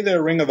play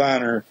their Ring of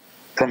Honor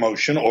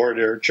promotion or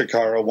their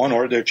Chikara one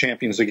or their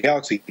Champions of the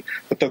Galaxy,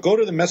 but they'll go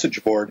to the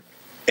message board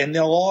and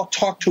they'll all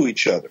talk to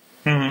each other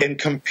and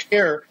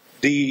compare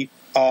the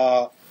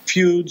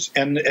feuds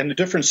and the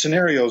different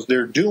scenarios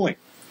they're doing.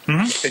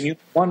 And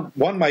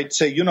one might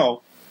say,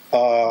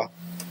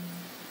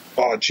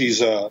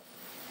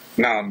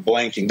 now I'm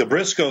blanking. The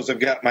Briscoes have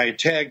got my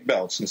tag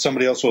belts, and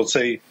somebody else will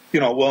say,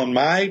 well, in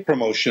my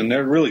promotion,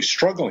 they're really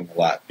struggling a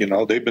lot.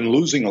 They've been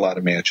losing a lot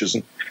of matches,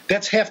 and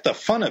that's half the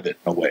fun of it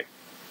in a way.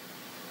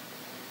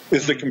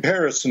 is the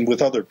comparison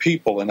with other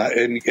people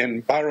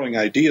and borrowing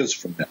ideas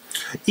from them.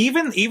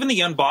 Even the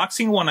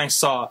unboxing one I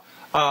saw,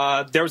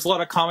 there was a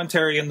lot of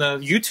commentary in the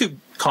YouTube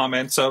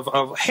comments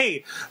of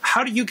hey,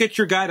 how do you get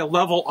your guy to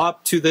level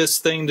up to this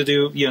thing to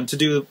do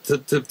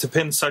to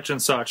pin such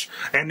and such?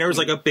 And there was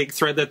like a big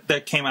thread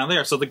that came out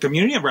there. So the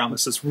community around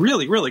this is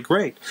really, really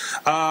great.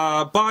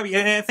 Bobby,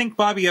 and I think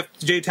Bobby F.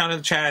 J Town in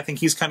the chat, I think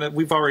he's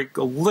we've already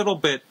a little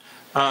bit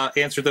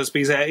answered this, but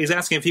he's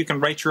asking if you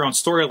can write your own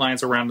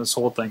storylines around this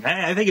whole thing.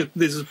 I think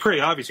this is pretty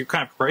obvious. You're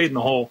kind of creating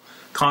the whole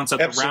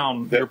concept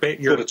around your.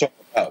 That's what it's all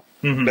about.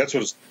 Mm-hmm. That's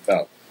what it's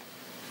about.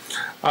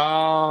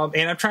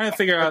 And I'm trying to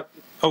figure out.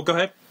 Oh, go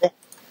ahead.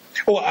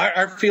 Well,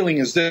 our feeling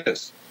is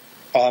this: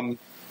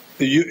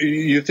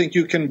 you think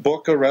you can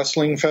book a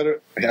wrestling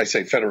I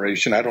say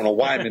federation. I don't know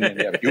why I'm in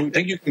India. You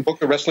think you can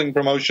book a wrestling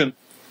promotion?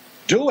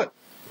 Do it.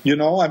 You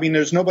know, I mean,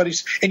 there's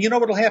nobody's. And you know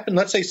what'll happen?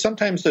 Let's say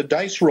sometimes the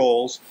dice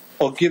rolls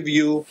will give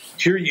you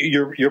here.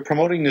 You're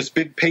promoting this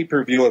big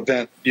pay-per-view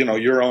event. You know,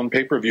 your own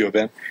pay-per-view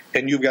event,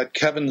 and you've got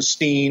Kevin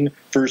Steen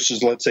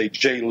versus, let's say,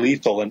 Jay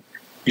Lethal, and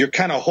you're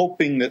kind of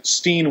hoping that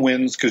Steen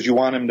wins because you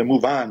want him to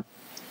move on.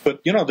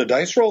 But, you know, the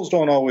dice rolls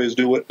don't always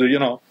do what, you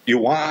know, you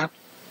want.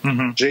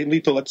 Mm-hmm. Jay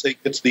Lethal, let's say,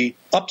 gets the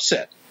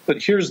upset.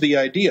 But here's the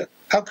idea.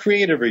 How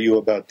creative are you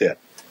about that?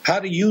 How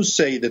do you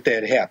say that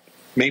happened?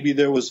 Maybe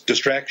there was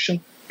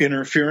distraction,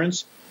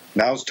 interference.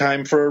 Now it's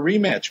time for a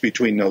rematch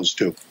between those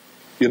two.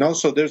 You know,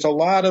 so there's a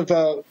lot of,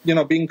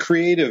 being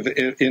creative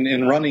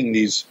in running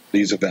these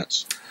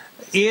events.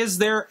 Is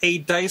there a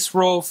dice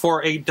roll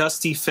for a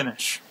dusty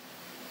finish?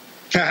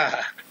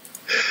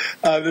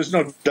 There's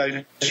no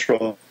dice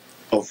roll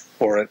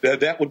for it.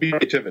 That would be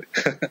creativity.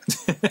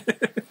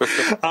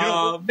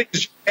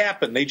 Things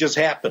happen. They just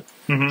happen.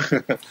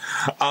 Mm-hmm.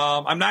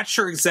 I'm not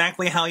sure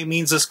exactly how he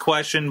means this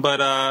question,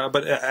 but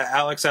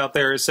Alex out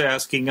there is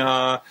asking,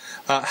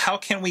 how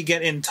can we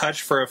get in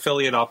touch for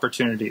affiliate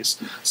opportunities?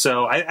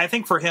 So I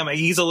think for him,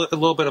 he's a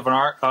little bit of an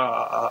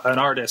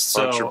artist.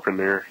 So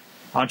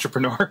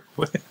Entrepreneur.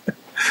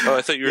 Oh,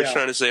 I thought you were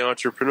trying to say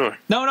entrepreneur.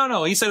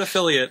 No. He said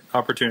affiliate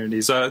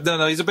opportunities.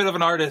 No, he's a bit of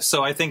an artist,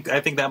 so I think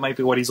that might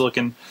be what he's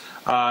looking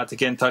to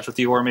get in touch with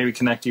you, or maybe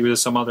connect you to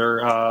some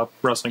other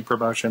wrestling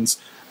promotions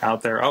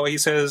out there. Oh, he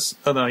says.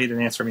 Oh no, he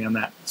didn't answer me on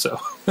that. So,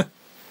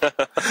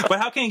 but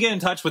how can he get in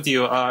touch with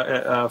you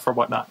for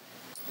whatnot?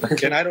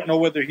 And I don't know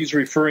whether he's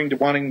referring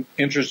to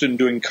interested in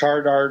doing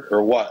card art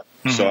or what.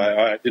 Mm-hmm. So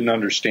I didn't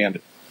understand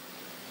it.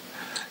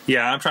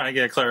 Yeah, I'm trying to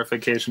get a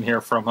clarification here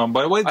from him.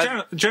 But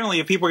generally,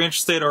 if people are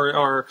interested,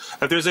 or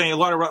if there's a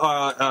lot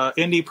of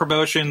indie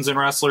promotions and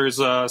wrestlers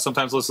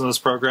sometimes listen to this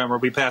program, or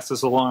we pass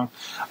this along,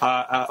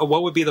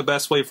 what would be the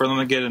best way for them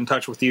to get in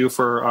touch with you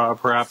for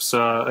perhaps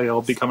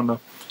becoming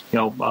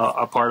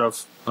a part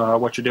of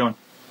what you're doing?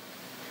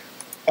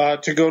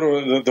 To go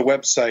to the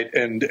website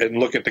and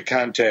look at the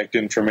contact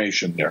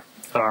information there.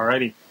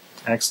 Alrighty,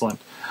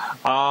 excellent.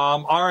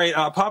 All right,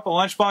 Papa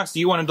Lunchbox, do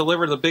you want to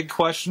deliver the big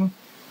question?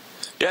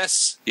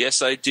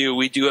 Yes, I do.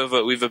 We have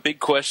a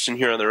big question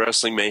here on the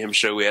Wrestling Mayhem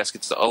Show. We ask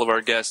it to all of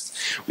our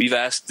guests. We've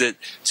asked it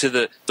to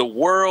the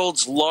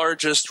world's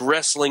largest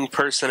wrestling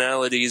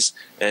personalities,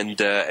 and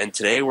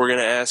today we're going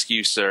to ask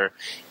you, sir,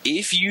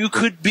 if you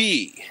could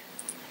be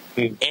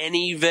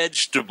any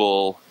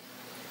vegetable,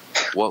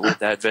 what would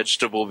that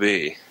vegetable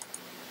be?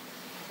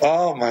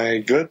 Oh my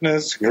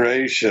goodness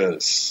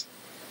gracious!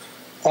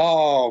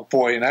 Oh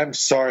boy, and I'm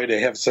sorry to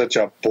have such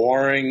a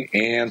boring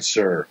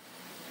answer.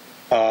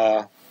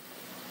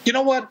 You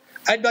know what?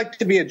 I'd like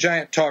to be a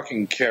giant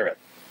talking carrot.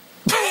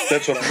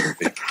 That's what I'm going to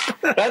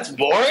be. That's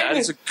boring. That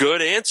is a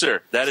good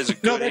answer. That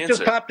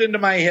just popped into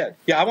my head.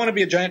 Yeah, I want to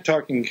be a giant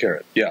talking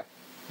carrot. Yeah.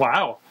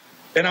 Wow.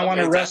 And I want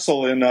to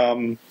wrestle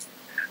in,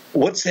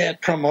 what's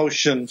that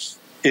promotion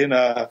in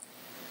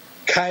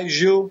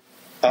Kaiju?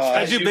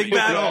 Kaiju Big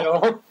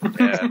Battle.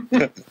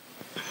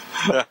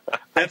 Yeah.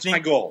 That's my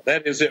goal.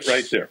 That is it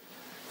right there.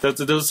 Those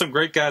are some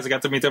great guys. I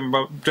got to meet them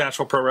at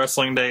National Pro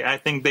Wrestling Day. I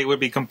think they would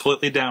be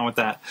completely down with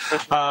that.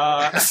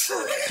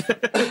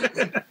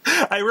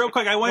 Real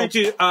quick, I wanted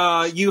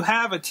you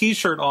have a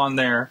T-shirt on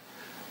there.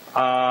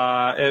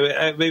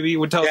 Maybe you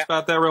would tell us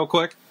about that real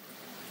quick?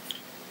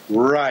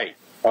 Right.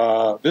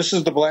 This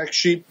is the Black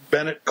Sheep,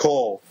 Bennett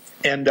Cole.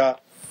 And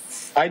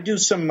I do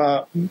some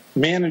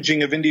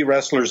managing of indie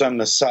wrestlers on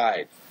the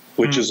side,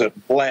 which is a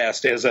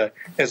blast as a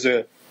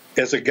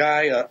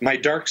guy, my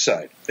dark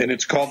side, and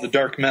it's called the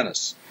Dark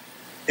Menace.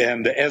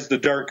 And as the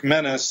Dark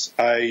Menace,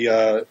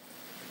 I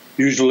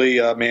usually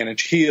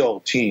manage heel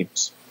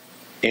teams.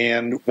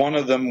 And one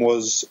of them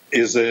is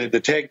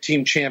the tag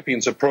team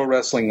champions of Pro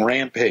Wrestling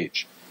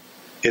Rampage.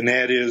 And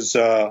that is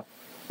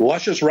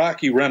Luscious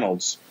Rocky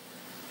Reynolds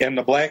and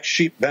the Black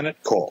Sheep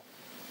Bennett Cole.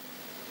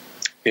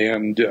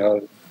 And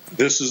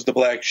this is the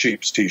Black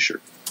Sheep's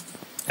T-shirt.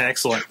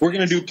 Excellent. We're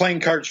going to do playing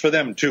cards for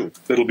them, too.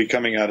 That'll be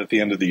coming out at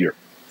the end of the year.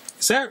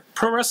 Is that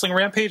Pro Wrestling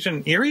Rampage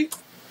in Erie?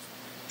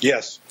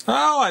 Yes.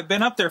 Oh, I've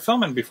been up there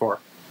filming before.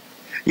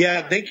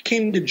 Yeah, they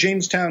came to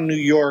Jamestown, New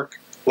York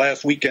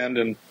last weekend,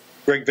 and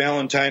Greg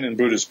Valentine and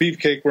Brutus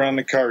Beefcake were on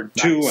the card,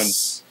 too.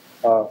 Nice.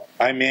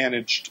 I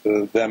managed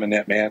them in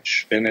that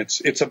match, and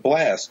it's a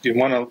blast. You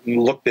want to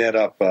look that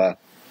up.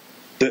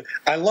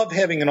 I love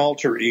having an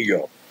alter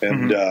ego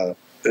and a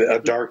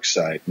dark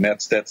side, and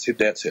that's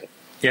it.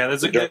 Yeah,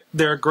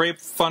 they're a great,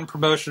 fun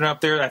promotion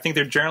up there. I think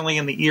they're generally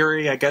in the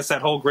Erie, I guess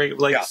that whole Great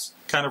Lakes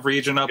kind of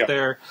region up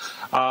there.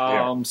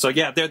 So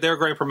yeah, they're a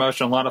great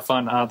promotion, a lot of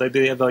fun.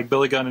 They had like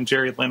Billy Gunn and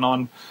Jerry Lynn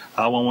on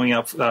when we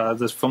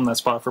filmed that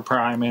spot for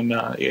Prime, and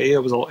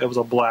it was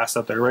a blast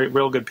up there.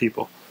 Real good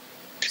people.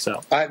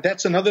 So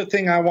that's another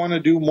thing I want to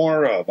do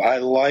more of. I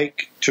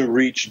like to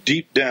reach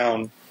deep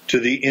down to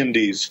the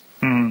indies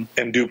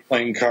and do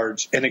playing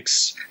cards. And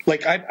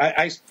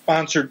I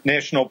sponsored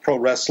National Pro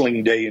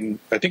Wrestling Day in,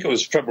 I think it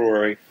was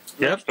February.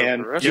 Yep.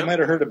 And you might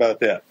have heard about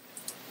that.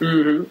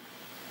 Mm-hmm.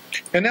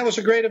 And that was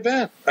a great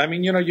event. I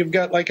mean, you've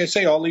got, like I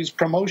say, all these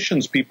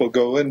promotions people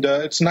go, and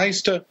it's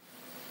nice to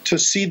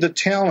see the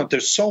talent.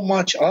 There's so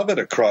much of it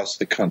across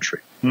the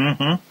country.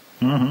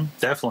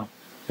 Definitely.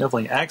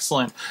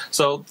 Excellent.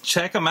 So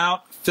check them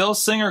out. Phil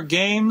Singer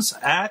Games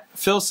at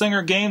Phil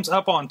Singer Games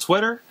up on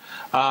Twitter.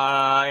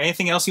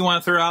 Anything else you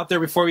want to throw out there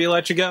before we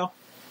let you go?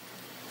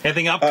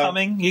 Anything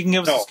upcoming you can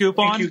give us a scoop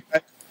on?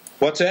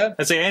 What's that?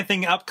 I say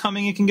anything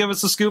upcoming you can give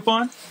us a scoop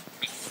on?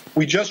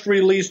 We just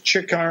released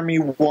Chick Army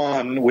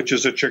 1, which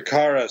is a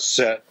Chikara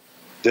set,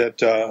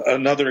 that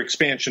another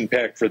expansion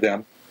pack for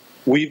them.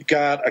 We've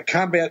got a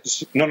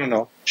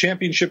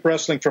Championship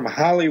Wrestling from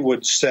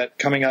Hollywood set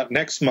coming out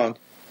next month,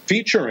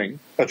 featuring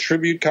a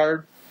tribute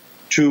card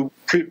to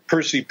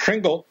Percy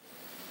Pringle,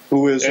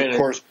 who is, of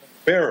course,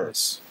 bearer.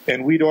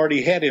 And we'd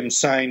already had him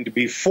signed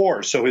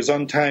before, so his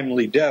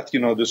untimely death,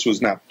 this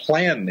was not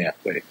planned that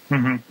way.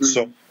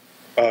 So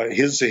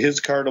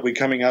his card will be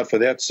coming out for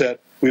that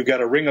set. We've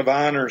got a Ring of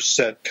Honor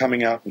set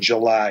coming out in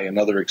July,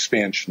 another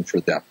expansion for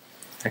them.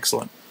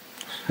 Excellent.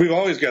 We've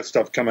always got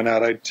stuff coming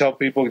out. I tell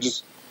people,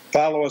 just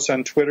follow us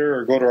on Twitter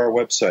or go to our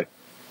website.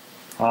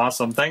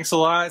 Awesome. Thanks a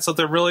lot.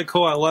 Something really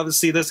cool. I love to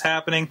see this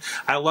happening.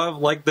 I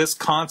love this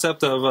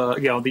concept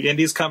of the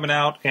indies coming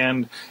out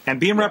and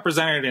being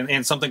represented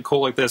in something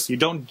cool like this. You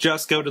don't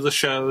just go to the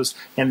shows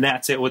and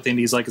that's it with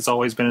indies like it's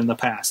always been in the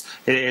past.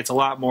 It's a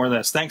lot more of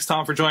this. Thanks,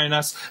 Tom, for joining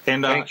us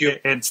and Thank you.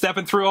 And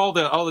stepping through all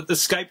the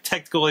Skype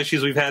technical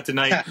issues we've had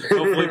tonight.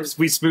 Hopefully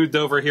we smoothed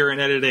over here in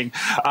editing.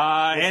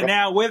 And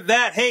now with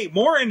that, hey,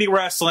 more indie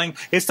wrestling.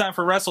 It's time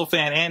for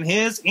WrestleFan and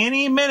his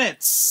Any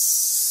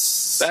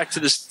Minutes. Back to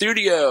the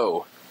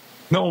studio.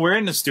 No, we're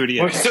in the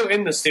studio. We're still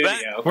in the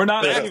studio. We're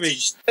not leaving.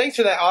 Thanks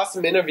for that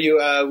awesome interview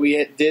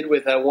we did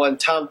with one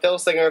Tom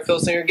Filsinger of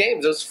Filsinger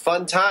Games. It was a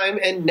fun time,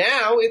 and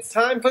now it's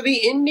time for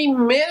the Indie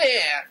Minute.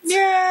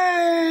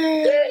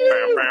 Yay!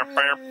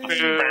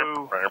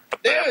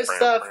 There was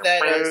stuff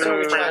that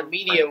Sorgatron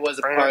Media was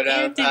a part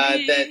of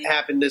that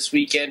happened this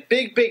weekend.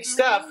 Big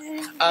stuff.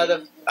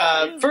 The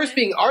first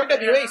being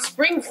RWA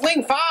Spring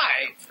Fling 5.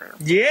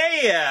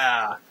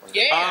 Yeah.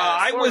 Yeah.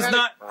 I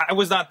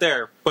was not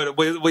there, but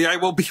I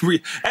will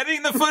be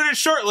editing the footage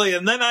shortly,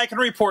 and then I can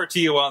report to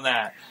you on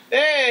that.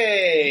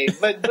 Hey,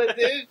 but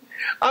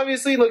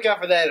obviously look out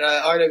for that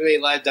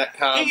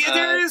RWALive.com.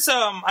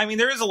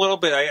 There is a little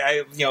bit.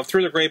 I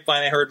through the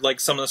grapevine, I heard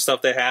some of the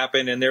stuff that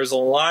happened, and there's a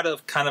lot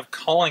of kind of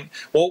calling.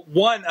 Well,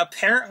 one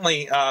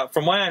apparently,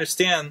 from what I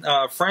understand,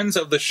 friends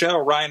of the show,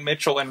 Ryan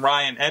Mitchell and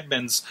Ryan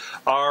Edmonds,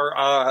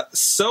 are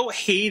so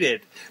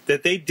hated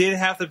that they did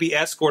have to be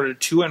escorted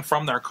to and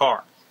from their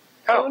car.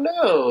 Oh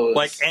no!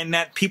 And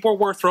that people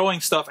were throwing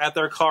stuff at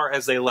their car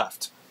as they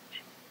left.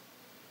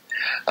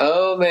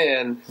 Oh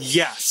man!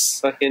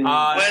 Yes, fucking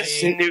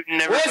West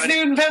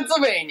Newton,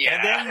 Pennsylvania.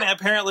 And then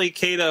apparently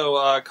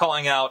Cato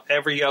calling out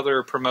every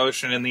other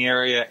promotion in the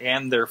area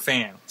and their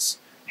fans,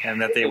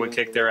 and that they would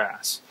kick their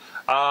ass.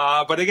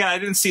 But again, I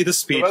didn't see the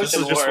speech. This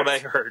is just what I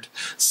heard.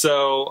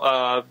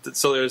 So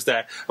there's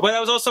that. But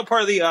that was also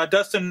part of the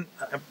Dustin.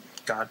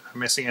 God, I'm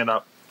messing it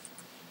up.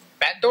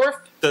 Batdorf?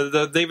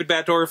 The David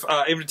Batdorf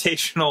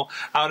Invitational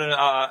out in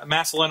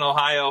Massillon,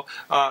 Ohio.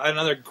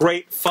 Another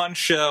great, fun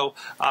show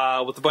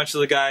with a bunch of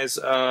the guys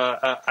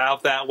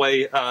out that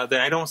way that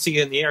I don't see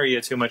in the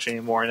area too much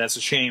anymore, and that's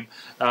a shame.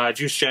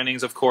 Juice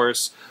Jennings, of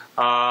course,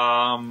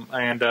 and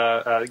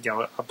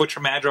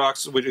Butcher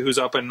Madrox, who's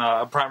up in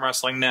Prime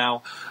Wrestling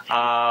now.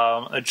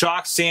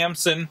 Jock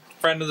Sampson,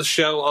 friend of the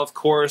show, of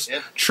course.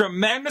 Yep.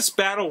 Tremendous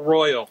Battle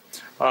Royal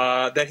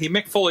that he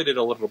Mick Foley did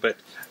a little bit.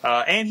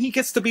 And he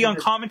gets to be on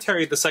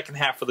commentary the second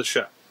half of the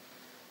show.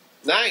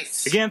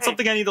 Nice. Again,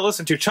 something I need to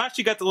listen to.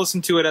 Chachi got to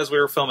listen to it as we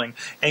were filming,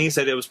 and he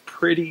said it was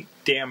pretty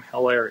damn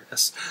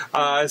hilarious.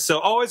 So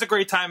always a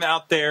great time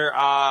out there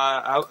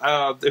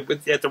at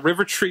the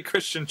River Tree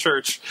Christian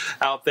Church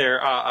out there.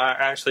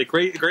 Actually,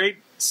 great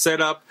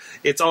setup.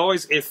 It's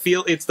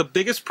the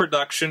biggest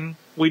production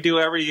we do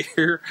every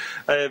year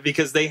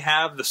because they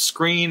have the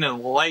screen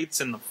and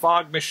lights and the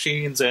fog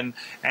machines, and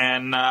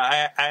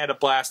I had a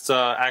blast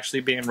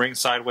actually being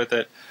ringside with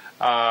it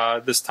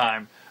this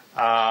time.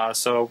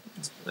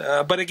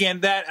 But again,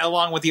 that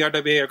along with the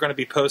RWA are going to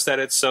be post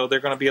edits, so they're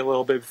going to be a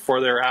little bit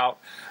before they're out.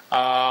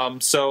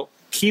 So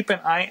keep an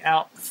eye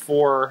out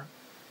for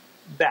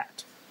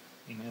that.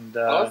 And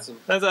Awesome.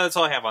 that's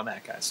all I have on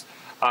that, guys.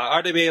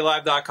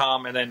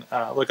 RWALive.com, and then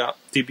look up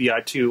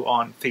DBI2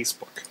 on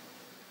Facebook.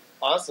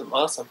 Awesome.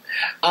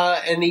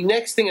 And the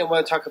next thing I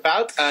want to talk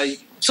about,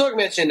 Sorg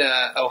mentioned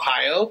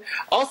Ohio.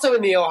 Also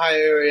in the Ohio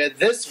area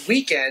this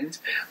weekend,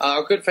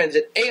 our good friends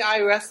at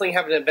AI Wrestling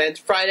have an event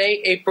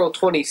Friday, April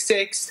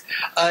 26th.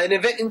 An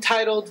event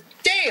entitled,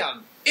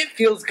 Damn, It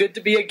Feels Good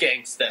to Be a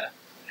Gangsta.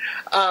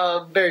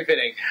 Very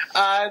fitting.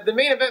 The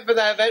main event for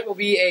that event will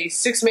be a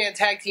 6-man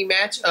tag team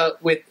match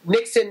with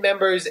Nixon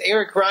members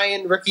Eric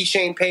Ryan, Ricky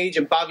Shane Page,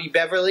 and Bobby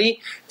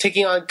Beverly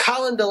taking on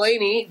Colin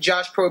Delaney,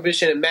 Josh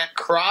Prohibition, and Matt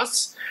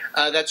Cross.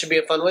 That should be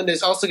a fun one.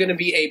 There's also going to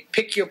be a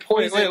Pick Your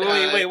Poison.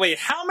 Wait.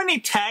 How many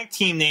tag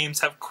team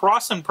names have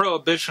Cross and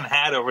Prohibition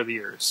had over the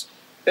years?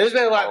 There's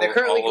been a lot. They're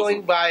currently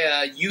going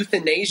by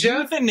Euthanasia.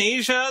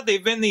 Euthanasia.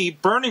 They've been the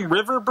Burning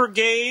River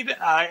Brigade.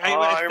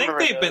 I think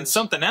they've been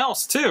something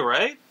else too,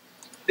 right?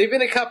 They've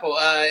been a couple,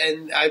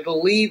 and I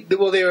believe,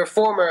 well, they were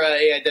former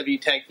AIW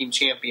Tag Team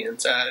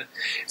Champions.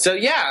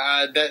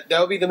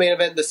 That'll be the main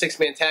event, the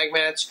 6-man tag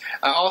match.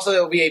 Also,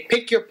 there will be a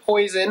Pick Your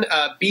Poison.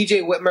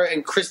 BJ Whitmer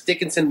and Chris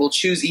Dickinson will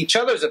choose each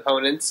other's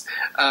opponents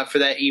for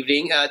that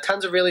evening.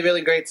 Tons of really,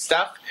 really great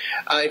stuff.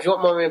 If you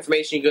want more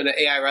information, you can go to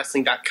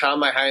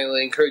AIWrestling.com. I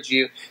highly encourage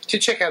you to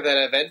check out that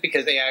event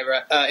because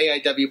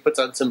AIW puts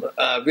on some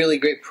really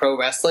great pro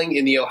wrestling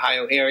in the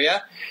Ohio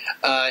area,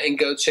 and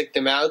go check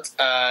them out.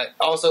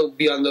 Also,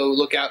 be on the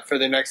lookout for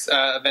the next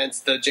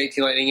events, the JT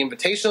Lightning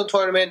Invitational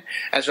Tournament,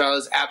 as well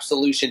as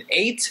Absolution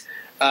 8.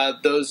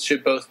 Those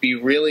should both be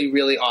really,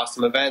 really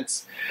awesome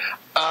events.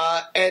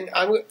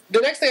 The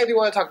next thing I do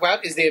want to talk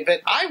about is the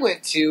event I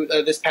went to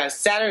this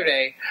past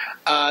Saturday.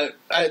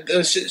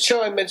 The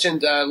show I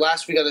mentioned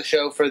last week on the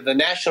show for the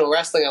National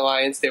Wrestling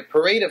Alliance, their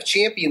Parade of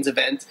Champions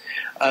event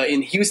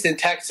in Houston,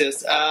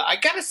 Texas. I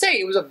gotta say,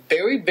 it was a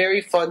very, very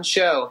fun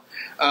show.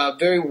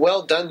 Very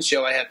well done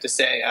show, I have to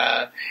say.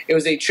 It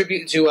was a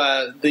tribute to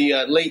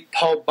the late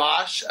Paul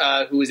Bosch,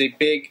 who was a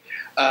big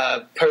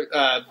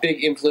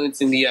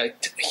influence in the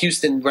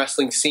Houston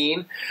wrestling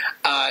scene.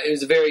 It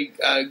was a very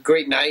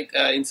great night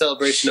in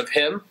celebration of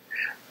him.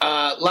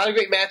 A lot of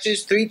great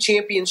matches. 3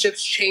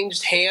 championships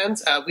changed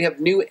hands. We have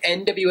new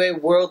NWA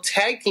World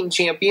Tag Team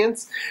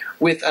Champions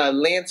with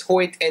Lance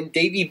Hoyt and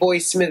Davey Boy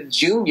Smith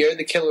Jr.,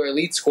 the Killer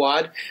Elite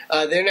Squad.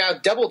 They're now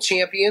double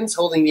champions,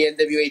 holding the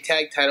NWA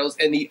tag titles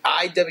and the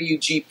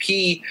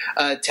IWGP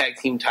tag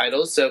team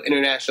titles, so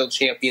international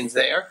champions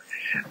there.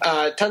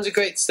 Tons of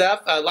great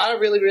stuff. A lot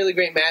of really, really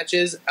great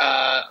matches.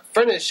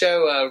 Friend of the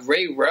show,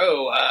 Ray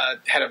Rowe,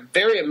 had a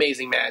very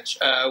amazing match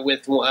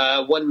with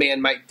one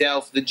man, Mike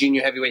Dell, for the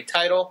junior heavyweight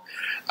title.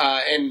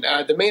 And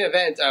the main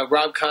event,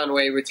 Rob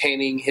Conway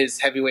retaining his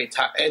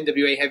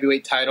NWA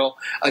heavyweight title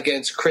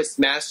against Chris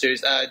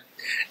Masters.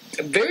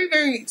 Very,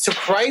 very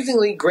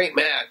surprisingly great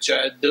match.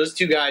 Those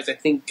two guys, I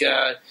think,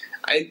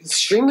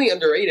 extremely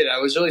underrated. I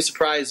was really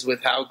surprised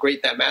with how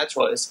great that match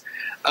was.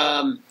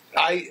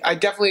 I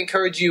definitely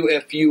encourage you,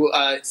 if you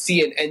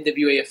see an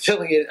NWA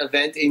affiliate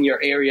event in your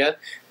area,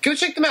 go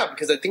check them out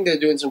because I think they're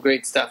doing some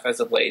great stuff as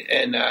of late.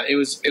 And it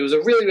was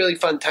a really, really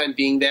fun time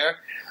being there.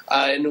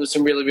 And it was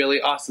some really,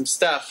 really awesome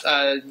stuff.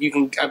 I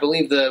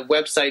believe the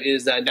website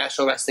is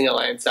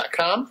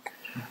nationalwrestlingalliance.com.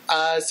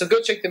 So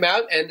go check them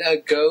out and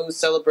go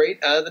celebrate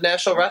the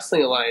National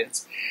Wrestling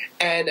Alliance.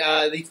 And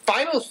the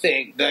final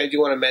thing that I do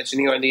want to mention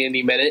here on the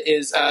Indie Minute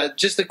is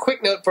just a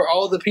quick note for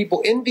all the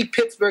people in the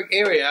Pittsburgh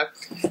area,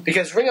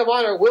 because Ring of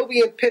Honor will be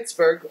in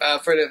Pittsburgh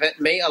for an event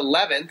May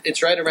 11th.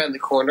 It's right around the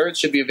corner. It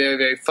should be a very,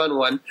 very fun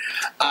one.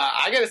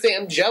 I got to say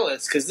I'm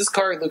jealous because this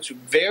card looks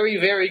very,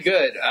 very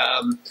good.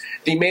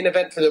 The main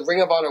event for the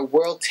Ring of Honor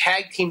World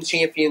Tag Team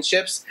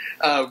Championships,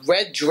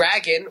 Red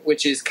Dragon,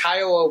 which is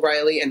Kyle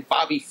O'Reilly and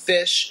Bobby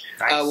Fish,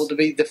 will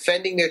be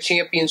defending their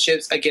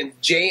championships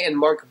against Jay and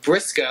Mark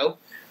Briscoe.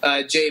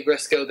 Jay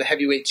Briscoe, the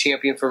heavyweight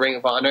champion for Ring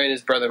of Honor, and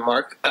his brother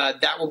Mark.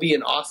 That will be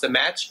an awesome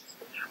match.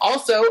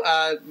 Also,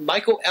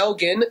 Michael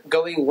Elgin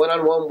going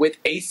one-on-one with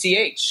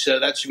ACH, so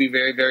that should be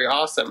very, very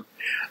awesome.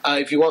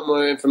 If you want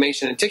more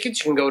information and tickets,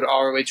 you can go to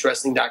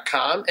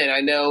ROHWrestling.com, and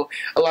I know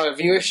a lot of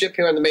viewership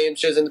here on the Mayhem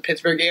shows in the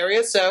Pittsburgh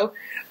area, so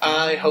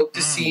I hope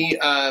to see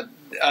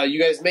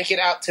you guys make it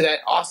out to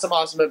that awesome,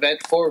 awesome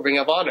event for Ring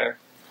of Honor.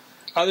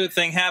 Other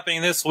thing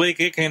happening this week,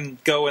 it can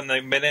go in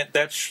the minute.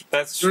 That's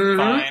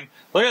fine.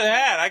 Look at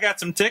that. I got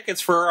some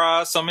tickets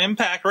for some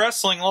Impact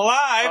Wrestling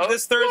live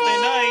this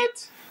Thursday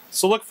night.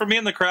 So look for me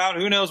in the crowd.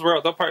 Who knows where?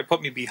 They'll probably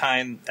put me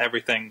behind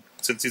everything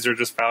since these are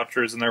just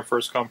vouchers and they're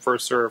first come,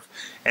 first serve.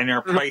 And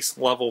they're price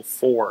level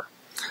 4.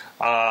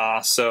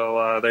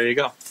 So there you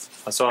go.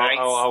 So nice.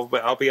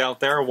 I'll be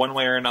out there one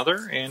way or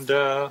another and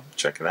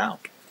check it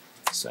out.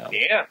 So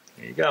yeah.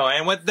 There you go.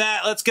 And with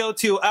that, let's go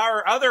to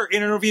our other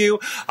interview.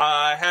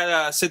 I had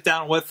a sit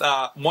down with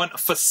one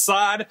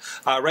Facade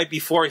right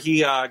before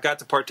he got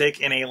to partake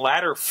in a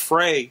ladder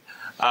fray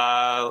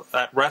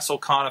at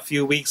WrestleCon a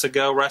few weeks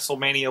ago,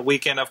 WrestleMania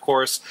weekend, of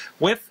course,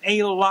 with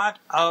a lot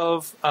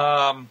of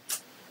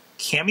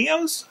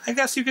cameos, I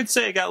guess you could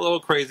say. It got a little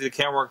crazy. The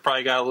camera work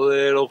probably got a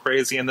little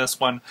crazy in this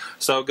one.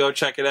 So go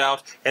check it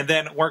out. And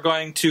then we're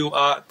going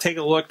to take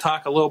a look,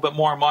 talk a little bit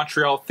more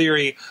Montreal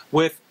Theory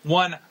with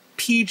one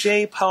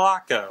PJ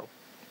Palaco.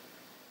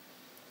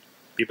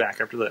 Be back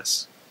after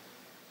this.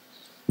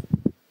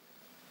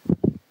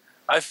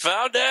 I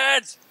found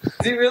it! Is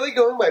he really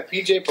going by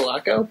PJ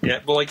Palaco? Yeah,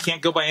 well, I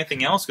can't go by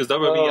anything else because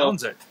WWE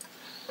owns it.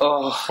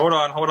 Oh. Hold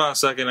on a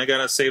second. I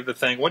gotta save the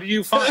thing. What did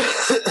you find?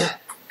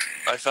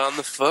 I found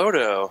the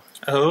photo.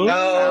 Oh,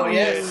 No,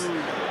 yes.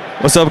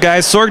 What's up,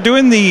 guys? Sorg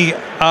doing the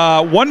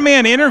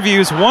one-man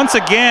interviews once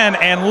again,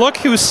 and look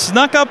who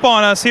snuck up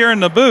on us here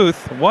in the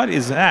booth. What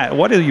is that?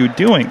 What are you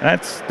doing?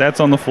 That's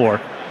on the floor.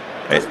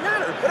 Doesn't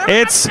matter. Whatever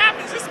It's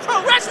happens, it's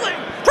pro wrestling.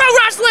 Pro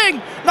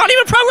wrestling. Not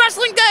even Pro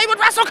Wrestling Day with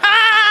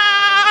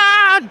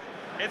WrestleCon.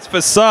 it's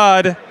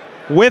Facade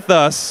with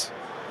us.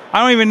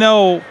 I don't even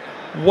know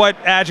what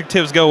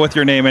adjectives go with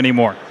your name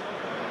anymore.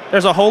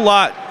 There's a whole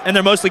lot, and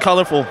they're mostly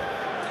colorful.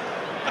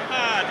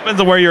 Depends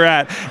on where you're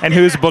at and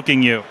who's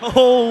booking you.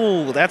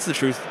 Oh, that's the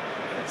truth.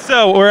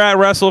 So we're at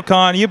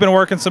WrestleCon. You've been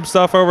working some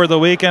stuff over the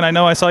weekend. I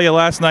know I saw you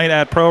last night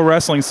at Pro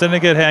Wrestling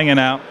Syndicate hanging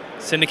out.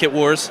 Syndicate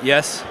Wars,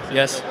 yes.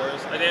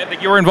 I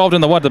think you were involved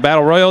in the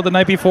Battle Royal the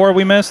night before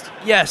we missed?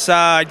 Yes,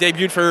 I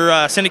debuted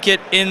for Syndicate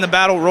in the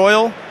Battle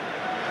Royal.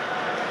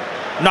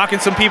 Knocking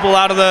some people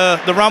out of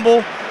the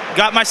Rumble.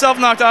 Got myself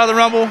knocked out of the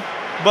Rumble,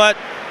 but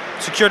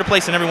secured a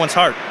place in everyone's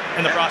heart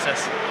in the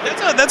process.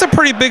 That's a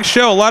pretty big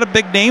show. A lot of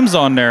big names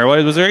on there.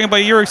 Was there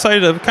anybody you were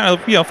excited to kind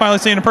of finally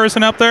see in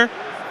person up there?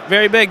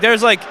 Very big.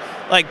 There's like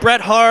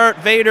Bret Hart,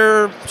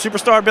 Vader,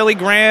 Superstar Billy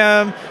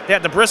Graham. They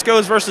had the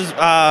Briscoes versus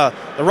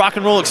the Rock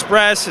and Roll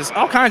Express. It's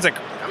all kinds of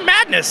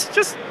madness.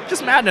 Just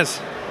madness.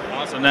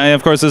 Awesome. Now,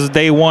 of course, this is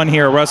day one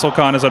here at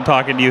WrestleCon as I'm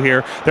talking to you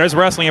here. There's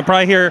wrestling. You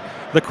probably hear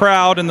the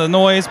crowd and the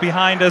noise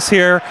behind us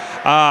here.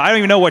 I don't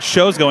even know what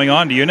show's going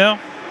on. Do you know?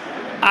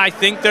 I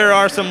think there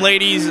are some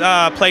ladies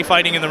play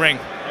fighting in the ring.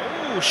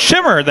 Ooh,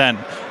 Shimmer, then.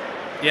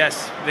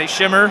 Yes, they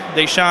shimmer,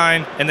 they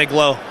shine, and they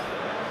glow.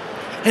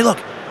 Hey, look,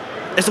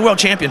 it's the world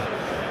champion.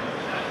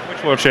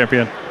 Which world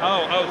champion?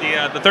 Oh,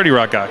 the 30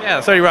 Rock guy. Yeah,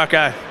 the 30 Rock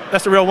guy.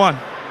 That's the real one.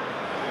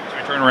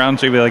 I turn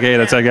around and be like, hey,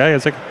 that's that guy.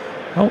 It's like,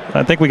 oh,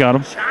 I think we got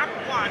him.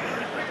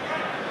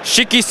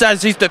 Shiki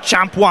says he's the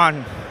champ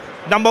one.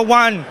 Number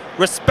one,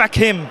 respect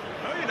him.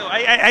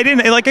 I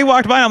didn't, like, I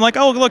walked by and I'm like,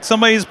 oh, look,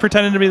 somebody's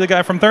pretending to be the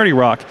guy from 30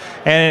 Rock.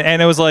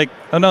 And it was like,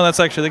 oh, no, that's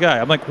actually the guy.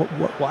 I'm like,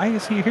 why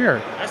is he here?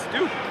 That's the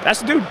dude.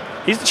 That's the dude.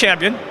 He's the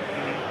champion.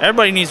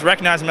 Everybody needs to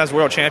recognize him as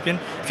world champion.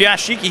 If you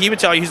ask Shiki, he would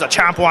tell you he's a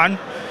champ one.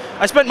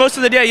 I spent most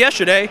of the day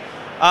yesterday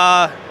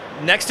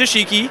next to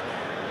Shiki,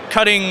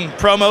 cutting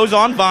promos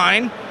on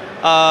Vine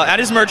at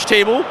his merch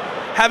table,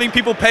 having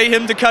people pay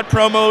him to cut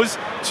promos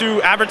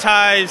to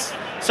advertise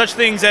such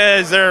things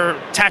as their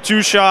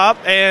tattoo shop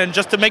and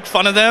just to make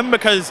fun of them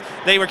because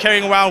they were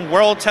carrying around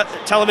world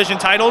television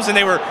titles and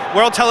they were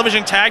world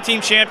television tag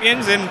team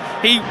champions, and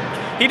he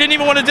didn't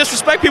even want to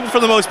disrespect people for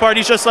the most part.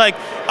 He's just like,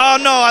 oh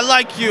no, I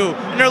like you.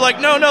 And they're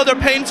like, no, they're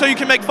paying so you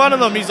can make fun of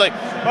them. He's like,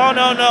 oh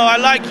no, I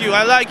like you.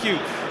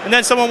 And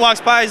then someone walks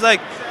by, he's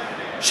like,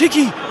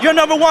 Shiki, you're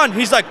number one.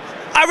 He's like,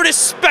 I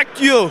respect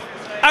you.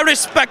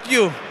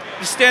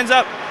 He stands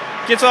up,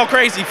 gets all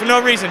crazy for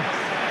no reason.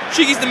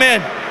 Shiki's the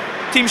man.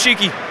 Team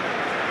Shiki.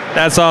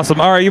 That's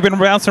awesome. All right, you've been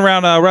bouncing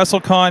around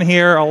WrestleCon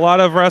here. A lot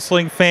of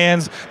wrestling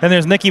fans. Then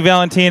there's Nicky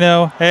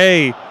Valentino.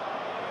 Hey,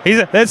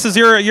 this is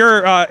your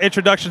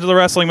introduction to the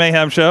Wrestling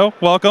Mayhem show.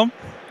 Welcome.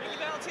 Nicky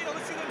Valentino,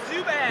 let's see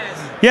them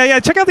Zubaz. Yeah.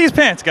 Check out these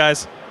pants,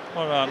 guys.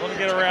 Hold on. Let me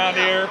get around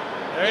here.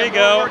 There you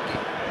go.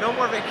 No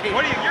more vacation.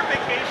 What are you? You're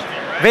vacationing,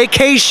 right?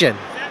 Vacation.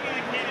 Does that mean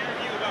you can't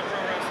interview about pro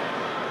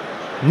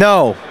wrestling?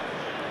 No.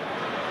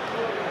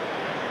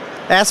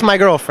 Ask my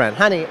girlfriend.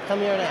 Honey, come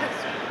here and ask.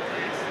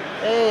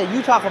 Hey,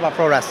 you talk about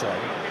pro wrestling.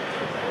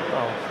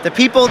 Oh. The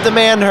people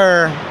demand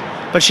her,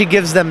 but she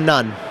gives them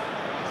none.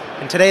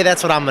 And today,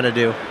 that's what I'm going to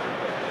do.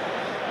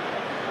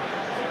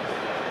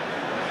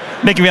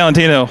 Nicky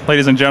Valentino,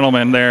 ladies and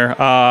gentlemen, there.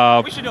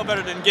 We should know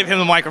better than give him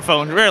the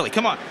microphone. Really,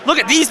 come on. Look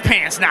at these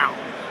pants now.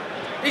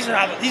 These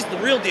are the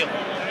real deal.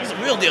 These are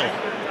the real deal.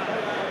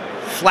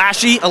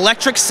 Flashy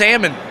electric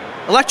salmon.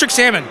 Electric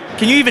salmon.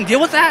 Can you even deal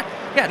with that?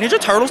 Yeah, Ninja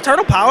Turtles,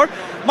 Turtle Power.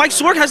 Mike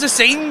Sorg has the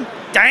same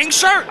dang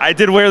shirt. I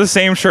did wear the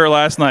same shirt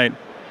last night.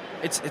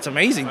 It's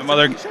amazing.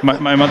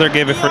 My mother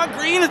gave it for. Neon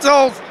green. It's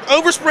all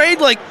oversprayed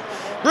like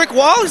brick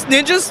walls,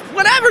 ninjas,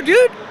 whatever,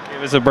 dude. It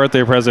was a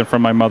birthday present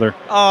from my mother.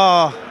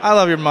 Oh, I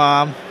love your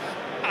mom.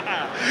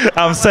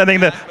 I'm sending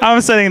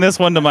this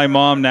one to my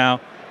mom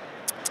now.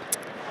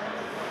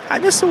 I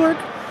miss Sorg.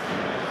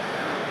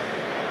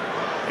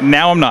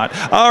 Now I'm not.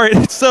 All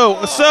right, so.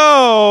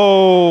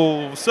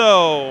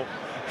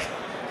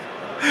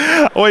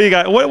 What do you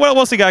got? What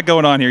else you got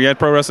going on here? You had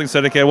Pro Wrestling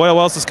Syndicate. What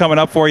else is coming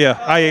up for you?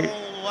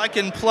 I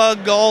can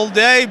plug all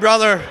day,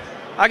 brother.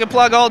 I can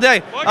plug all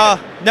day.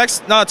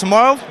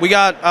 Tomorrow we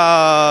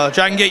got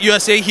Dragon Gate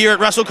USA here at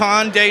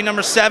WrestleCon, day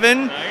number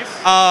 7.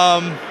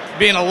 Nice.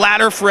 Being a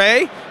ladder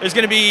fray. There's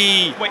going to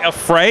be... Wait, a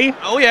fray?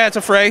 Oh, yeah, it's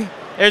a fray.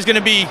 There's going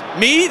to be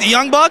me, the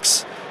Young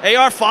Bucks,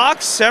 AR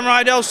Fox,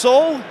 Samurai Del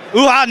Sol,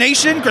 Uha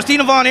Nation,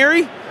 Christina Von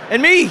Eerie,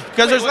 and me,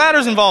 because there's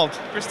ladders involved.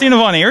 Christina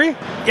Von Eerie?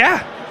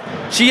 Yeah.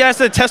 She has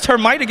to test her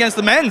might against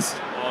the men's.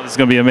 Oh, this is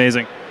going to be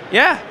amazing.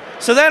 Yeah.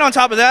 So then on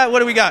top of that, what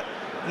do we got?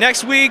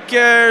 Next week,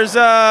 there's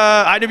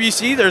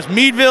IWC. There's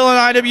Meadville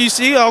and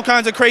IWC. All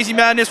kinds of crazy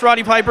madness.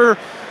 Roddy Piper,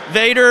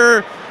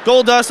 Vader,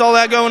 Goldust, all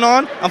that going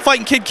on. I'm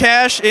fighting Kid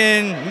Cash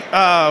in,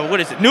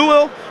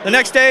 Newell the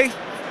next day,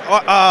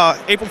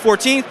 April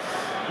 14th.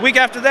 Week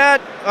after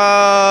that,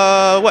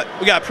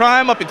 we got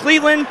Prime up in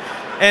Cleveland,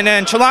 and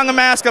then Chalanga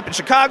Mask up in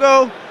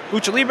Chicago,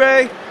 Lucha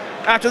Libre.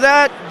 After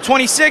that,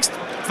 26th,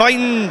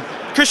 fighting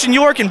Christian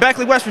York in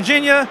Beckley, West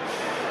Virginia.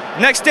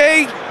 Next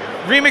day,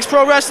 Remix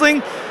Pro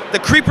Wrestling, the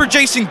Creeper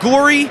Jason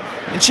Gory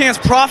and Chance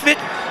Prophet,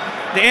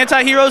 the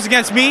Anti-Heroes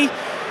against me,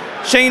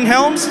 Shane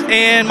Helms,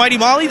 and Mighty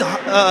Molly,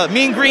 the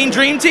Mean Green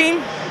Dream Team.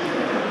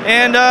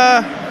 And,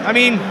 I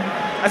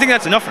think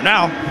that's enough for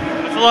now.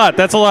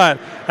 That's a lot.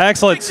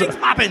 Excellent.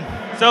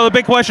 So the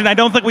big question, I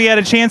don't think we had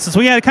a chance, since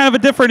we had kind of a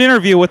different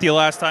interview with you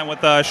last time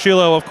with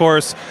Shulo, of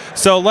course.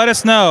 So let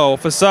us know,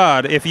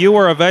 Facade, if you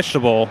were a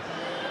vegetable,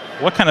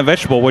 what kind of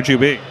vegetable would you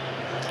be?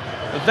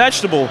 A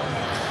vegetable?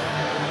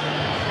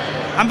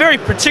 I'm very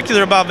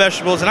particular about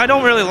vegetables, and I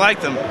don't really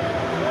like them.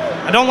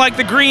 I don't like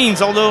the greens,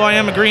 although I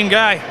am a green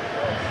guy.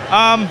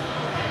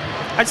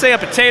 I'd say a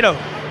potato.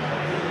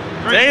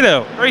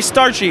 Potato? Very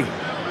starchy.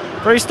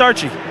 Very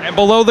starchy. And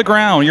below the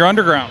ground, you're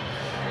underground.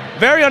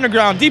 Very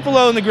underground, deep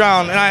below in the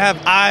ground, and I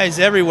have eyes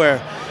everywhere.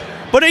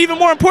 But even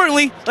more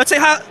importantly, let's say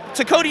hi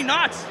to Cody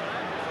Knotts,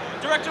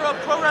 director of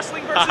Pro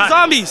Wrestling vs.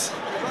 Zombies.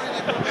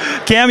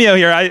 Cameo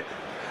here.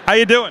 How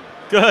you doing?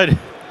 Good.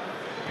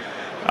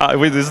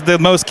 This is the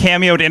most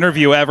cameoed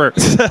interview ever.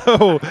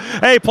 So,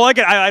 hey, plug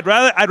it. I'd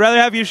rather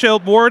have you show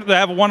board to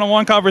have a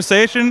one-on-one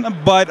conversation.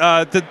 But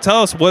to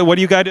tell us, what are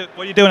you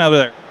doing over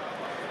there?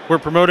 We're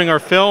promoting our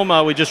film.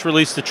 We just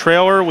released the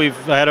trailer. We've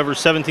had over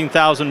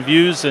 17,000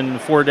 views in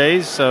 4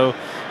 days, so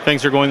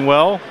things are going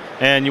well.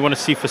 And you want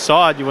to see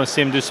Facade, you want to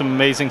see him do some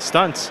amazing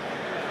stunts.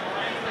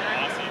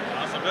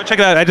 Awesome. Go check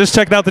it out. I just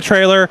checked out the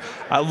trailer.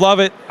 I love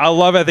it. I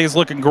think it's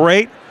looking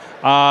great.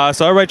 So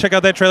everybody check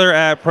out that trailer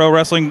at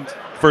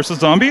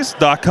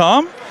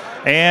ProWrestlingVersusZombies.com.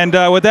 And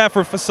with that,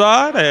 for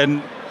Facade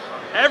and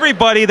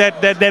everybody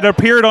that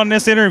appeared on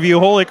this interview,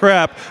 holy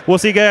crap, we'll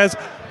see you guys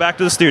back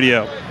to the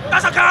studio.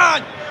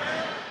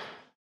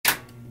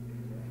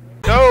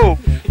 No.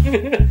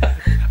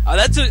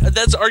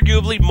 That's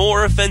arguably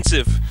more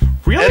offensive.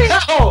 Really?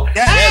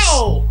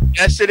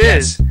 Yes, it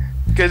is.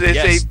 Because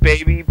it's a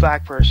baby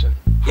black person.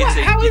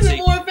 How is it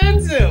more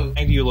offensive?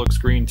 And you look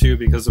green too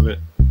because of it.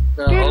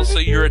 Also,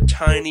 you're a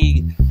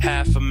tiny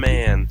half a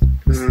man.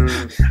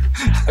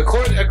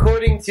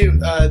 According to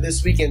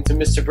this weekend to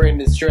Mr.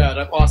 Brandon Stroud,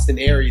 I'm Austin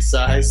Aries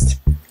sized.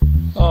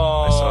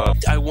 Oh,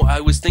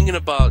 I was thinking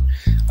about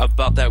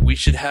that. We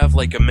should have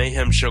like a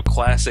Mayhem Show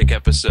Classic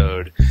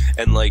episode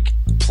and like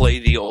play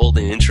the old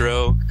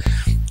intro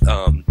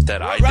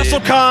that I did.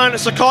 WrestleCon,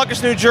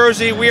 Secaucus, New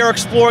Jersey. We are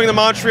exploring the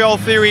Montreal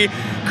Theory,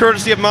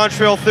 courtesy of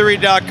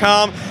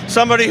MontrealTheory.com.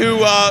 Somebody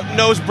who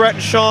knows Brett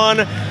and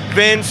Sean,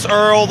 Vince,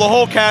 Earl, the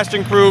whole cast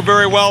and crew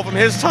very well from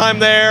his time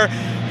there.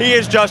 He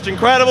is just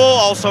incredible,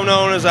 also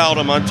known as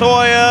Aldo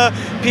Montoya,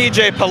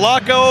 PJ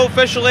Palaco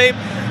officially.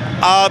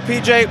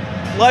 PJ,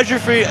 pleasure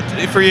for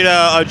you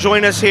to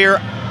join us here.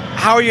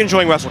 How are you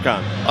enjoying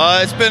WrestleCon?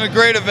 It's been a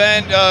great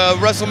event.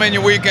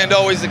 WrestleMania weekend,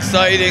 always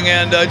exciting,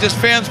 and just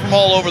fans from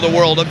all over the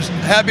world. I'm just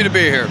happy to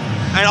be here.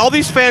 And all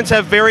these fans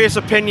have various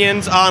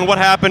opinions on what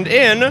happened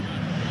in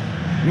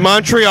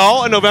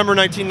Montreal in November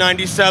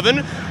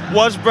 1997.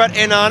 Was Brett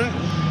in on it?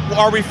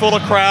 Are we full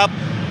of crap?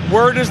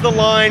 Where does the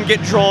line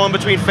get drawn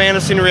between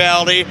fantasy and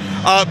reality?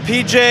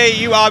 PJ,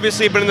 you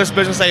obviously have been in this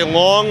business a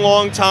long,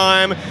 long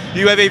time.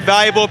 You have a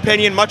valuable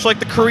opinion, much like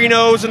the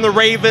Carinos and the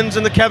Ravens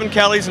and the Kevin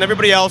Kellys and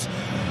everybody else.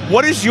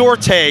 What is your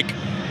take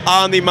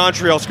on the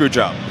Montreal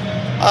Screwjob?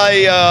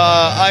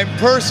 I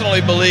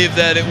personally believe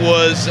that it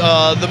was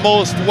the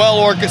most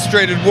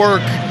well-orchestrated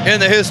work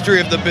in the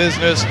history of the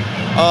business.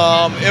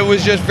 It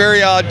was just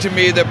very odd to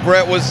me that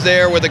Brett was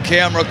there with a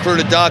camera crew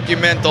to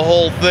document the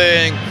whole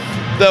thing.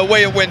 The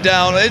way it went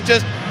down, it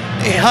just,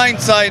 in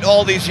hindsight,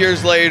 all these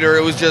years later,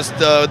 it was just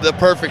the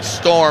perfect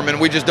storm, and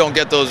we just don't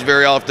get those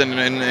very often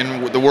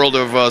in the world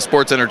of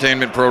sports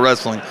entertainment, pro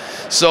wrestling.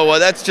 So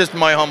that's just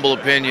my humble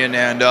opinion,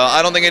 and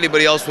I don't think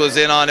anybody else was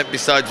in on it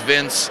besides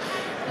Vince,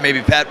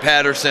 maybe Pat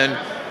Patterson,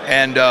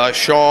 and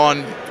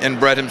Sean, and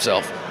Brett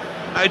himself.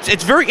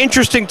 It's very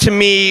interesting to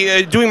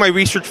me doing my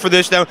research for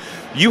this. Now,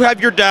 you have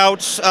your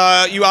doubts.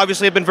 You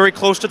obviously have been very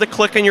close to the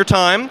Clique in your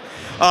time.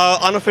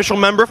 Unofficial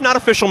member, if not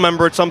official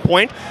member at some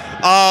point.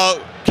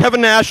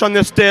 Kevin Nash on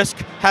this disc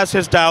has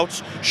his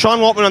doubts. Sean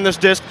Waltman on this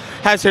disc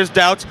has his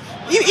doubts.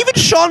 Even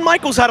Shawn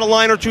Michaels had a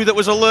line or two that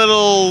was a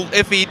little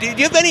iffy. Do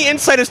you have any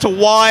insight as to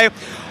why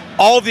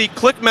all the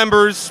Clique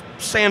members,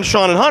 sans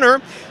Sean and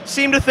Hunter,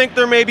 seem to think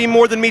there may be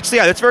more than meets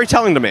the eye? That's very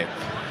telling to me.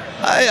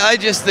 I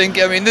just think,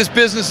 I mean, this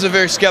business is a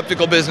very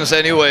skeptical business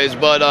anyways,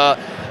 but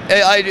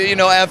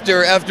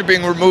after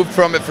being removed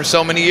from it for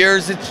so many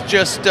years, it's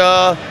just you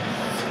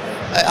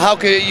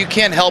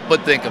can't help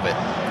but think of it,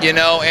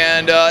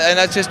 and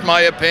that's just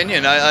my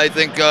opinion. I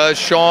think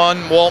Sean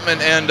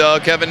Waltman and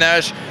Kevin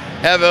Nash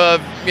have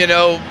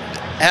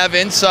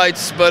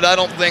insights, but I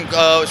don't think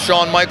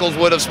Shawn Michaels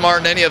would have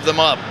smartened any of them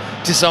up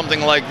to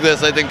something like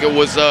this. I think it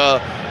was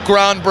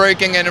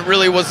groundbreaking, and it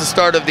really was the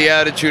start of the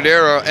Attitude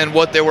Era and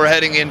what they were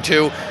heading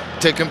into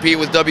to compete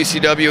with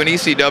WCW and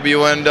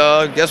ECW, and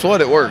guess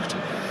what? It worked.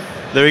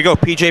 There you go.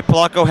 PJ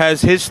Polacco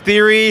has his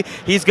theory.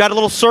 He's got a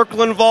little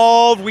circle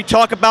involved. We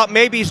talk about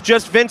maybe it's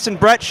just Vince and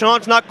Brett.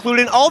 Sean's not clued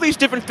in. All these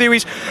different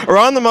theories are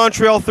on the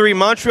Montreal Theory,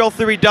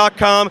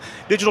 MontrealTheory.com,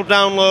 digital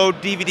download,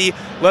 DVD.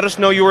 Let us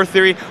know your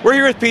theory. We're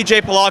here with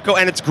PJ Polacco,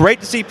 and it's great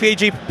to see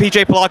PJ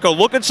Polacco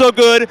looking so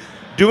good,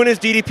 doing his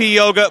DDP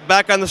yoga,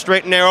 back on the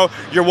straight and narrow.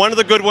 You're one of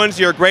the good ones.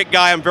 You're a great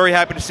guy. I'm very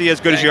happy to see you as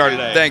good as you are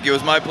today. Thank you. It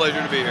was my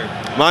pleasure to be here.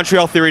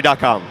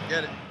 MontrealTheory.com.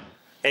 Get it.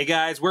 Hey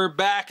guys, we're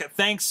back.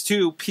 Thanks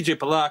to PJ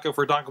Polacco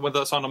for talking with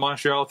us on the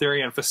Montreal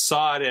Theory and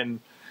Facade and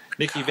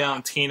Nikki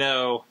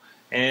Valentino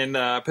and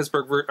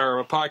Pittsburgh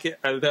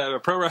the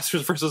Pro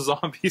Wrestlers versus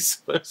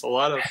Zombies. There's a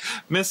lot of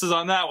misses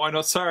on that one.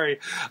 Oh, sorry.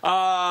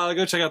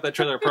 Go check out that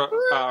trailer, Pro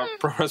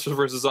Wrestlers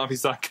versus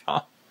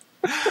Zombies.com.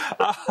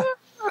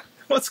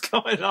 What's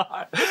going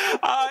on?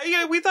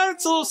 Yeah, we thought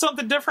it's a little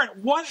something different.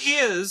 What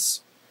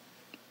is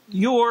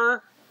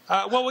your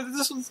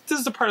this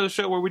is the part of the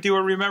show where we do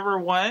a Remember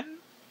When?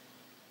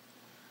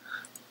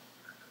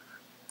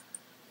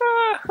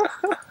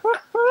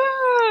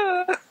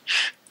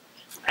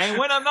 And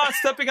when I'm not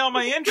stepping on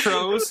my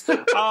intros,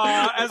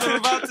 as I'm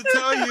about to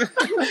tell you,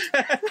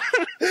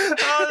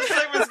 this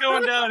segment's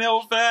going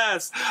downhill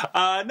fast.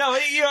 I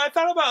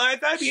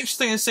thought it'd be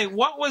interesting to say,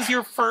 what was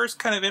your first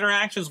kind of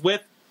interactions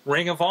with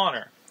Ring of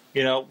Honor?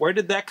 Where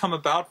did that come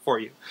about for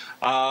you?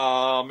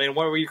 And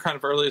what were your kind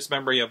of earliest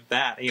memory of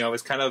that? It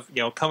was kind of,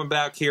 coming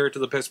back here to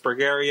the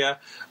Pittsburgh area,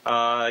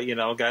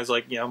 guys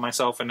like,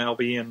 myself and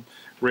LB and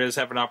Riz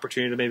have an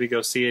opportunity to maybe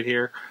go see it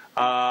here.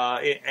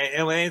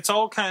 And it's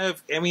all kind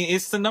of,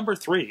 it's the number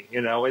 3,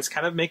 it's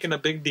kind of making a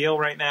big deal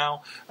right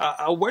now.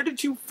 Where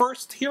did you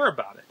first hear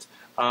about it?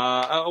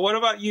 What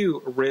about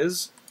you,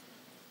 Riz?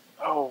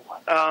 The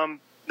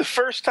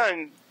first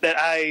time that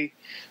I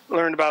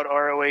learned about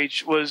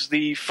ROH was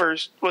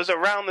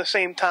around the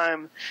same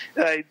time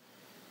that I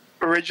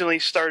originally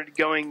started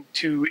going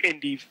to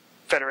indie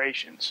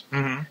federations.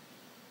 Mm-hmm.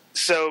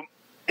 So,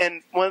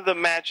 and one of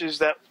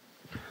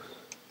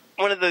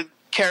the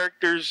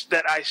characters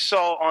that I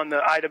saw on the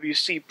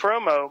IWC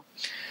promo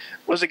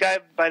was a guy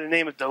by the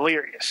name of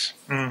Delirious.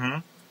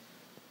 Mm-hmm.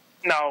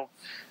 Now,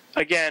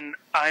 again,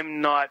 I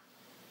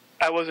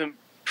wasn't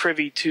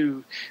privy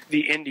to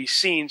the indie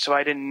scene, so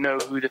I didn't know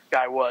who this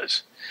guy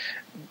was.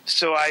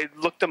 So I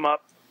looked him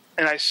up,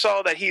 and I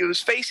saw that he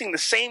was facing the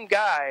same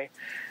guy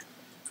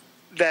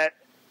that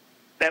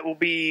will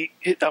be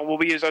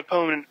his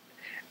opponent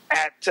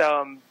at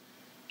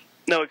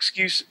No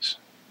Excuses,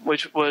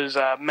 which was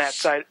Matt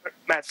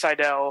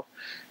Sydal,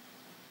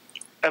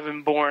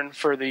 Evan Bourne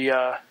for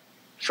the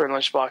for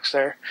Lunchbox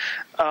there.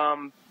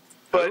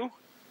 But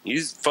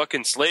use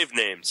fucking slave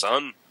name,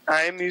 son.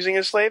 I am using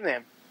a slave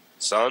name.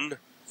 Son.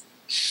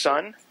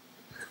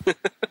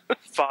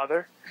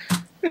 Father.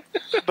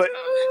 But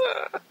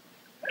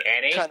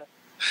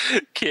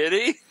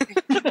Kitty.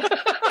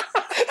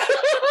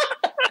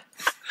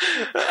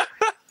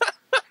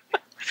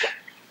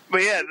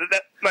 But yeah,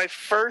 my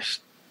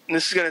first. And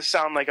this is going to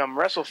sound like I'm a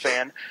wrestle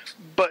fan,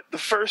 but the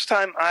first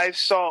time I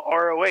saw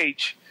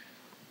ROH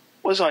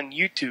was on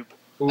YouTube.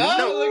 Wait.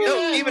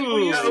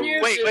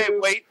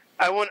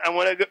 I want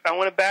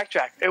to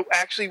backtrack. It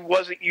actually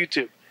wasn't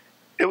YouTube.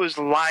 It was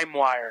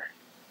LimeWire.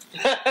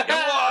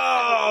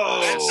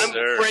 Whoa! I'm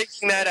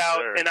breaking that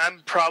out, and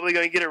I'm probably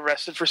going to get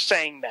arrested for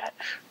saying that,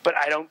 but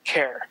I don't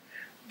care.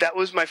 That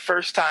was my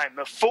first time,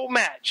 a full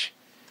match,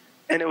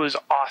 and it was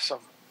awesome.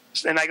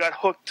 And I got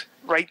hooked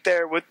right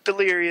there with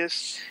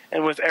Delirious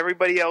and with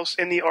everybody else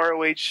in the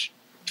ROH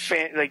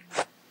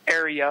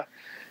area.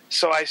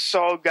 So I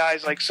saw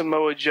guys like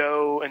Samoa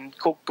Joe and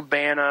Colt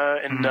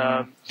Cabana and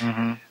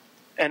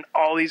and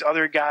all these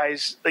other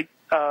guys.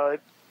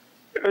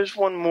 There's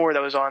one more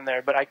that was on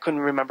there, but I couldn't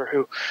remember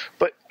who.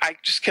 But I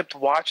just kept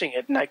watching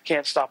it, and I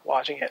can't stop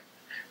watching it.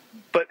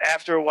 But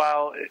after a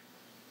while,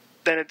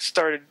 then it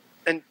started,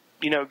 and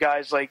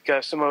guys like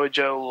Samoa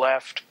Joe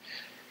left.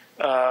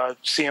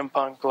 CM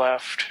Punk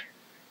left.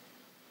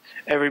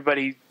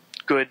 Everybody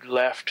good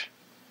left.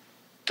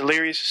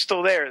 Delirious is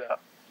still there though,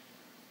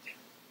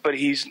 but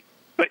he's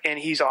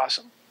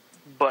awesome.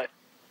 But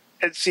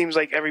it seems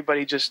like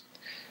everybody just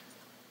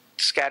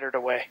scattered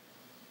away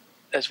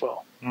as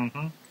well.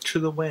 Mm-hmm. To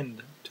the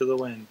wind.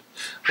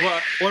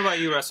 What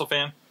about you,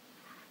 WrestleFan?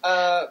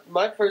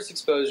 My first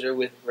exposure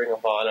with Ring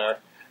of Honor.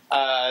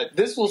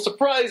 This will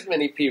surprise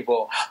many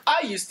people.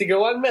 I used to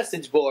go on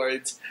message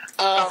boards.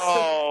 Yeah,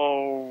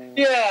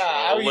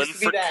 I used to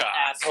be that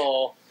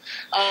asshole.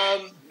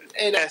 And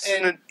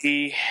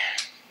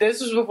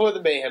this was before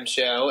the Mayhem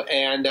show,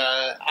 and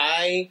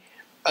I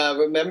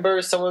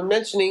remember someone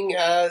mentioning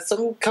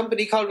some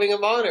company called Ring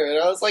of Honor, and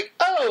I was like,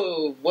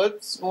 "Oh,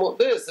 what's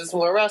this? This is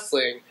more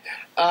wrestling."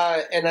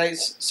 And I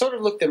sort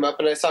of looked them up,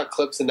 and I saw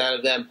clips and that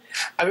of them.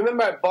 I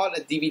remember I bought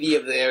a DVD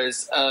of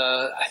theirs.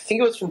 I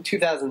think it was from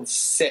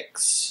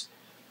 2006,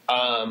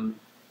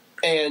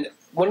 and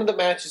one of the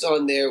matches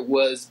on there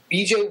was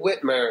B.J.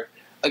 Whitmer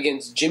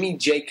against Jimmy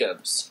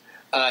Jacobs.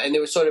 And they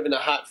were sort of in a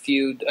hot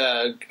feud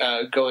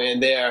going in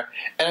there.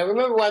 And I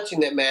remember watching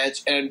that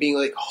match and being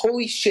like,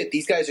 holy shit,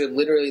 these guys are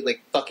literally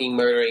like fucking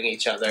murdering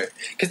each other.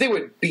 Because they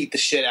would beat the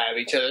shit out of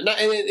each other. And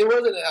it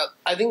wasn't,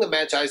 I think the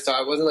match I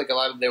saw, it wasn't like a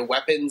lot of their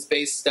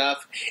weapons-based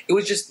stuff. It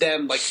was just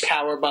them like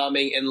power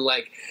bombing and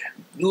like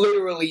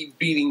literally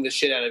beating the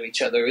shit out of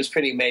each other. It was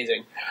pretty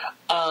amazing.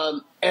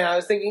 And I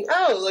was thinking,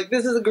 oh, like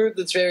this is a group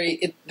that's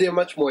they're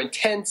much more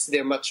intense.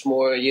 They're much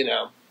more,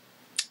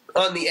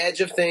 on the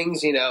edge of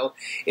things,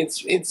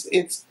 it's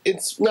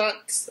not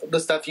the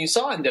stuff you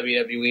saw in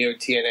WWE or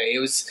TNA. It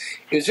was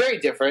very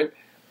different,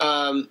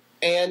 and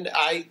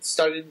I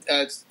started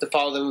to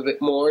follow them a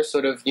bit more,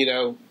 sort of,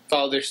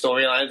 follow their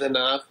storylines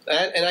enough.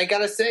 And I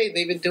gotta say,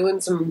 they've been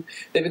doing some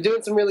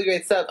really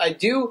great stuff. I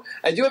do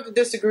have to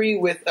disagree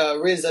with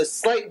Riz a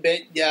slight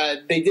bit.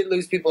 They did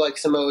lose people like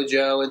Samoa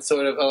Joe and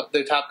sort of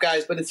their top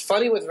guys, but it's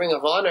funny with Ring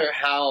of Honor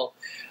how.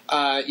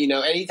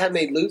 Anytime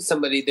they'd lose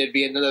somebody, there'd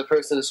be another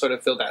person to sort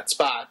of fill that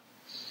spot.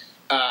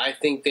 I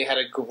think they had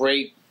a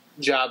great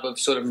job of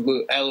sort of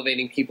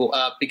elevating people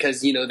up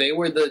because, they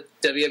were the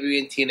WWE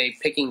and TNA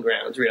picking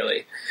grounds,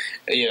 really.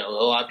 A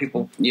lot of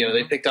people,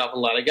 they picked off a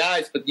lot of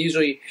guys, but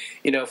usually,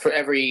 for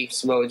every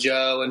Samoa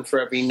Joe and for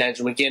every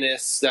Nigel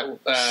McGuinness, that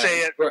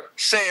Say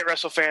it,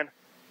 WrestleFan.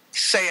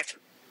 Say it.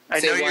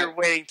 I know you're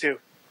waiting to.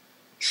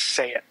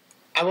 Say it.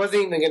 I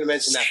wasn't even going to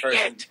mention that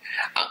person.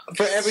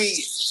 For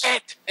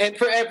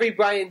every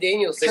Bryan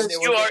Danielson, there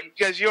was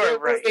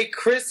a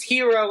Chris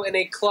Hero and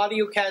a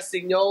Claudio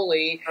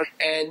Castagnoli,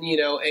 and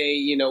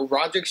a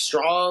Roderick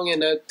Strong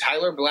and a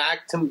Tyler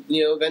Black to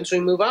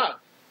eventually move up.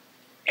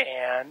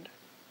 And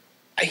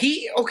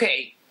he's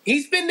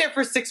been there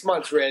for 6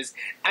 months, Riz.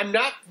 I'm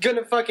not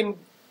gonna fucking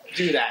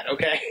do that.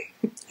 Okay.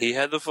 He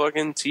had the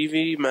fucking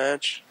TV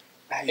match.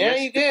 Yeah,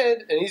 he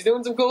did, and he's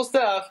doing some cool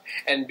stuff.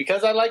 And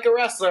because I like a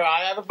wrestler,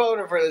 I have a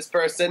boner for this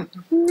person.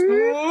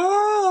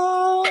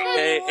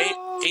 Hey,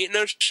 ain't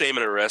no shame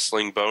in a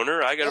wrestling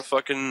boner. I got a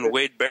fucking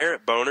Wade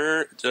Barrett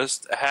boner,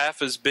 just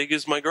half as big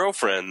as my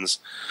girlfriend's.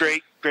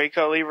 Great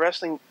Khali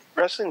wrestling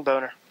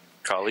boner.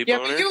 Khali yeah,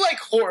 boner? but you like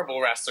horrible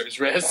wrestlers,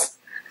 Riz.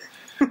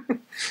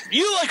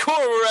 You like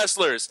horrible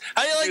wrestlers.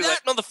 How do you like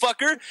that,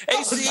 motherfucker?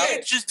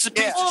 ACH just a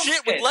piece of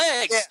shit with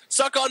legs. Yeah.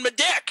 Suck on my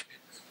dick.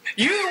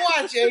 You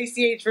watch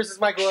ACH versus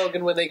Michael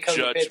Hogan when they come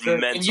to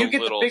Pittsburgh, and you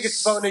get the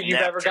biggest boner you've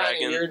ever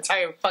gotten in your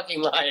entire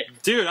fucking life.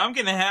 Dude, I'm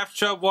getting half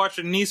chub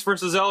watching Nice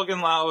versus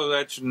Elgin.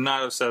 I should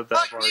not have said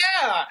that part.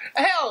 Yeah!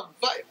 Hell,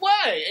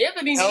 why?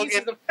 Anthony Nice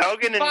is a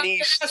Elgin and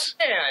Nice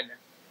fan.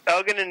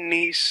 Elgin and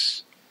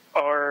Nice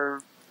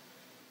are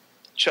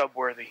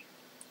chub-worthy.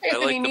 I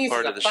like the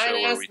part of the show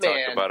where we talk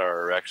about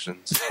our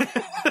erections.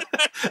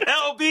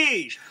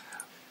 LB!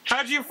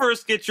 How'd you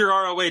first get your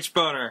ROH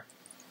boner?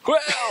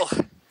 Well...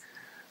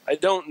 I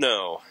don't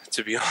know,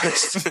 to be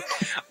honest.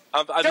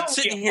 I've been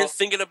sitting here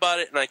thinking about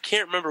it, and I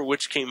can't remember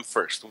which came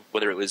first,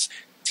 whether it was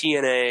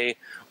TNA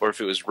or if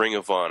it was Ring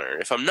of Honor.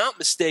 If I'm not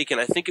mistaken,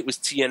 I think it was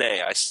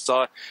TNA. I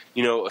saw,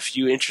 a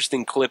few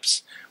interesting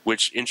clips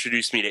which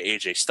introduced me to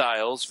AJ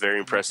Styles, very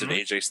impressive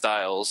AJ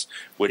Styles,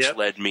 which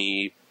led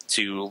me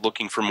to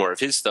looking for more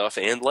of his stuff,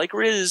 and like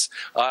Riz,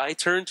 I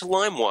turned to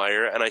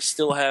LimeWire, and I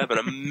still have an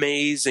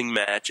amazing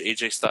match,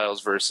 AJ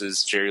Styles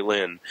versus Jerry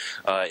Lynn,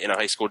 in a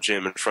high school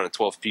gym in front of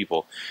 12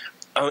 people.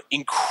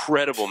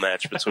 Incredible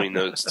match between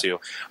those two.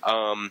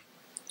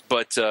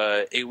 But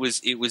it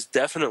was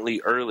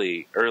definitely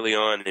early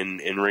on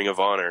in Ring of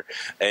Honor,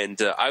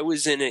 and I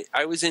was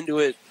into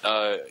it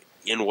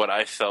in what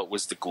I felt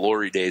was the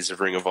glory days of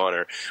Ring of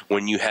Honor,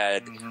 when you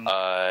had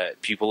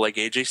people like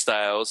AJ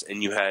Styles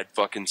and you had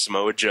fucking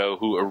Samoa Joe,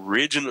 who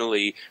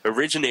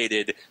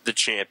originated the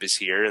Champ is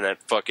Here, and that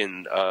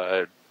fucking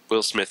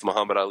Will Smith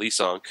Muhammad Ali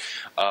song.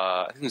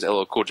 I think it was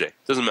LL Cool J.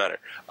 Doesn't matter.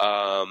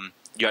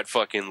 You had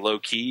fucking Low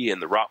Key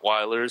and the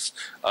Rottweilers.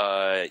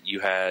 You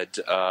had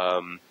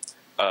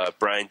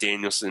Bryan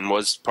Danielson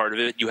was part of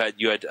it. You had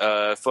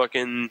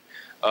fucking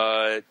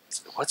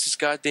what's his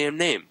goddamn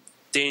name?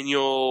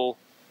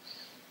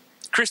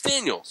 Chris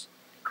Daniels.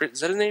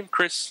 Is that his name?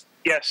 Chris?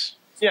 Yes.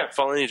 Yeah,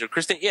 Fallen Angel.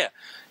 Chris Yeah.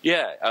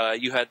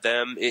 You had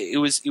them. It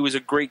was a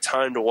great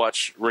time to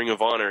watch Ring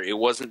of Honor. It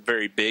wasn't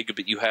very big,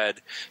 but you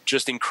had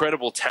just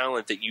incredible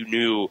talent that you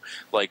knew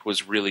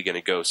was really going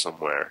to go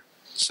somewhere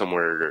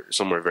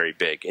very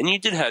big. And you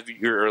did have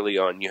your early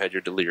on. You had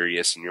your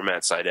Delirious and your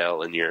Matt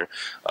Sydal and your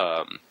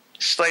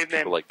Slave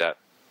Name, people like that.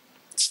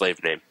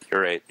 Slave Name.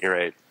 You're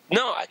right.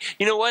 No,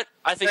 you know what?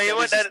 I think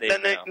because that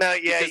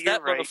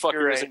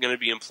motherfucker isn't going to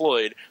be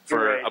employed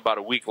for about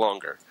a week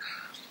longer.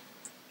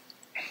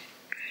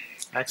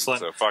 Excellent.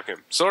 So fuck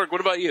him. Sorg,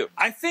 what about you?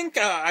 I think,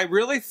 I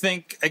really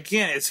think,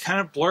 again, it's kind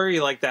of blurry,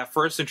 like that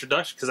first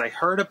introduction, because I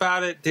heard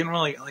about it, didn't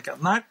really, like,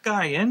 I'm not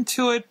got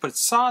into it, but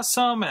saw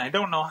some, and I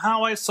don't know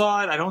how I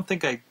saw it. I don't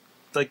think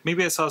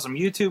maybe I saw some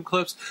YouTube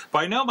clips, but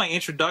I know my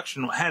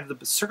introduction had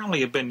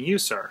certainly have been you,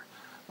 sir.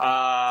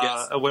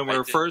 Yes, when we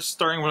were first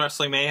starting with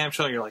Wrestling Mayhem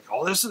show, you're like,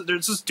 oh, there's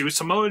this dude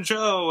Samoa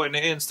Joe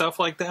and stuff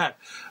like that.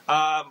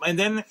 And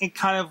then it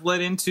kind of led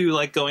into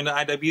like going to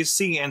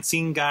IWC and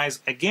seeing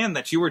guys again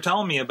that you were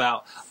telling me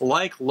about,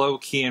 like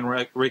Low-Key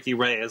and Ricky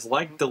Reyes,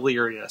 like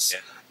Delirious.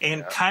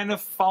 And kind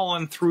of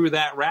fallen through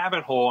that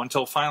rabbit hole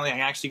until finally I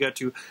actually got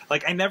to,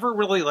 like, I never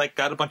really, like,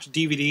 got a bunch of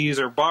DVDs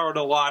or borrowed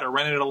a lot or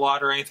rented a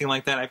lot or anything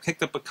like that. I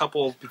picked up a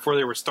couple before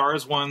they were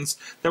Stars ones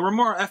that were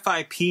more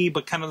FIP,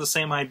 but kind of the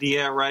same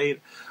idea, right?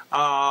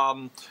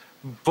 And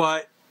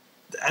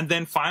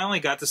then finally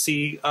got to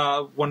see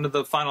one of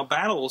the final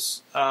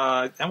battles,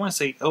 I want to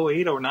say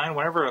 08 or 09,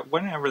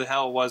 whenever the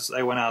hell it was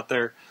I went out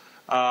there,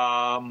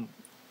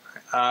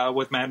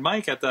 with Mad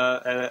Mike at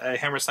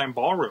Hammerstein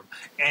Ballroom,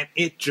 and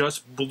it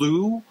just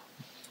blew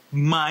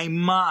my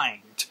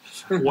mind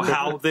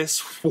how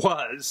this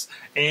was,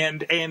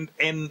 and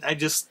I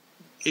just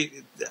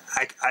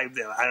I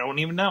don't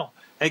even know.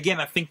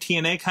 Again, I think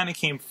TNA kind of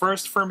came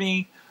first for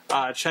me,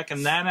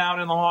 checking that out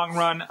in the long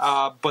run,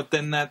 but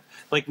then that,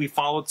 like, we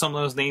followed some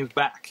of those names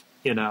back,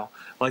 you know,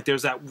 like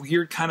there's that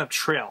weird kind of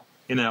trail,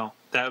 you know,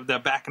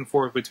 that back and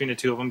forth between the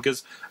two of them,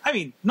 because I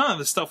mean none of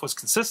this stuff was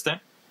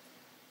consistent.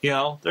 You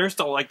know, there's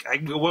still, like,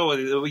 you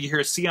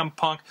hear CM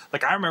Punk.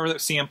 Like, I remember that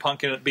CM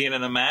Punk being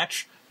in a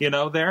match, you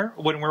know, there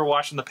when we were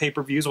watching the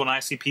pay-per-views when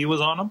ICP was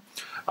on them.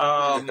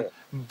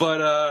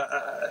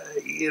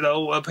 You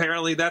know,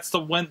 apparently that's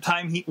the one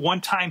time he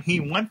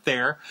went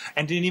there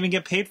and didn't even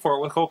get paid for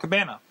it with Cole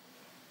Cabana.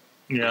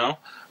 You know,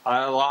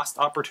 lost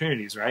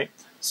opportunities, right?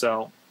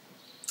 So,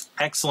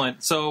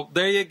 excellent. So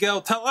there you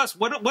go. Tell us,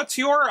 what's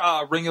your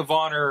Ring of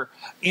Honor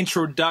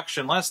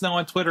introduction? Let us know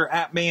on Twitter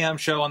at Mayhem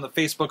Show, on the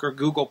Facebook or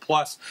Google+.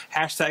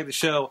 Hashtag the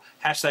show,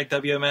 hashtag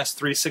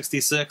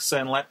WMS366,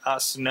 and let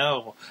us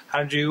know.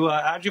 How did you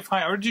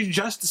find, or did you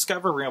just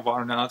discover Ring of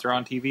Honor now that they're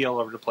on TV all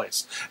over the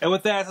place? And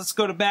with that, let's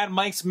go to Mad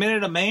Mike's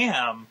Minute of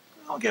Mayhem.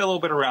 I'll get a little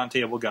bit of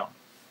roundtable going.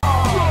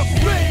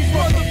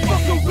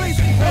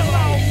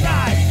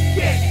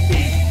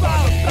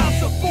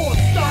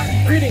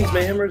 Greetings,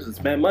 Mayhemers.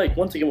 It's Mad Mike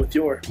once again with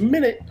your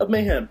Minute of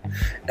Mayhem.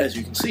 As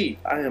you can see,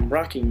 I am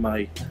rocking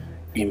my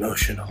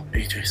emotional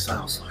AJ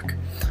Styles look.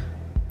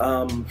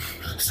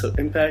 So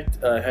Impact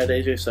had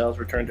AJ Styles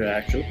return to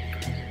action,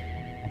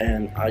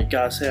 and I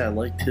gotta say I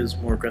liked his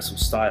more aggressive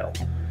style.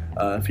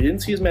 If you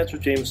didn't see his match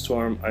with James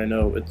Storm, I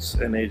know it's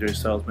an AJ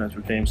Styles match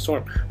with James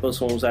Storm, but this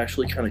one was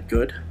actually kind of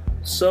good.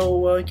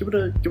 So give it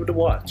a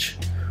watch.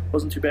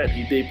 Wasn't too bad.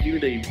 He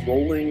debuted a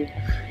rolling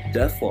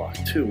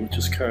deathlock too, which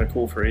is kind of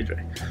cool for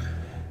AJ.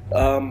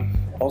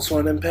 Also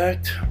on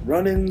Impact,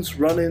 run-ins. It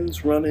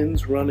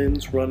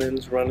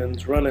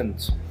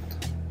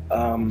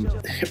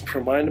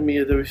reminded me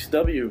of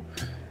WCW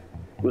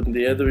when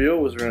the NWO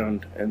was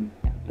around, and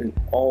in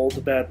all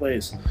the bad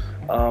ways.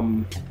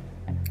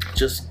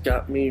 Just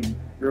got me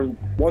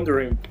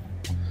wondering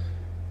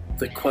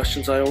the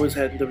questions I always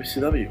had in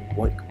WCW.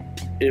 Like,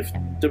 if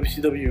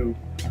WCW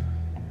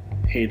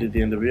hated the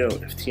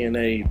NWO, if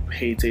TNA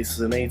hates Aces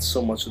and Eights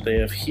so much that they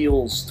have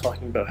heels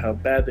talking about how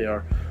bad they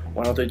are,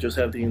 why don't they just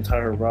have the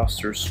entire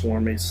roster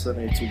swarm Aces and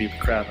Eights and beat the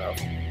crap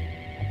out?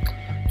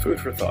 Food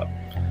for thought.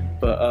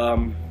 But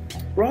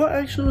Raw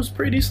actually was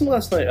pretty decent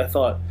last night, I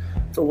thought.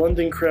 The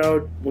London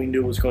crowd we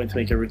knew was going to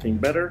make everything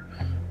better,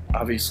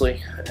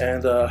 obviously.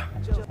 And,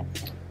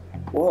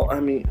 well, I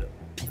mean,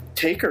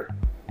 Taker.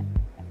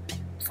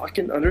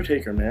 Fucking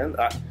Undertaker, man.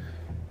 I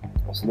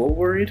was a little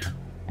worried.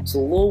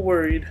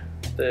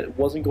 That it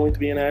wasn't going to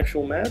be an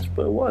actual match,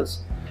 but it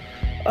was.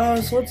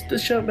 So let's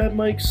dish out Mad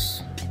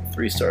Mike's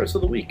 3 stars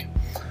of the week.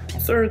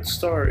 Third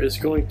star is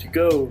going to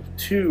go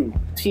to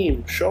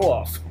Team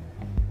Show-Off.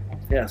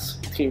 Yes,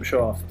 Team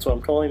Show-Off. That's what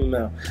I'm calling them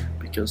now.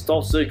 Because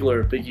Dolph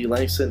Ziggler, Big E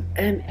Langston,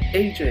 and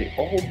AJ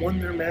all won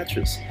their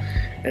matches.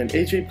 And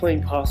AJ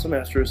playing Possum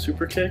after a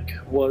super kick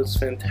was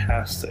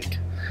fantastic.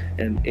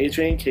 And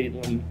AJ and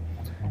Caitlyn,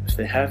 if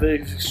they have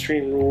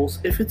Extreme Rules,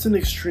 if it's an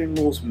Extreme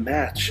Rules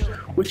match,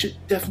 which it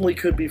definitely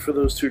could be for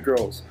those two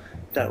girls,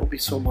 that would be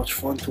so much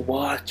fun to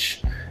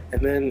watch.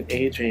 And then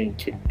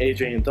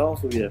AJ and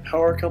Dolph would be a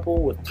power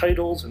couple with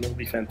titles, and it would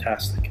be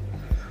fantastic.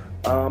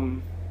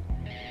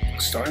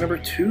 Star number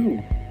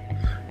 2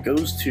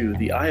 goes to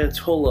the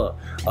Ayatollah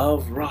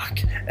of Rock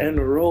and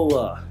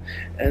Rolla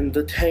and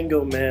the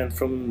Tango Man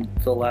from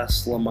the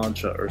last La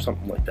Mancha or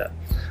something like that.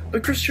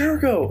 But Chris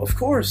Jericho, of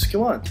course,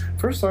 come on.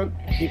 First on,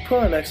 he put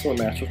on an excellent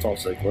match with Dolph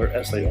Ziggler,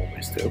 as they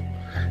always do.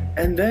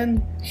 And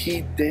then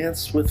he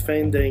danced with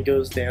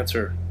Fandango's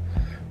Dancer,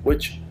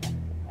 which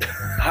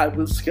I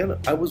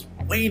was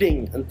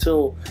waiting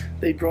until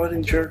they brought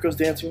in Jericho's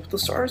Dancing with the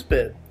Stars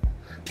bit,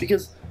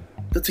 because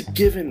that's a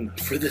given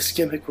for this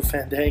gimmick with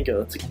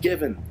Fandango. It's a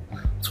given.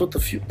 That's what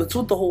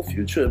the whole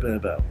feud should have been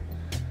about.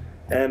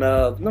 And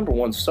number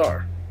 1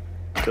 star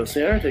goes to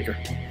The Undertaker.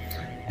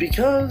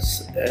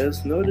 Because,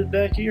 as noted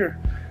back here,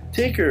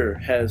 Taker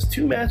has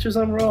 2 matches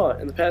on Raw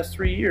in the past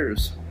 3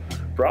 years.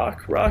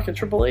 Brock, Rock, and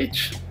Triple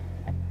H.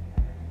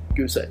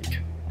 Goose egg.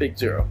 Big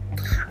 0.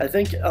 I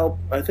think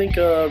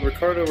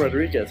Ricardo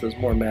Rodriguez has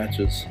more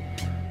matches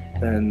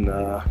than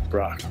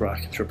Brock,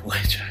 Rock, and Triple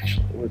H,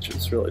 actually, which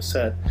is really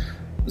sad.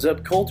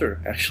 Zeb Coulter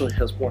actually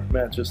has more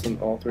matches than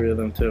all 3 of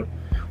them, too.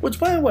 Which,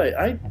 by the way,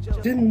 I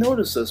didn't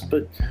notice this,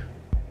 but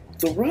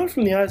the Raw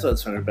from the Izod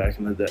Center back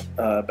in the day,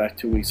 back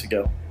 2 weeks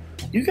ago,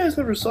 you guys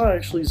never saw,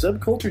 actually,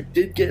 Zeb Coulter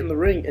did get in the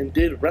ring and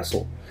did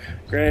wrestle.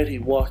 Granted, he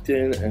walked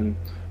in and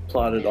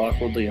plotted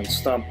awkwardly and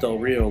stomped Del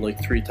Rio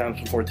like 3 times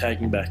before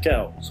tagging back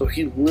out. So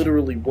he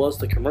literally was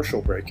the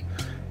commercial break.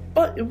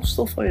 But it was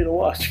still funny to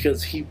watch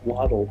because he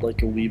waddled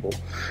like a weeble.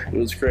 It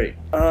was great.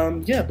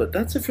 Yeah, but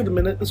that's it for the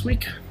minute this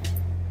week.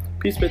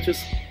 Peace,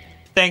 bitches.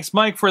 Thanks,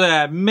 Mike, for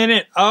that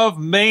minute of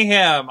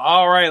mayhem.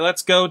 All right,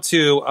 let's go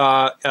to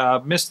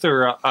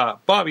Mr.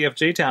 Bobby of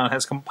J-Town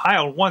has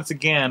compiled once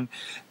again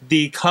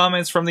the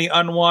comments from the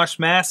unwashed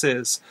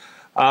masses.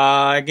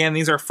 Again,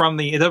 these are from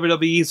the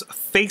WWE's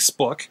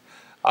Facebook.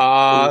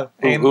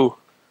 Ooh.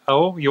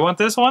 Oh, you want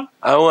this one?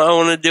 I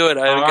want to do it.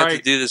 I haven't All got right.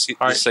 to do this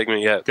All right.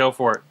 segment yet. Go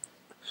for it.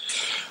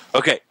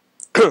 Okay.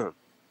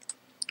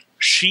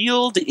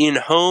 Shield in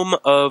home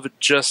of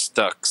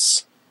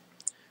Justucks.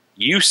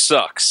 You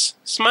sucks.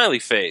 Smiley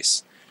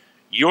face.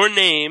 Your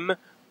name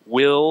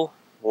will,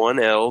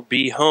 1L,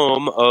 be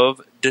home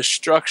of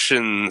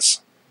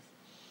destructions.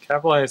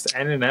 Capitalized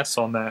N and S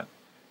on that.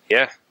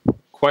 Yeah.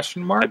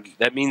 Question mark?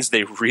 That means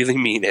they really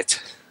mean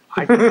it.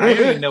 I don't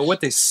even know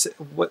what they said.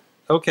 What?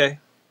 Okay.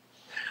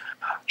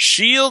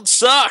 Shield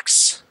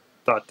sucks. ...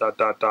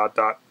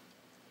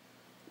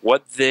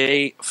 What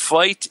they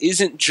fight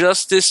isn't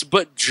justice,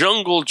 but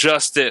jungle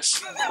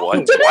justice.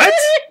 What?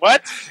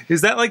 What?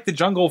 Is that like the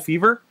Jungle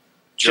Fever?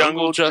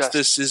 Jungle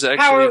justice is actually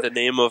Power- the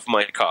name of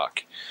my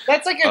cock.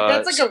 That's like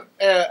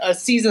a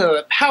season of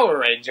the Power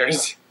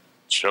Rangers.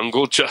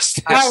 Jungle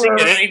justice. Power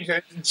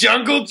Rangers,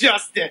 Jungle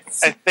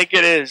Justice. I think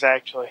it is,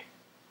 actually.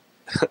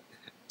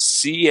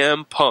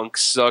 CM Punk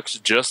sucks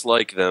just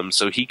like them,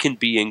 so he can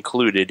be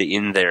included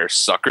in their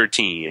sucker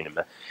team.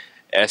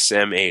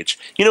 SMH.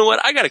 You know what?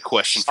 I got a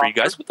question for you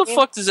guys. What the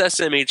fuck does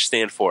SMH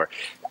stand for?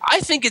 I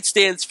think it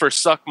stands for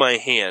Suck My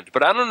Hand,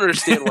 but I don't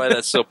understand why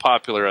that's so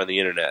popular on the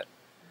internet.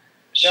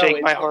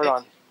 Shake my heart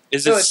on.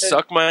 Is No, it it's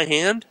Suck My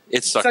Hand?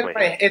 It's Suck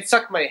My Hand. It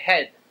sucked my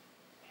head.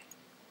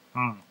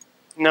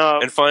 No.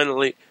 And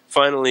finally,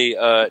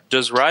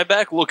 does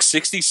Ryback look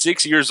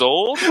 66 years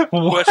old?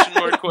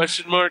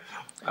 Question mark.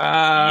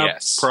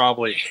 Yes.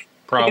 Probably.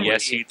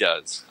 Yes, he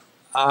does.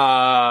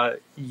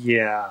 Yeah.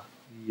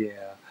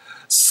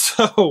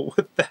 So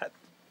with that,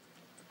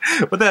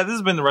 this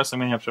has been the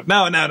Wrestling Mayhem show.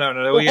 No.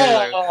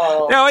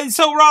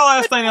 So Raw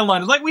last night in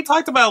London, like we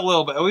talked about a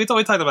little bit. We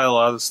talked about a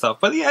lot of this stuff,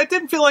 but yeah, it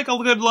didn't feel like a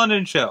good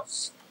London show.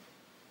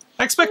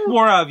 I expect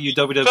more out of you,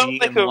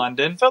 WWE in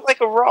London. It felt like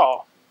a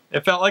Raw.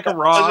 It felt like a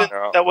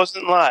Raw. That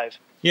wasn't live.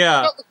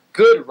 Yeah.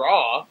 Good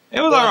Raw.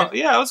 It was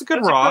it was a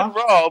good Raw. A good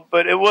Raw,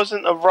 but it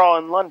wasn't a Raw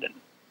in London.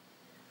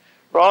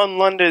 Raw in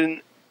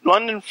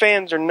London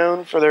fans are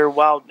known for their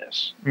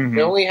wildness. Mm-hmm.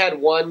 They only had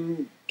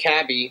one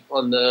cabbie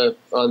on the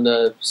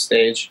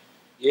stage.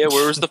 Yeah,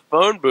 where was the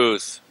phone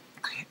booth?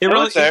 It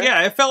was there.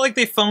 yeah, it felt like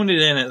they phoned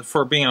it in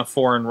for being a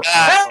foreign. Oh,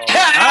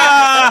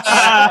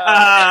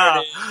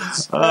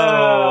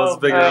 it's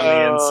bigger on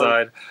the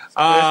inside.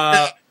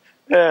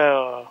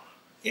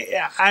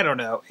 Yeah, I don't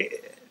know.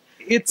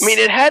 It's. I mean,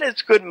 it had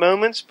its good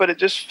moments, but it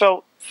just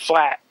felt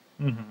flat.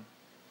 Mm-hmm.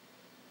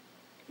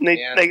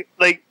 And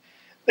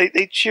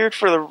they cheered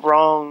for the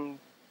wrong.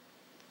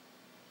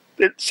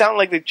 It sounded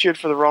like they cheered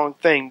for the wrong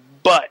thing,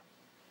 but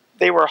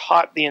they were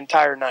hot the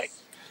entire night.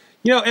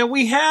 You know, and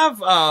we have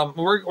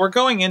we're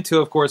going into,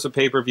 of course, a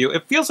pay-per-view.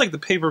 It feels like the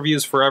pay-per-view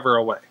is forever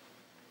away.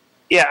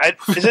 Yeah,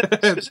 is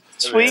it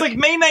sweet? It's like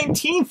May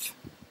 19th.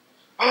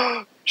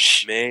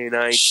 May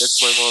 9th.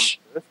 That's my mom's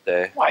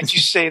birthday. Why'd you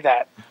say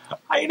that?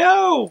 I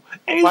know,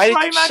 and he's Why did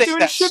probably you not say doing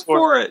that shit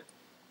for it.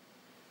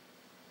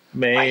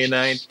 May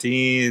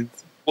 19th.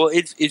 Well,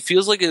 it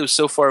feels like it was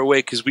so far away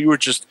because we were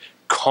just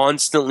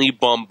constantly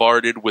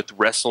bombarded with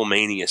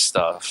WrestleMania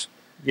stuff.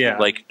 Yeah.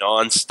 Like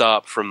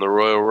nonstop from the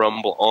Royal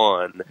Rumble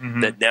on. Mm-hmm.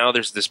 That now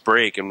there's this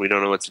break and we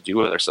don't know what to do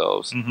with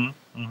ourselves.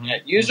 Mm-hmm. Mm-hmm. Yeah,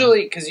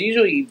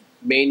 usually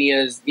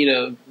Mania's,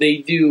 they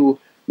do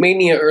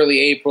Mania early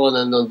April and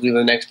then they'll do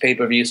the next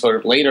pay-per-view sort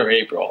of later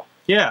April.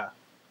 Yeah.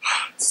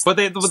 But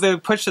they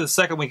pushed to the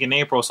second week in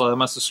April, so that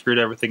must have screwed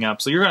everything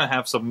up. So you're going to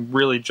have some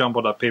really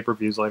jumbled up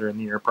pay-per-views later in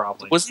the year,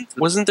 probably.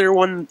 Wasn't there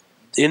one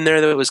in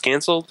there that was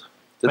canceled?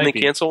 Didn't Might they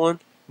be. cancel one?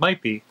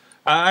 Might be.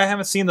 I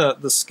haven't seen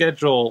the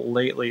schedule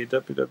lately.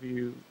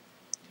 WWE.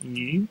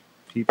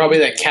 Probably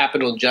that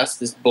Capital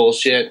Justice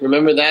bullshit.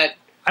 Remember that?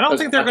 I don't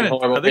That's think they're going to.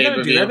 horrible Are they going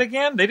to do pay-per-view. that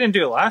again? They didn't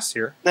do it last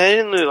year. They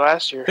didn't do it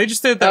last year. They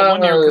just did that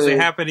one year because they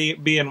happened to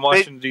be in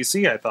Washington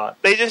D.C. I thought.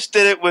 They just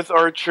did it with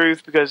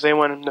R-Truth because they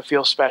wanted him to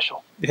feel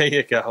special. There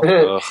you go.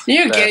 Ugh,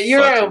 You that get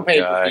your own fucking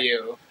guy.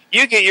 pay-per-view.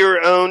 You get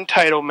your own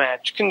title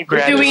match. We're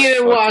Congratulations. doing it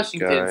in Fucking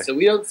Washington, guy. so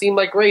we don't seem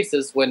like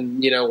racist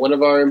when one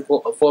of our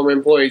former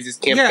employees is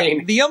campaigning.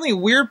 Yeah, the only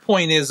weird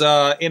point is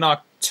in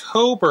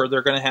October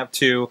they're going to have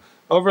two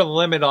Over the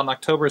Limit on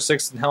October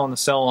 6th and Hell in a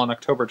Cell on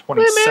October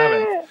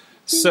 27th.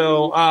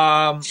 So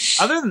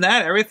other than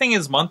that, everything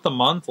is month to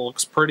month.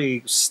 Looks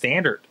pretty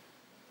standard.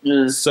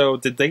 So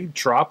did they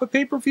drop a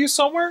pay-per-view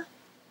somewhere?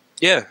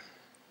 Yeah.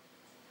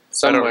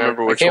 Somewhere. I don't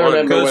remember which can't one.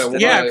 remember what it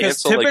was. Yeah,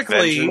 because Cancel, like,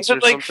 typically, Vengeance Was it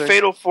or like something?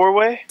 Fatal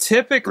 4-Way?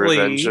 typically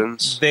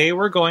Revengeance. they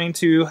were going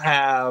to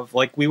have,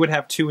 like, we would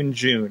have two in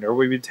June, or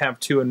we would have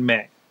two in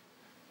May,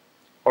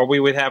 or we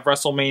would have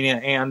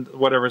WrestleMania and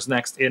whatever's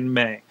next in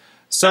May.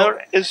 So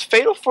Is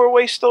Fatal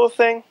 4-Way still a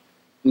thing?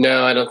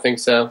 No, I don't think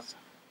so.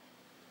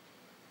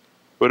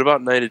 What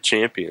about Night of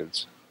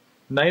Champions?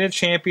 Night of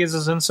Champions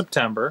is in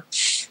September,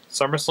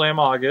 SummerSlam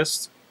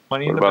August,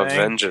 Money in What the about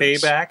Bank,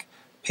 Vengeance?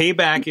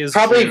 Payback is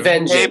Probably June.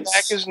 Vengeance.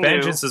 Payback is new.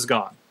 Vengeance is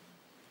gone.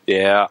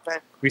 Yeah.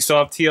 We still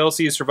have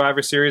TLC,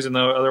 Survivor Series, and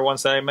the other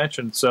ones that I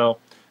mentioned. So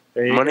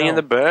there you Money go. in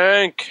the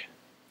Bank.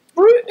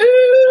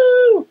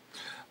 Woo-hoo!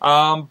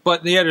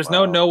 But yeah, there's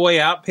no Way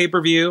Out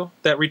pay-per-view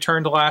that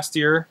returned last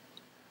year.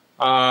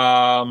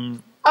 Oh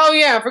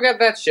yeah, I forgot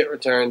that shit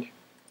returned.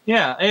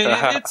 Yeah,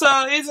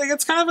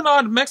 it's kind of an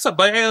odd mix-up,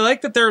 but I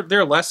like that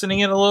they're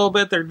lessening it a little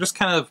bit. They're just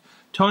kind of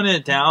toning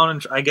it down,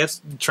 and I guess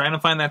trying to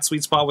find that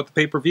sweet spot with the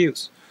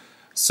pay-per-views.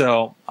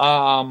 So,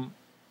 yeah,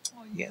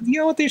 you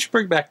know what? They should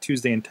bring back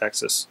Tuesday in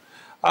Texas.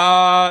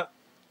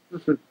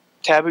 Taboo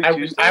I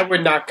Tuesday?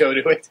 would not go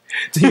to it.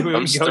 You would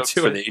I'm go stoked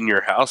to for it. the In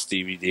Your House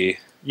DVD.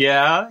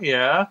 Yeah.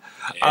 Yeah.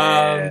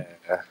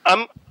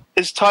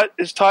 Is Todd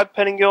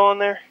Pettingill on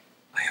there?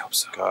 I hope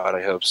so. God,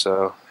 I hope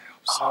so.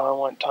 Oh, I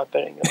want Todd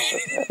Pettingill so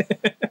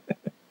bad.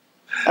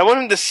 I want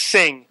him to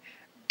sing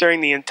during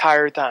the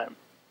entire time.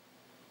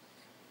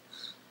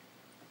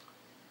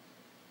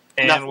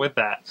 And Nothing. with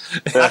that,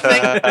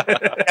 Nothing.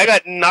 I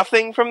got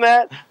nothing from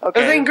that. It was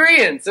Okay.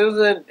 ingredients. It was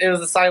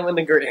a silent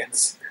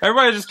ingredients.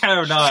 everybody just kind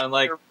of nodding,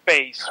 like, Your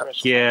face.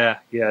 yeah.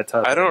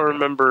 Todd I don't Pettingill.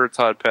 remember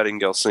Todd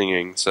Pettingill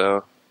singing,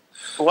 so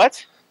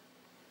What?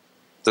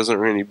 doesn't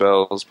ring any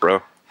bells,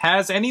 bro.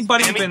 Has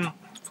anybody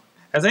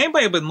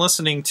been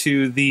listening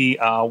to the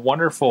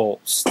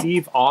wonderful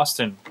Steve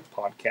Austin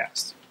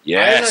podcast? I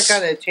have not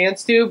gotten a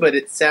chance to, but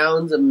it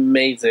sounds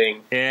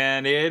amazing.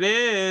 And it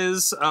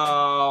is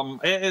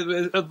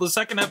the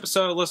second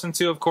episode I listened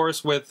to, of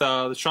course, with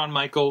Shawn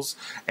Michaels,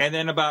 and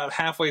then about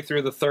halfway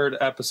through the third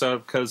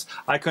episode because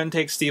I couldn't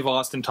take Steve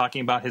Austin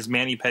talking about his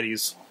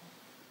mani-pedis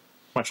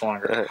much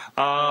longer.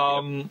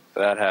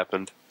 That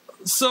happened.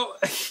 So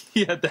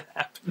yeah, that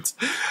happened.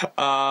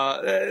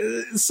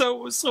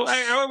 So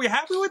are we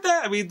happy with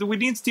that? I mean, do we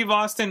need Steve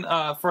Austin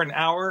for an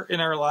hour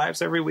in our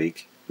lives every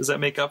week? Does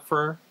that make up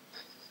for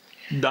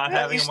not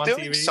having he's him on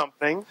doing TV?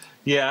 something.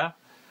 Yeah,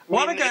 a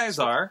lot of mean, guys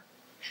are.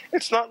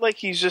 It's not like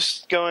he's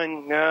just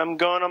going, I'm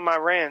going on my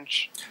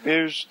ranch.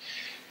 Here's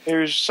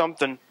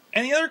something.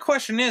 And the other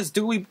question is,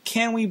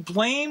 can we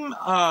blame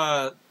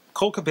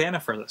Cole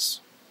Cabana for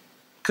this?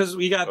 Because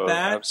we got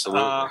that.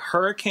 Absolutely.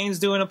 Hurricane's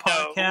doing a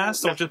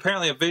podcast, which is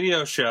apparently a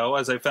video show,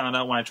 as I found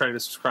out when I tried to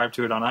subscribe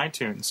to it on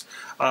iTunes.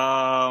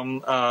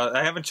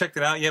 I haven't checked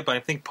it out yet, but I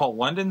think Paul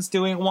London's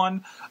doing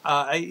one.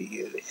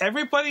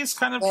 Everybody's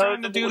kind of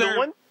trying to do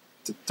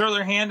throw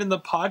their hand in the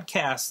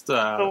podcast.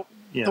 The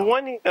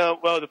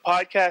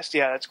podcast,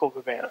 yeah, that's Cole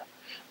Cabana.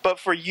 But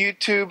for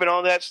YouTube and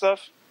all that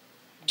stuff,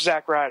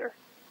 Zack Ryder.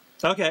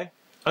 Okay.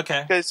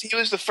 Because he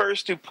was the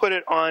first to put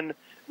it on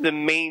the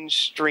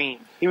mainstream.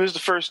 He was the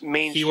first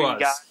mainstream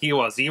guy. He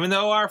was. Even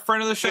though our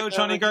friend of the show,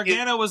 Johnny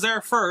Gargano, was there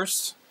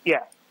first.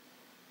 Yeah.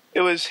 It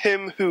was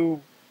him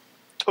who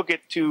took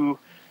it to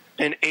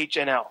an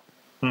HNL.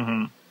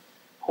 Mm-hmm.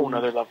 Whole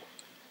nother level.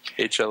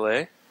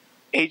 HLA?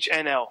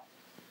 HNL.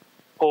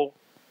 Whole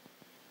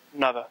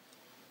nother.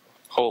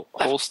 Whole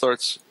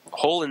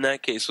in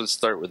that case would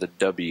start with a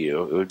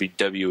W. It would be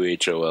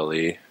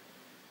WHOLE.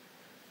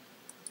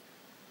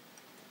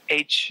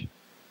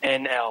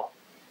 HNL.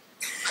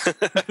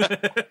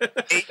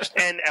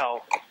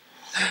 HNL.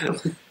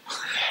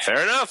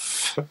 Fair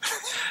enough.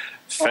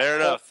 Fair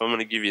enough. I'm going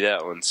to give you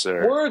that one,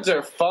 sir. Words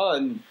are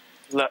fun.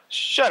 Look,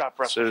 shut up,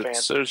 Russell fan.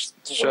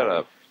 Shut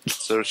up.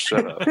 So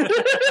shut up.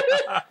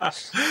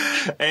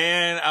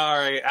 And all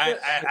right,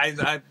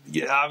 I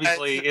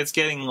obviously it's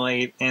getting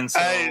late, and so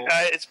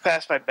it's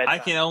past my bedtime. I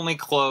can only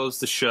close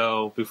the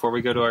show before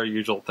we go to our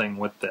usual thing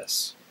with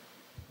this.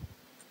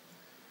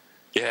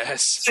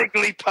 Yes.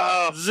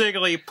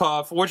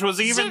 Zigglypuff, which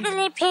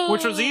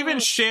was even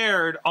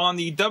shared on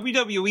the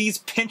WWE's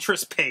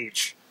Pinterest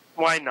page.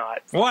 Why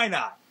not? Why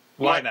not?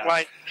 Why not?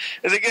 Why?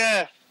 Is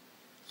it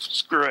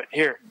screw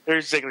it.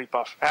 There's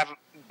Zigglypuff.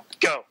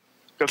 Go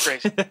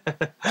crazy.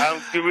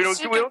 we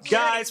don't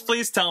Guys,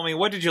 please tell me,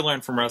 what did you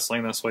learn from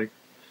wrestling this week?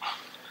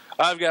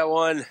 I've got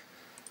one.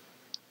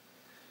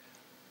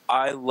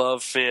 I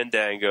love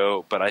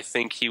Fandango, but I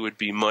think he would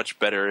be much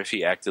better if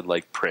he acted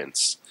like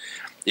Prince.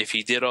 If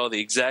he did all the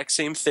exact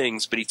same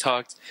things, but he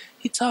talked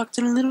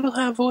in a little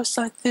high voice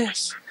like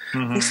this.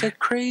 Mm-hmm. He said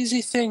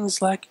crazy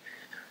things like,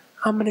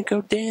 I'm gonna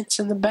go dance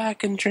in the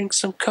back and drink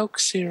some Coke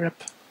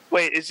syrup.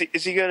 Wait, is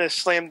he going to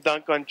slam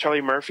dunk on Charlie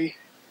Murphy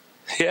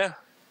Yeah.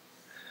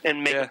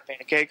 and make Yeah. him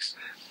pancakes?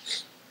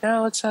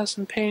 Now let's have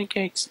some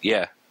pancakes.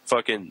 Yeah.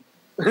 Fucking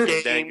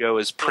Dango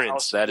is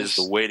Prince. That is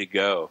the way to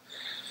go.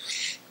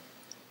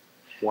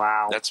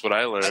 Wow. That's what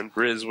I learned.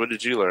 Riz, what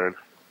did you learn?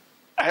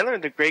 I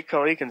learned that Great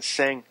Khali can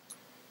sing.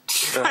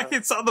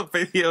 I saw the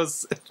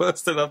videos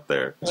posted up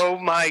there. Oh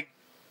my!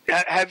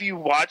 Have you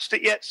watched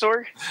it yet,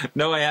 Sorg?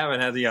 No, I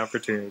haven't had the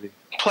opportunity.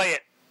 Play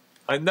it.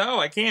 No,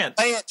 I can't.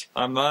 Play it.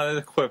 I'm not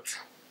equipped.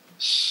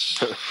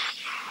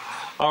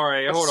 All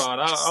right, hold on.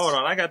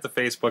 I got the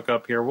Facebook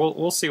up here.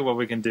 We'll see what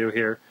we can do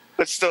here.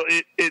 But still,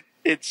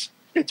 it's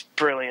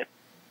brilliant.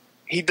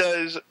 He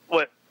does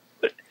what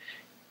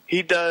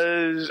he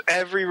does.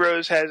 Every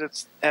rose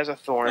has a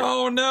thorn.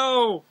 Oh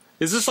no!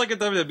 Is this like a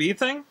WWE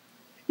thing?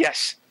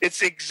 Yes,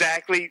 it's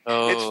exactly.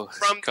 It's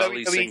from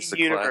Khali sings WWE the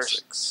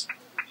Universe.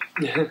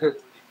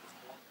 classics.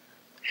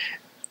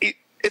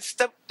 It's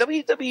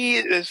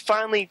WWE is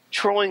finally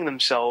trolling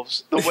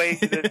themselves the way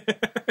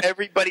that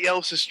everybody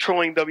else is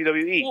trolling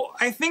WWE. Well,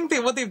 I think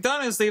what they've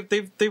done is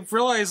they've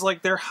realized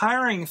like they're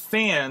hiring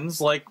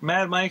fans like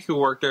Mad Mike who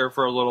worked there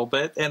for a little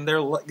bit, and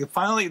they're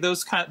finally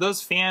those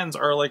fans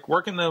are like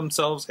working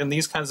themselves in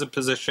these kinds of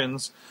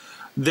positions.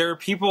 There are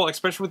people,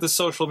 especially with the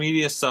social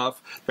media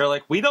stuff, they're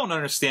like, we don't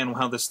understand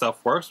how this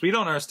stuff works. We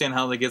don't understand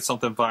how they get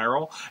something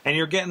viral. And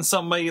you're getting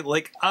somebody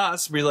like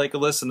us be like,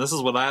 listen, this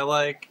is what I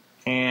like,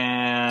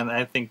 and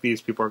I think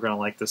these people are going to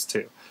like this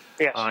too.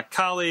 Yes.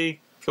 Khali,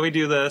 can we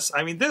do this?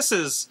 I mean, this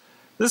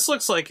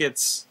looks like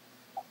it's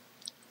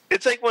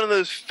like one of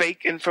those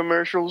fake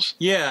infomercials.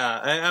 Yeah,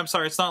 I'm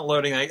sorry, it's not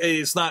loading.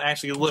 It's not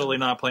actually literally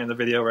not playing the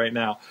video right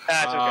now.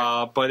 That's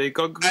okay. But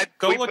go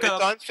look up.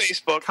 It's on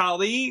Facebook.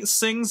 Khali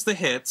Sings the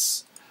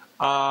Hits.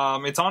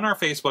 It's on our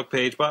Facebook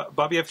page.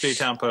 Bobby FJ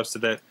Town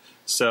posted it,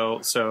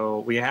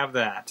 so we have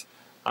that.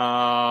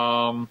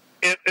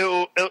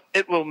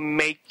 It will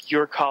make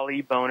your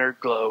Khali boner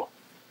glow.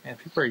 Man,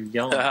 people are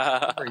yelling.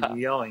 People are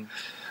yelling.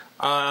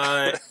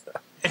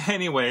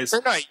 Anyways,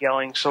 they're not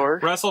yelling,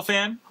 Sorg.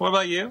 WrestleFan, what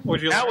about you?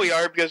 What'd you now learn? we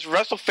are because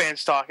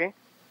WrestleFan's talking.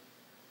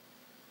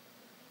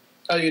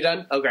 Oh, you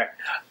done? Okay.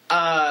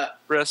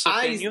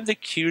 WrestleFan, you have the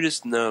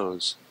cutest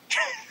nose.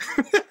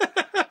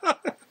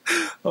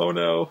 Oh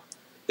no.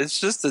 It's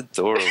just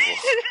adorable.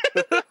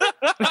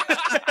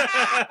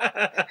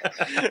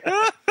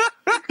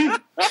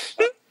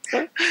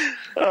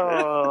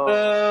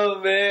 Oh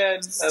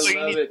man, I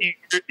love it.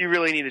 You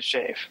really need a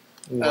shave.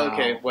 Wow.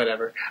 Okay,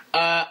 whatever.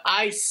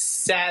 I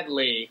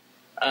sadly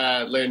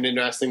learned in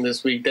wrestling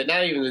this week that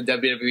not even the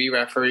WWE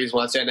referees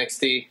watch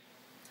NXT.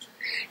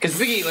 Because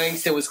Biggie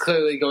Langston was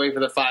clearly going for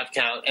the 5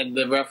 count, and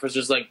the ref was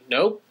just like,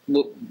 nope,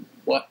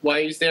 why are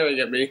you staring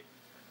at me?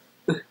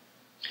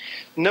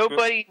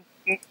 Nobody...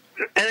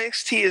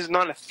 NXT is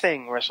not a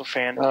thing,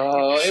 WrestleFan.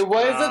 Oh, it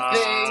was a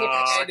thing,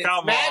 and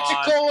it's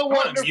magical and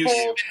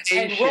wonderful,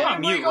 and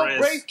Rodrigo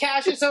Grace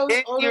Cassius owns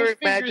those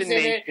fingers in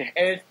it, and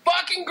it's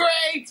fucking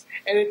great,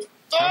 and it's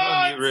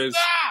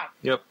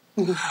Yep.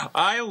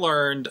 I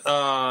learned,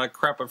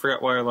 crap, I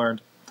forgot what I learned.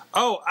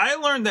 Oh, I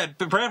learned that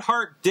Bret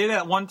Hart did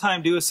at one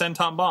time do a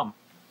senton bomb.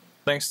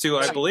 Thanks to,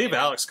 I believe,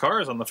 Alex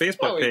Cars on the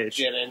Facebook page.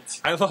 He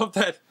didn't. I love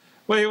that.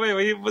 Wait,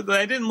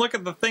 I didn't look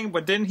at the thing,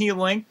 but didn't he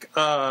link,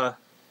 No,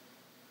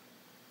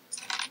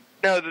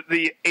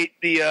 the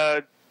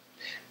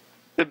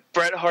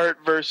Bret Hart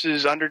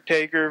versus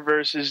Undertaker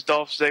versus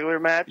Dolph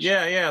Ziggler match.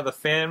 Yeah, the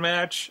fan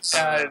match.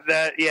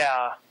 That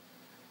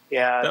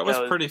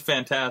was pretty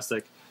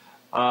fantastic.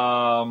 It's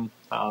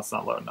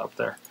not loading up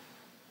there,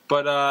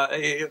 but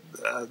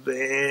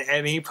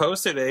and he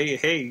posted he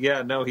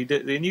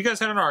did, and you guys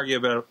had an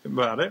argument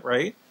about it,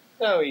 right?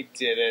 No, he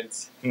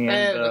didn't. And,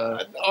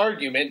 an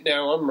argument.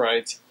 No, I'm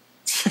right.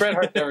 Bret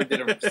Hart never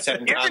did a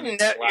senton in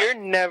his life. You're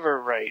never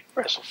right,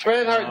 WrestleFan.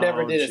 Bret Hart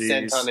never did a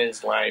senton in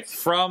his life.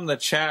 From the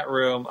chat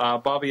room,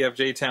 Bobby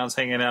FJ Town's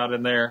hanging out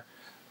in there.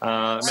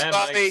 Man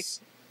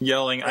Mike's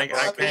yelling. I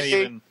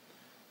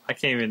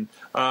can't even.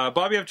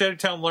 Bobby FJ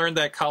Town learned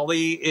that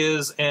Khali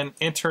is an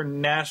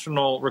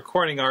international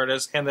recording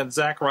artist, and that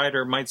Zack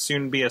Ryder might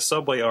soon be a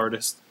Subway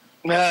artist.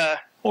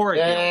 Or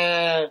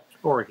a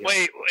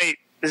Wait.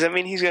 Does that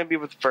mean he's going to be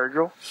with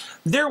Virgil?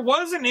 There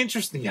was an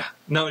interesting... Yeah.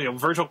 No,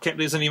 Virgil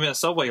isn't even a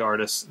Subway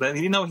artist.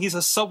 He's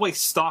a Subway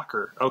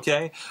stalker,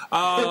 okay?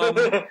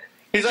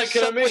 He's like,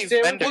 can I make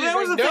sandwiches? Well, that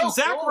was the thing.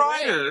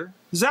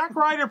 Zack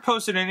Ryder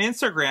posted an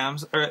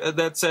Instagram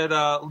that said,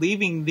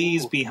 leaving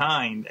these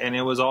behind, and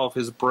it was all of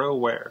his bro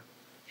wear.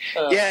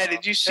 Yeah,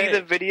 did you see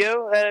the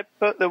video that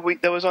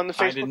was on the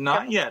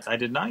Facebook? I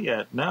did not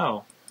yet,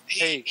 no.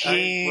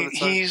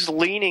 He's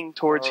leaning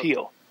towards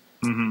heel.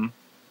 Mm-hmm.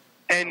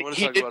 And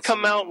he did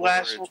come out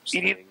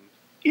he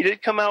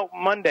did come out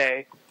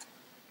Monday.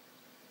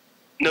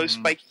 No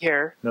spiky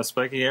hair. No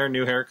spiky hair.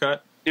 New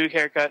haircut.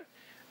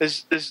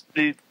 This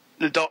the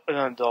Dolph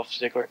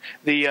Ziggler,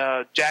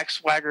 the Jack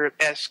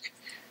Swagger-esque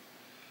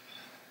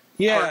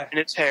part in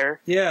its hair.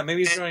 Yeah,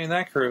 maybe he's joining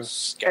that crew.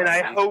 And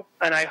I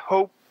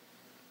hope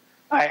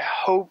I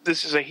hope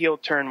this is a heel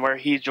turn where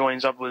he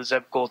joins up with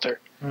Zeb Coulter.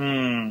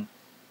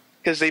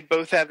 Because they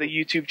both have the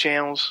YouTube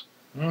channels.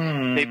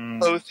 They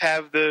both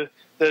have the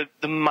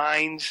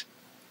minds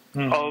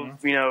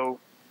of, you know,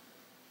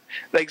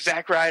 like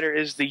Zack Ryder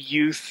is the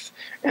youth,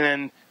 and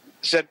then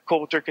Zeb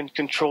Coulter can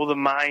control the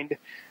mind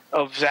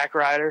of Zack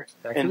Ryder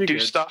and do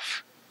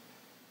stuff.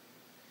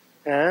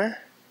 Huh?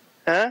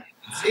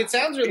 It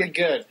sounds really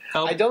good.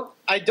 I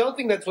don't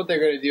think that's what they're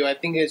going to do. I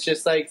think it's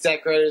just like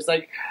Zack Ryder's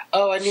like,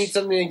 oh, I need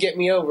something to get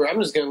me over.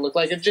 I'm just going to look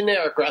like a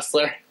generic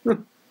wrestler.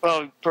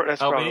 Well, that's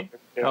probably.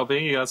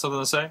 LB, you got something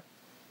to say?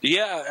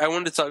 Yeah, I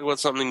wanted to talk about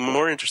something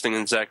more interesting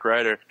than Zack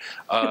Ryder.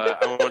 I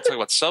want to talk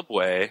about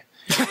Subway.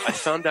 I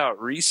found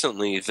out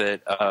recently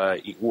that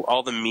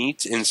all the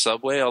meat in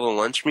Subway, all the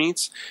lunch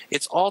meats,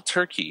 it's all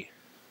turkey.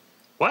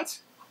 What?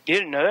 You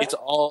didn't know that?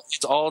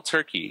 It's all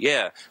turkey.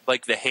 Yeah,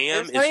 like the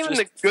ham It's not is even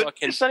just the good.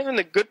 fucking. It's not even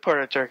the good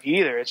part of turkey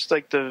either. It's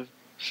like the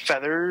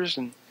feathers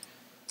and.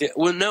 Yeah,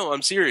 well, no,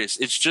 I'm serious.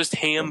 It's just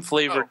ham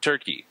flavored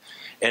turkey.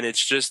 And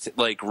it's just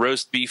like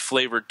roast beef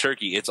flavored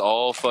turkey. It's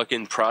all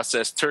fucking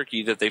processed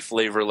turkey that they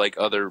flavor like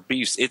other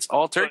beefs. It's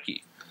all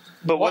turkey.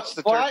 But what's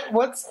the turkey?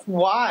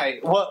 Why?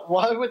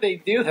 Why would they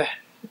do that?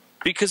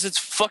 Because it's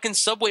fucking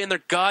Subway and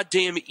they're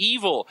goddamn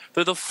evil.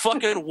 They're the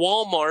fucking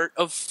Walmart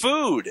of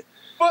food.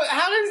 But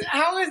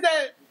how is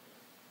that?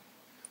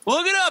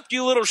 Look it up,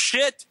 you little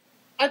shit.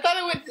 I thought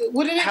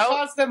wouldn't it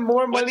cost them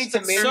more money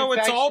to manufacture So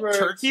it's all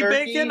turkey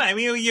bacon? I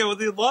mean, you know,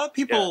 a lot of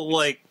people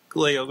like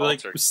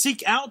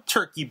seek out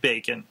turkey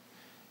bacon.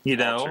 You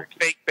know,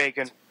 fake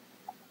bacon.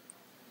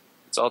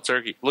 It's all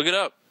turkey. Look it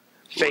up.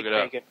 Fake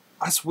bacon.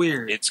 That's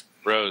weird. It's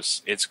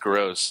gross. It's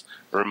gross.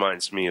 It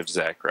reminds me of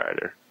Zack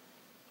Ryder.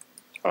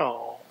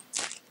 Oh.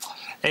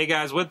 Hey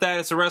guys, with that,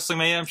 it's a Wrestling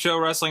Mayhem Show,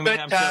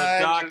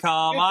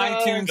 WrestlingMayhemShow.com,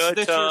 iTunes,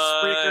 Stitcher,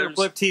 Spreaker,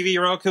 Blip TV,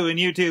 Roku, and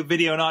YouTube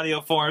video and audio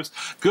forms.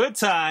 Good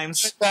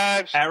times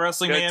at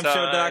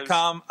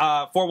WrestlingMayhemShow.com,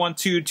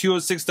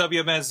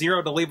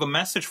 412-206-WMS0 to leave a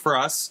message for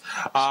us.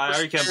 Or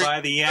you can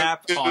buy the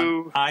app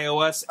on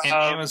iOS and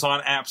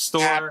Amazon App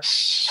Store.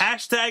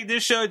 Hashtag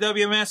this show,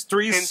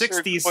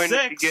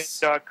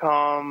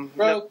 WMS366.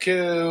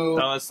 Roku.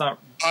 No, it's not.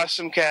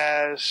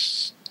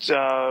 AwesomeCast.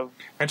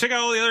 And check out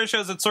all the other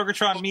shows at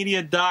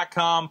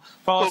SorgatronMedia.com.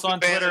 Follow us on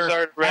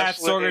Twitter at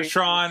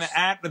Sorgatron,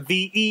 at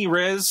the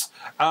eRiz,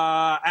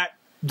 at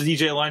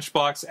DJ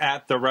Lunchbox,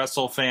 at the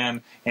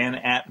WrestleFan, and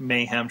at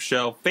Mayhem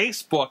Show.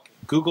 Facebook,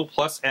 Google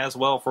Plus as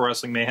well for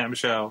Wrestling Mayhem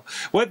Show.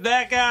 With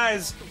that,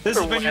 guys, this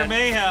has been your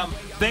Mayhem.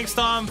 Thanks,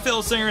 Tom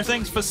Filsinger.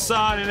 Thanks,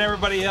 Facade, and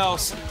everybody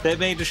else that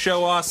made the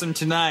show awesome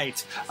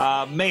tonight.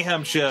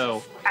 Mayhem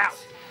Show, out.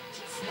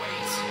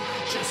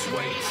 Just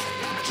wait,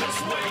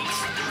 just wait,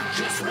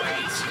 just wait,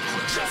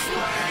 just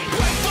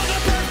wait.